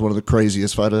Cowboy was one of the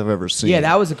craziest fights I've ever seen. Yeah,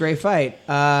 that was a great fight.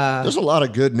 There's a lot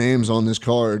of good names on this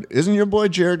card. Isn't your boy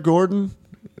Jared Gordon?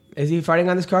 Is he fighting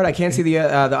on this card? I can't see the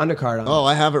undercard on it. Oh,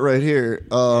 I have it right here.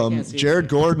 Jared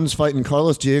Gordon's fighting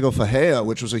Carlos Diego Ferreira,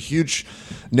 which was a huge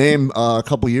name a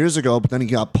couple years ago, but then he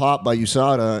got popped by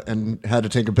USADA and had to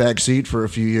take a back seat for a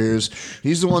few years.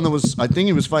 He's the one that was, I think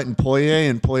he was fighting Poirier,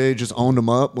 and Poirier just owned him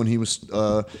up when he was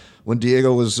when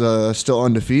Diego was still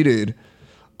undefeated.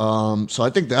 So I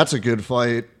think that's a good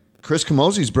fight. Chris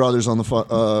Camosi's brother's on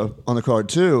the card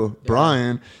too,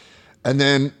 Brian, and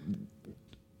then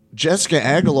Jessica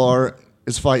Aguilar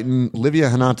is fighting Livia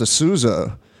Hanata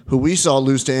Souza, who we saw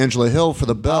lose to Angela Hill for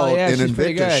the belt in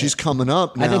Invicta. She's coming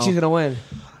up now. I think she's going to win.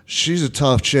 She's a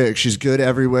tough chick. She's good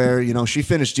everywhere. You know, she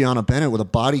finished Deanna Bennett with a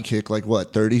body kick,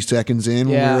 30 seconds in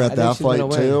when we were at that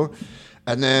fight too.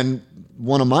 And then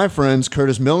one of my friends,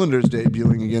 Curtis Millender's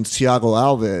debuting against Thiago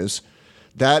Alves.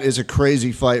 That is a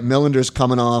crazy fight. Millender's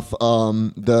coming off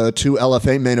the 2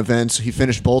 LFA main events. He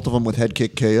finished both of them with head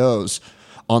kick KOs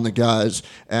on the guys,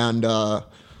 and I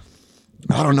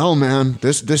don't know, man.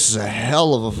 This is a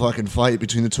hell of a fucking fight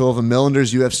between the two of them.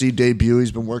 Millender's UFC debut.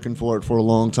 He's been working for it for a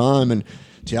long time, and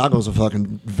Thiago's a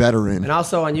fucking veteran. And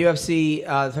also on UFC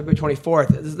February 24th,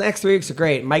 the next 3 weeks are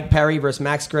great. Mike Perry versus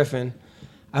Max Griffin.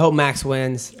 I hope Max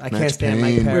wins. I can't stand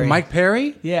Mike Perry. Wait, Mike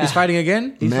Perry? Yeah. He's fighting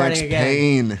again? He's Max fighting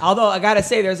again. Payne. Although I gotta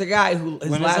say, there's a guy who his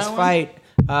When is last that one?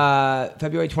 fight,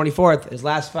 February 24th. His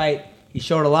last fight, he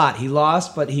showed a lot. He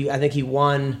lost, but I think he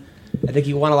won. I think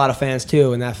he won a lot of fans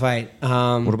too in that fight.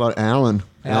 What about Allen?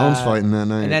 Allen's fighting that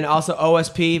night. And then also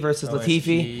OSP versus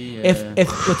Latifi. yeah. If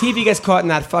Latifi gets caught in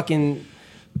that fucking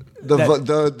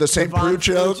the St. Preux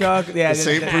choke, yeah, the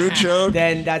St. Preux choke.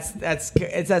 then that's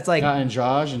like Got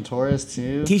Andrade and Torres,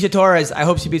 too. Tisha Torres. I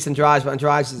hope she beats Andrade, but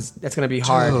Andrade that's going to be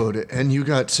hard. Dude, and you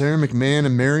got Sarah McMahon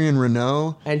and Marion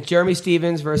Renault. And Jeremy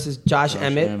Stevens versus Josh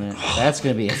Emmett. That's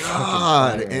going to be a fucking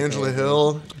God, fight right Angela there.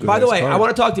 Hill. By the way, I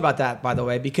want to talk to you about that. By the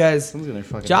way, because gonna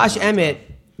fucking Josh knock him Emmett,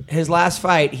 his last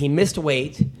fight, he missed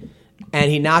weight, and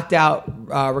he knocked out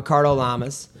Ricardo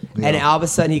Lamas, and all of a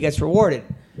sudden he gets rewarded.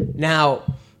 Now,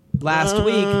 last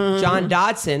week, John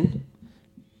Dodson,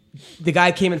 the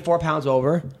guy came in 4 pounds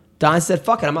over. Don said,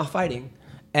 "Fuck it, I'm not fighting,"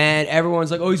 and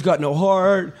everyone's like, "Oh, he's got no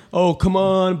heart. Oh, come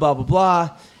on, blah blah blah."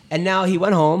 And now he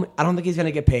went home. I don't think he's going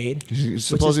to get paid.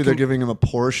 Supposedly they're giving him a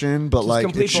portion, but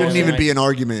complete it shouldn't bullshit. even be an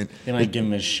argument. They might give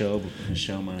him his show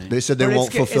money. They said they But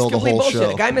won't fulfill the complete whole bullshit.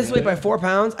 show. A guy misses weight by 4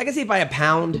 pounds. I can see it by a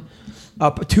pound,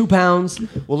 2 pounds.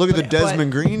 Well, look at the But-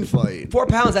 Desmond Green fight. 4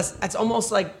 pounds. That's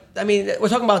almost like. I mean, we're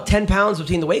talking about 10 pounds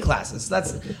between the weight classes.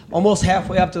 That's almost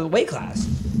halfway up to the weight class.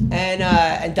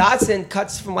 And Dodson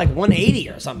cuts from like 180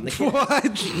 or something.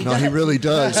 What? No, he really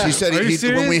does. He said Are you when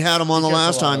serious? we had him on the He cuts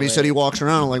last a lot time, of he weight. said he walks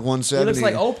around at like He 170. looks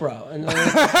like Oprah.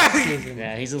 And,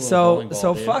 Yeah, he's a little bowling ball,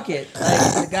 so dude. fuck it.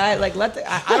 Like, the guy, like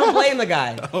I don't blame the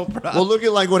guy. Well, look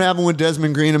at like what happened with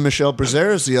Desmond Green and Michelle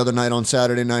Brazeres the other night on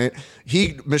Saturday night.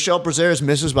 Michelle Brazeres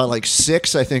misses by like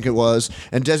 6, I think it was,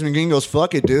 and Desmond Green goes,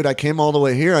 "Fuck it, dude. I came all the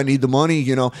way here. I need the money.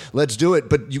 You know, let's do it."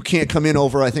 But you can't come in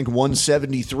over, I think,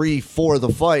 173 for the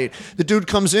fight. The dude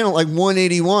comes in at like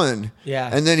 181. Yeah.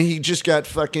 and then he just got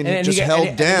fucking And just he held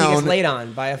and down. he gets laid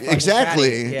on by a fucking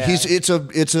Exactly. fatty. Yeah.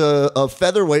 It's a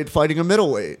featherweight fighting a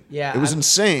middleweight. Yeah, it was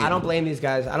insane. I don't blame these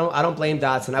guys. I don't blame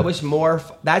Dodson. I wish more.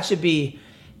 That should be,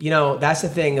 that's the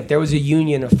thing. If there was a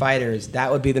union of fighters,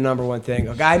 that would be the number one thing.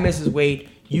 A guy misses weight,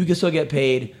 you can still get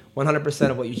paid. 100%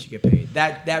 of what you should get paid.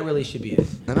 That really should be it.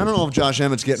 And I don't know if Josh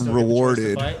Emmett's getting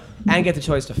rewarded. And get the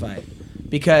choice to fight.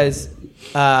 Because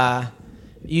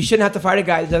you shouldn't have to fight a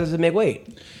guy that doesn't make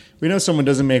weight. We know someone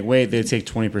doesn't make weight, they take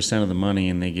 20% of the money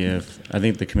and they give, I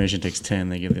think the commission takes 10,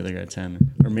 they give the other guy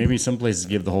 10. Or maybe some places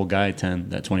give the whole guy 10,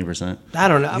 that 20%. I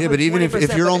don't know. Yeah, but even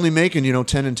if you're only making,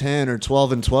 10 and 10 or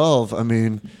 12 and 12, I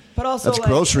mean, but also, that's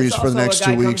groceries for the next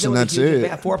 2 weeks and that's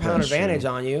it. 4-pound advantage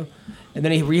on you. And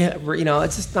then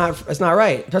it's just not, it's not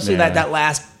right. Especially that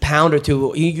last pound or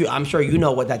two. I'm sure you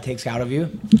know what that takes out of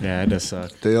you. Yeah, it does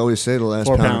suck. They always say the last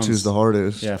pound or two is the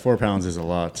hardest. Yeah, 4 pounds is a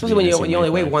lot. Especially when you only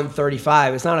weigh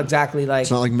 135. It's not exactly like.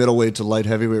 It's not like middleweight to light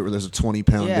heavyweight where there's a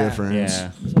 20-pound difference.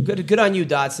 Yeah. So good on you,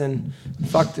 Dotson.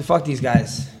 Fuck these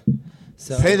guys.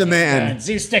 So, pay the man.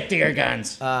 You stick to your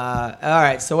guns. All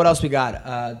right. So what else we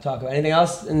got? Talk about anything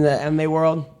else in the MMA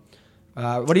world?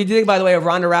 What do you think, by the way, of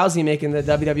Ronda Rousey making the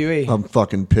WWE? I'm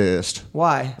fucking pissed.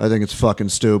 Why? I think it's fucking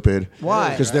stupid. Why?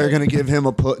 Because they're gonna give him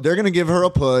they're gonna give her a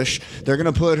push. They're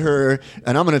gonna put her,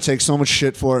 and I'm gonna take so much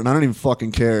shit for it, and I don't even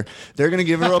fucking care. They're gonna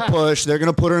give her a push. They're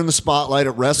gonna put her in the spotlight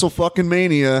at Wrestle fucking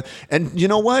Mania, and you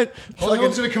know what?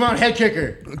 Hogan's gonna come out head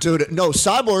kicker, dude. No,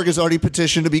 Cyborg has already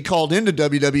petitioned to be called into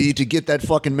WWE to get that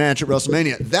fucking match at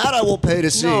WrestleMania. That I will pay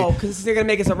to see. No, because they're gonna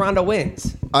make it so Ronda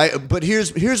wins. But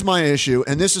here's my issue,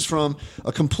 and this is from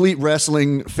a complete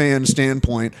wrestling fan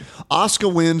standpoint.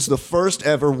 Asuka wins the first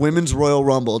ever Women's Royal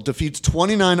Rumble, defeats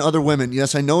 29 other women.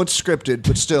 Yes, I know it's scripted,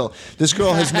 but still, this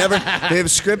girl has never, they have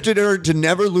scripted her to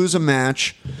never lose a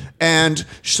match. And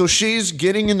so she's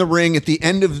getting in the ring at the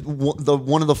end of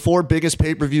one of the 4 biggest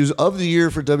pay-per-views of the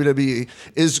year for WWE,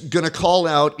 is going to call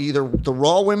out either the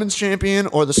Raw Women's Champion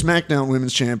or the SmackDown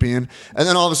Women's Champion. And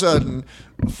then all of a sudden,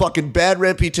 fucking bad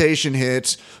reputation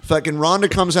hits. Fucking Ronda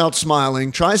comes out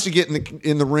smiling, tries to get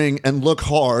in the ring and look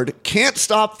hard, can't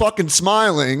stop fucking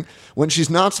smiling when she's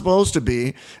not supposed to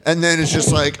be, and then it's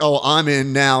just like, oh, I'm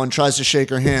in now, and tries to shake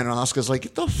her hand, and Asuka's like,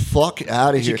 get the fuck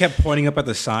out of here. She kept pointing up at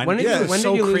the sign. When did you lose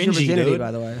your virginity,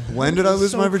 by the way? When did I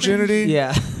lose my virginity?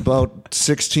 Yeah. About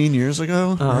 16 years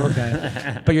ago. Oh,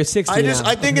 okay. But you're 16 now.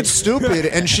 I think it's stupid,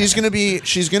 and she's gonna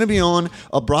be on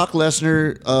a Brock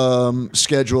Lesnar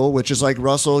schedule, which is like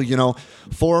Russell,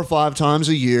 4 or 5 times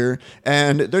a year,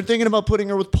 and they're thinking about putting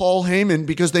her with Paul Heyman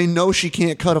because they know she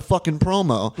can't cut a fucking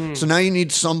promo. So now you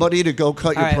need somebody to go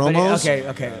cut your promos.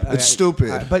 Okay. It's stupid.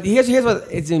 Right. But here's what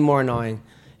it's even more annoying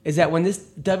is that when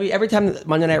every time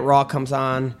Monday Night Raw comes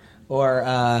on or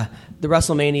the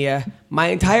WrestleMania, my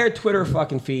entire Twitter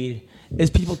fucking feed is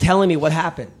people telling me what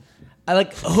happened.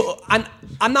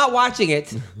 I'm not watching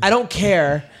it. I don't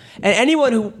care. And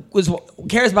anyone who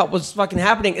cares about what's fucking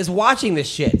happening is watching this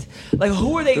shit. Like,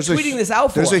 who are they tweeting this out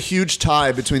for? There's a huge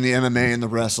tie between the MMA and the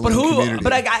wrestling community.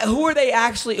 But who are they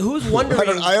actually? Who's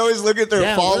wondering? I always look at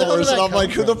their followers and I'm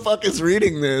like, who the fuck is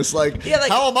reading this? Like,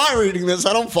 how am I reading this?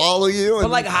 I don't follow you.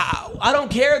 But I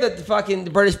don't care that the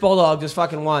British Bulldog just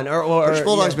fucking won. British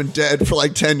Bulldog's been dead for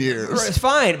like 10 years. It's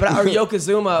fine, but or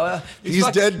Yokozuna, he's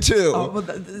dead too.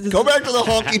 Go back to the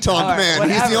honky tonk man.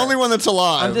 Whatever. He's the only one that's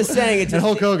alive. I'm just saying. And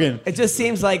Hulk Hogan. It just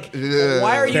seems like,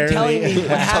 why are you telling me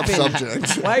what happened?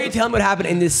 Subject. Why are you telling me what happened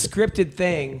in this scripted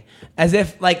thing? As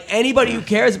if anybody who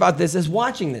cares about this is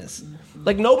watching this.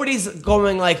 Like nobody's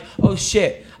going like, oh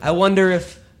shit, I wonder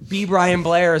if B. Brian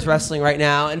Blair is wrestling right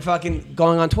now and fucking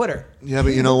going on Twitter. Yeah,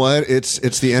 but you know what? It's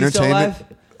the entertainment. Still alive?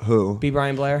 Who? B.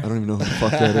 Brian Blair. I don't even know who the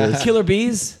fuck that is. Killer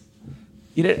Bees.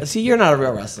 You're not a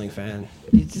real wrestling fan.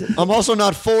 I'm also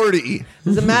not 40.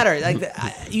 Doesn't matter.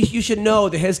 You should know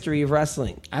the history of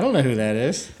wrestling. I don't know who that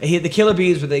is. The Killer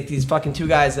Bees were these fucking 2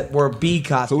 guys that wore bee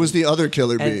costumes. Who was the other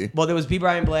Killer Bee? Well, there was B.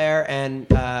 Brian Blair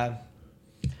and I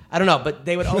don't know, but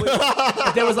they would always.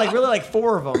 But there was really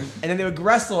 4 of them, and then they would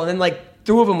wrestle, and then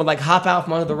 2 of them would hop out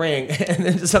from under the ring and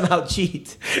then somehow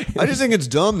cheat. I just think it's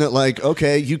dumb that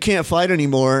okay, you can't fight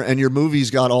anymore and your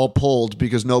movies got all pulled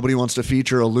because nobody wants to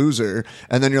feature a loser,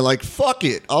 and then you're like, fuck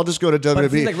it, I'll just go to WWE. But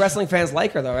it seems like wrestling fans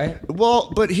like her though, right?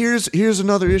 Well, but here's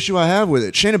another issue I have with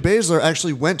it. Shayna Baszler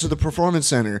actually went to the Performance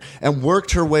Center and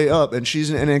worked her way up, and she's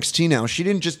in NXT now. She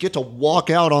didn't just get to walk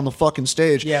out on the fucking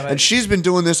stage. Yeah, and she's been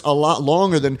doing this a lot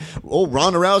longer than,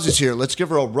 Ronda Rousey's here, let's give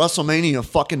her a WrestleMania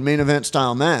fucking main event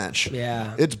style match. Yeah.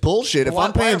 It's bullshit. If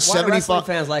I'm paying why do wrestling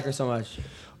fans like her so much?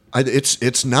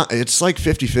 It's not. It's like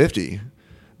 50-50.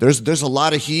 There's a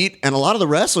lot of heat, and a lot of the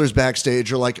wrestlers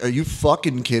backstage are like, "Are you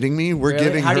fucking kidding me? We're really?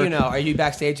 giving." How do you know? Are you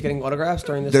backstage getting autographs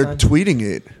during this? They're time? tweeting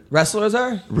it. Wrestlers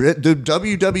are. The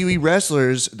WWE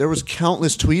wrestlers. There was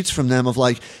countless tweets from them of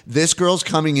this girl's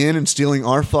coming in and stealing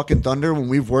our fucking thunder when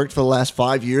we've worked for the last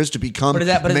 5 years to become main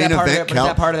event. Is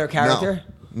that part of their character?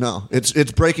 No, it's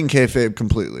breaking kayfabe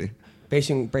completely.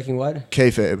 Breaking what?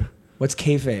 Kayfabe. What's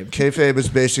kayfabe? Kayfabe is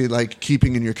basically like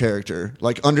keeping in your character.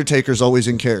 Like Undertaker's always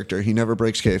in character. He never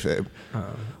breaks kayfabe.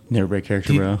 Never break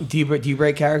character, bro. Do you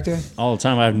break character? All the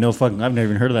time. I've never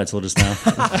even heard of that till just now.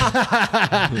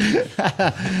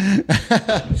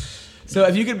 So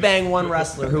if you could bang one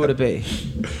wrestler, who would it be?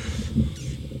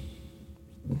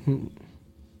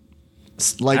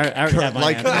 Like, I already have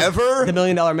my answer. ever? The $1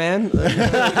 Million Man?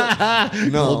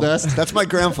 No, that's my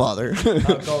grandfather.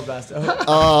 Goldust.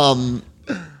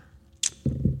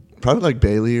 Probably like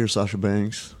Bailey or Sasha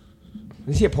Banks.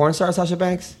 Is he a porn star, Sasha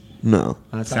Banks? No.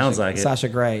 Sounds like it. Sasha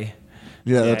Grey.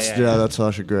 That's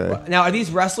Sasha Grey. Now, are these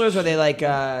wrestlers or are they like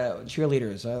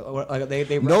cheerleaders?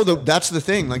 No, that's the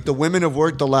thing. Like the women have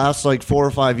worked the last like 4 or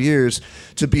 5 years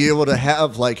to be able to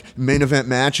have like main event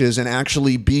matches and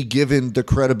actually be given the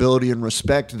credibility and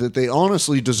respect that they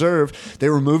honestly deserve. They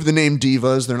removed the name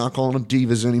divas. They're not calling them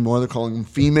divas anymore. They're calling them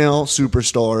female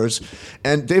superstars,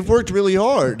 and they've worked really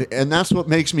hard. And that's what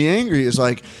makes me angry. Is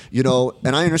like, you know,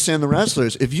 and I understand the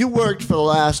wrestlers. If you worked for the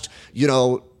last, you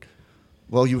know.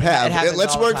 Well, you have.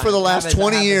 Let's work for the last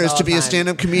 20 years to be a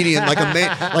stand-up comedian, like a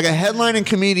headlining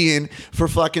comedian for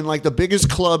fucking like the biggest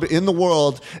club in the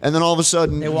world, and then all of a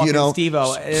sudden, you know,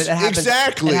 Steve-O.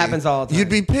 Exactly. It happens all the time. You'd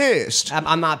be pissed.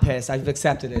 I'm not pissed. I've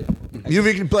accepted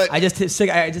it. But I just stick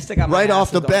out my right ass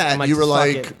off the and go, I'm bat, you were "Fuck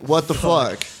like, it." "What the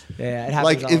fuck?" Yeah, it happens.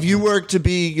 Like all if the you time. work to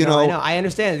be, you No, I know. I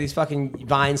understand these fucking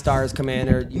Vine stars come in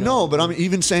or No, but I'm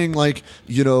even saying like,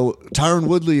 you know, Tyron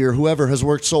Woodley or whoever has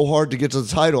worked so hard to get to the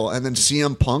title, and then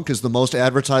CM Punk is the most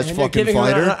advertised and they're fucking giving him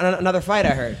fighter. another fight. I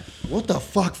heard. What the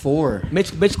fuck for?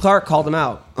 Mitch Clark called him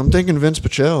out. I'm thinking Vince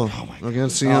Pichel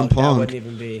against CM That Punk. wouldn't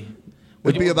even be.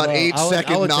 It'd be about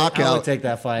 8-second knockout. I would take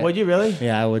that fight. Would you really?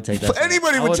 Yeah, I would take that fight.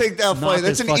 Anybody would take that knock fight.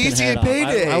 That's his an fucking easy head off.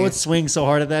 payday. I would swing so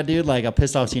hard at that dude like a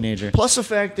pissed off teenager. Plus the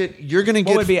fact that you're going to What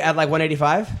get... would it be at like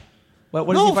 185? What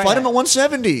no, did you fight him at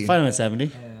 170. Fight him at 70.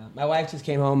 Yeah. My wife just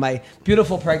came home. My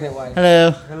beautiful pregnant wife.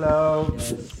 Hello. Hello.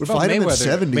 We're fighting him at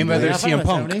 70. Mayweather, man. Yeah, fight him CM at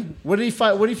Punk. 70. What did he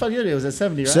fight? What did he fight the other day? It was at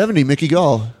 70, right? 70, Mickey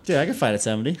Gall. Dude, I could fight at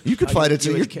 70. You could fight it.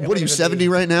 What are you, 70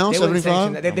 right now? They wouldn't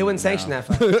 75? they wouldn't sanction that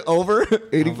fight. Over?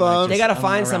 85? They got to I'm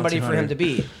find around somebody for 200. him to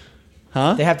beat.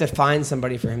 Huh? They have to find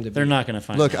somebody for him to beat. They're not going to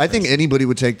find Look, I think anybody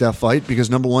would take that fight because,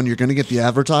 number one, you're going to get the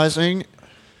advertising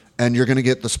and you're going to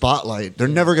get the spotlight. They're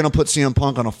never going to put CM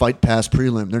Punk on a Fight Pass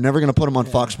prelim. They're never going to put him on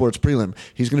Fox Sports prelim.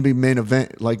 He's going to be main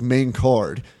event, like main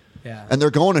card. Yeah. And they're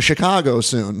going to Chicago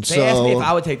soon. They asked me if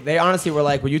I would take. They honestly were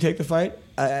like, "Would you take the fight?"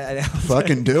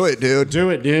 Fucking do it, dude. Do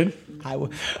it, dude. I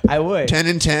would.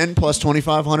 10-10 plus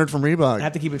 2,500 from Reebok. I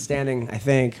have to keep it standing, I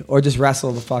think, or just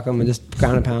wrestle the fuck him and just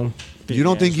ground and pound. You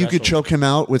don't think you could choke him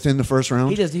out within the first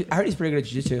round? I heard he's pretty good at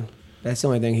jiu-jitsu. That's the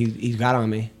only thing he's got on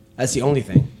me. That's the only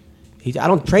thing. I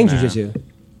don't train jiu-jitsu.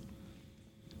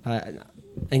 And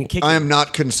kicking. I am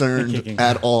not concerned Kicking.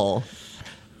 at all.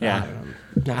 Yeah.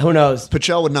 Nah, who knows?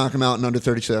 Pichel would knock him out in under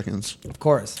 30 seconds. Of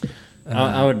course.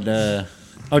 I would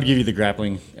give you the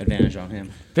grappling advantage on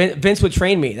him. Vince would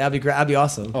train me. That'd be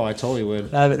awesome. Oh, I totally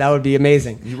would. That would be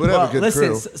amazing. You would have a good listen,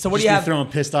 crew. So what do Just you be have? throwing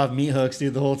pissed off meat hooks,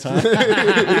 dude, the whole time.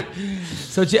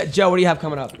 So Joe, what do you have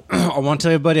coming up? I want to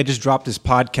tell everybody I just dropped this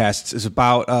podcast. It's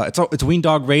about it's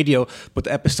Weendawg Radio, but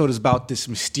the episode is about this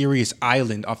mysterious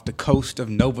island off the coast of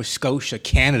Nova Scotia,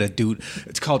 Canada, dude.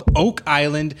 It's called Oak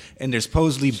Island, and there's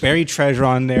supposedly buried treasure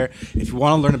on there. If you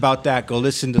want to learn about that, go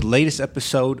listen to the latest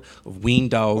episode of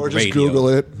Weendawg Or Radio. just Google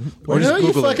it. Or You just know what you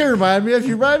Google fucking it. remind me of?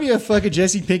 You remind me of fucking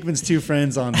Jesse Pinkman's two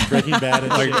friends on Breaking Bad.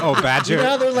 And shit. Oh, Badger. You know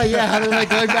how they're like, how they're like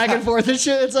going back and forth and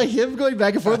shit. It's like him going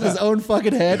back and forth in his own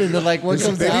fucking head, and then like what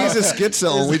comes Maybe out. he's a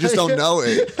schizo and we just don't know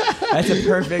it. That's a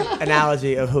perfect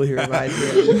analogy of who he reminds me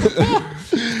of.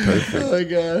 Oh my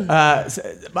god.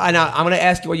 I'm going to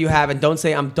ask you what you have, and don't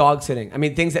say I'm dog sitting. I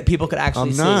mean, things that people could actually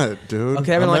I'm see. not, dude.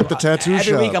 Okay, I'm everyone at the tattoo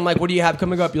every shop. week I'm like, what do you have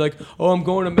coming up? You're like, oh, I'm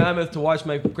going to Mammoth to watch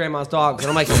my grandma's dogs. And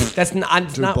I'm like, that's not,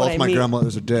 Dude, not what both I my mean.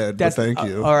 grandmothers are dead, but thank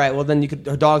you. All right, well then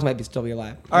her dogs might still be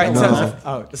alive. All right,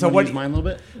 No. so Wanna what? use mine a little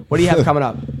bit? What do you have coming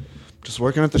up? Just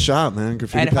working at the shop, man.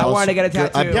 Graffiti And if I Palace. wanted to get a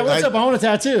tattoo- Yeah, what's up? I want a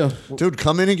tattoo. Dude,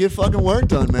 come in and get fucking work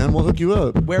done, man. We'll hook you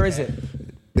up. Where is it?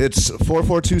 It's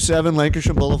 4427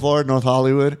 Lancashire Boulevard, North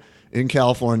Hollywood, in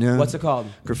California. What's it called?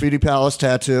 Graffiti Palace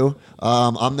Tattoo.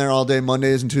 I'm there all day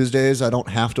Mondays and Tuesdays. I don't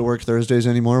have to work Thursdays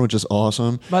anymore, which is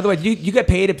awesome. By the way, you get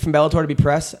paid from Bellator to be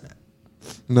press?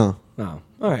 No. No.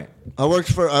 All right. I worked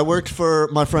for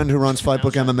my friend who runs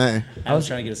Fightbook MMA. I was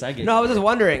trying to get a side gig. No, I was just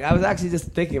wondering. I was actually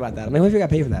just thinking about that. I mean, what if you got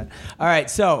paid for that? All right.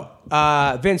 So,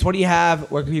 Vince, what do you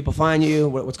have? Where can people find you?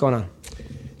 What's going on?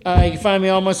 You can find me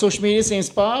on my social media, same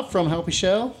spot, from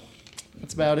Pichel.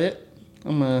 That's about it.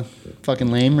 I'm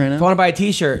fucking lame right If I now. want to buy a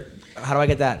T-shirt, how do I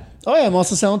get that? Oh yeah, I'm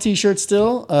also selling t-shirts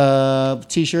still.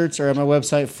 T-shirts are at my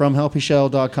website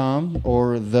fromhelpichel.com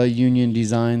or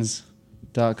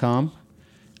theuniondesigns.com.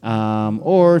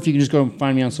 Or if you can just go and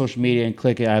find me on social media and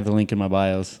click it, I have the link in my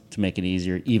bios to make it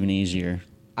easier, even easier.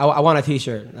 I want a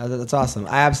T-shirt. That's awesome.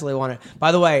 I absolutely want it.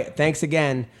 By the way, thanks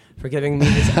again for giving me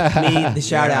the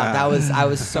shout out. I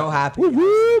was so happy.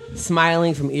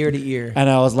 Smiling from ear to ear. And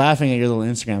I was laughing at your little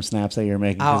Instagram snaps that you were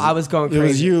making. I was going crazy. It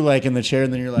was you like in the chair,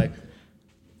 and then you're like,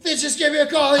 "Bitch, just give me a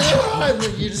call." And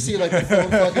then you just see like the phone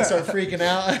fucking start freaking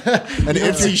out, and you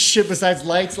don't see shit besides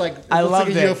lights. Like I love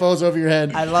like UFOs over your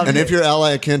head. I love it. And if you're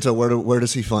Ally Akinta, where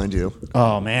does he find you?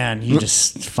 Oh man, you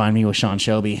just find me with Sean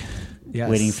Shelby. Yes.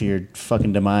 Waiting for your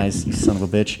fucking demise, you son of a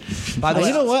bitch. By the way,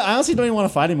 you know what? I honestly don't even want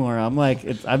to fight anymore. I'm like,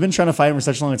 I've been trying to fight him for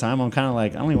such a long time. I'm kind of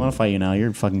like, I don't even want to fight you now.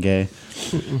 You're fucking gay.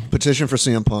 Petition for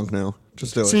CM Punk now.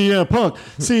 Just do it. CM Punk.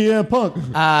 CM Punk.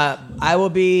 I will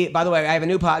be. By the way, I have a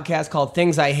new podcast called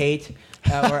Things I Hate.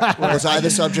 Was I the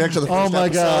subject of the first my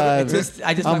episode?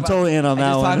 God. I'm totally in on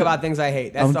that one. I just talk about things I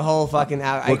hate. That's the whole fucking.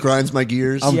 What grinds my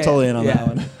gears? I'm totally in on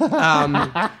that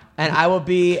one. And I will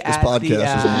be at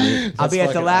podcast I'll be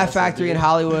at the Laugh Factory in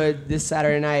Hollywood this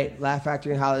Saturday night. Laugh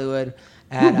Factory in Hollywood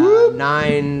at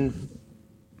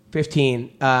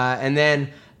 9:15, and then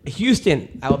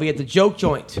Houston. I will be at the Joke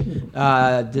Joint,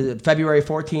 the February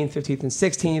 14th, 15th, and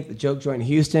 16th. The Joke Joint in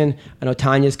Houston. I know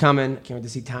Tanya's coming. Can't wait to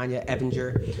see Tanya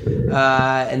Ebinger.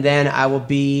 And then I will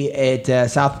be at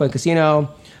South Point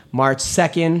Casino March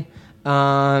 2nd.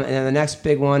 And then the next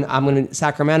big one, I'm going to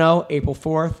Sacramento, April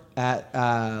 4th at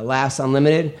Laughs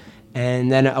Unlimited.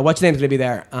 And then what's your name's going to be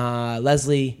there?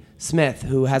 Leslie Smith,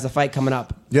 who has a fight coming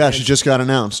up. Yeah, she just got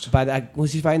announced.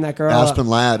 Was she fighting that girl? Aspen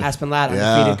Ladd. Aspen Ladd,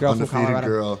 yeah, undefeated girl from Colorado.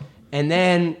 Girl. And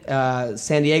then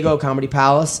San Diego Comedy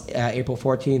Palace, April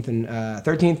 14th and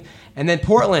 13th. And then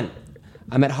Portland.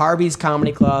 I'm at Harvey's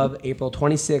Comedy Club, April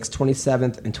 26th,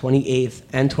 27th, and 28th,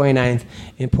 and 29th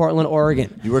in Portland,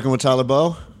 Oregon. You working with Tyler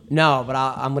Bowe? No, but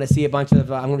I'm going to see a bunch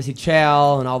of. I'm going to see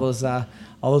Chael and all those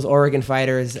Oregon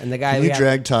fighters and the guy. Can you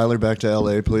drag Tyler back to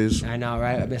LA, please? I know,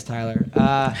 right? I miss Tyler.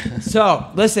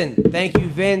 So listen, thank you,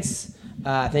 Vince.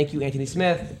 Thank you, Anthony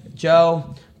Smith,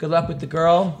 Joe. Good luck with the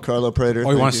girl. Carlo Prater.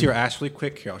 Oh, you want to see her ass really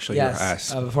quick? Here, I'll show you her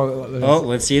ass.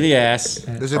 Let's see the ass.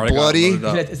 Is it bloody?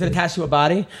 Is it attached to a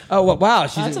body? Oh, wow.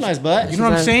 That's a nice butt. You know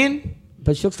what I'm saying?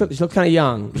 But she looks kind of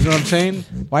young. You know what I'm saying?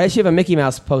 Why does she have a Mickey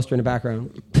Mouse poster in the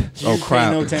background? Oh,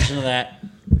 crap. Pay no attention to that.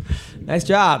 Nice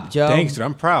job, Joe. Thanks, dude.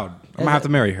 I'm proud. I'm going to have to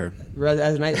marry her.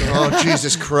 That's a nice. Oh,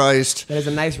 Jesus Christ. That is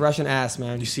a nice Russian ass,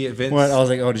 man. You see it, Vince? What? I was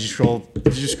like, oh, did you scroll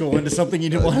into something you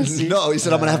didn't want to see? No, he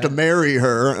said, I'm going to have to marry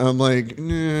her. I'm like,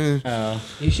 nah.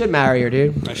 You should marry her,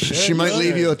 dude. She might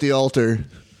leave you at the altar.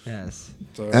 Yes.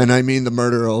 And I mean the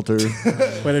murder altar.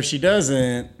 But if she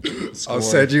doesn't, I'll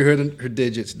send you her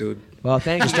digits, dude. Well,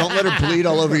 thank Just you. don't let her bleed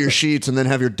all over your sheets and then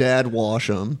have your dad wash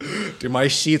them. Dude, my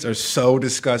sheets are so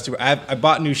disgusting. I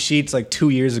bought new sheets like 2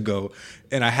 years ago,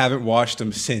 and I haven't washed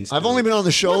them since. I've only been on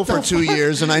the show for 2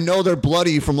 years, and I know they're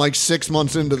bloody from like 6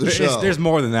 months into the show. There's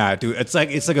more than that, dude. It's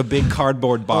like a big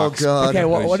cardboard box. Oh God. Okay,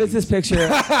 what is this picture?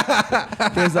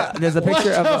 There's a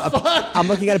picture of. I'm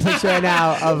looking at a picture right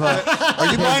now of.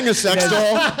 Are you buying a sex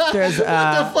doll? There's what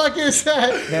the fuck is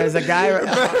that? There's a guy.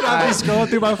 I'm scrolling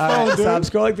through my phone, dude. So I'm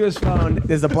scrolling through his phone.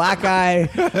 There's a black guy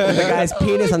with a guy's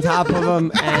penis on top of him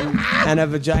and a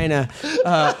vagina.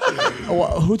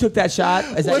 Who took that shot?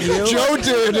 Is that you? Joe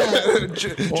did.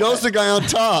 Joe's the guy on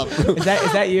top. Is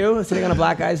that you sitting on a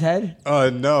black guy's head?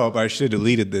 No, but I should have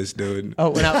deleted this, dude.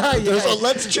 Oh,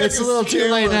 Let's check. It's a little too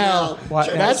late now.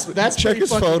 That's check his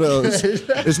photos.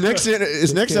 Is next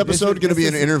episode going to be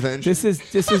an intervention? This is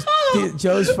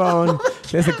Joe's phone.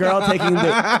 There's a girl taking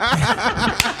the.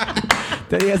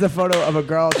 Then he has a photo of a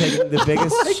girl taking the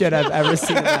biggest shit I've ever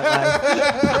seen in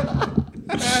my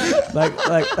life.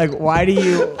 Like, why do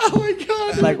you? Oh my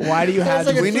God! Like, why do you have?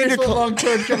 Like we need to call. Long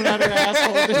turd coming out of her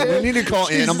asshole. We need to call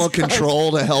animal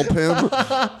control to help him.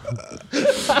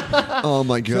 Oh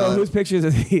my So God! whose pictures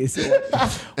are these?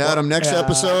 Adam, next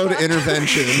episode,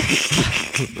 intervention.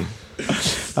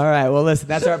 All right. Well, listen.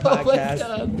 That's our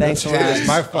podcast. Thanks for Jeez,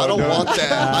 my fault, I don't dude. want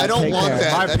that. I don't take want care.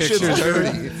 that. My That shit's picture's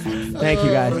dirty. Thank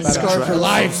you guys. Bye-bye. Scar for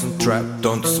life. Trap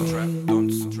dansen.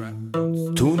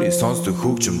 Түүний сонсдог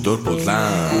хөгжим дур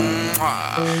булаан.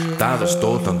 Даадаш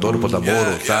дуулан дур булаа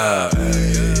мууруулаа.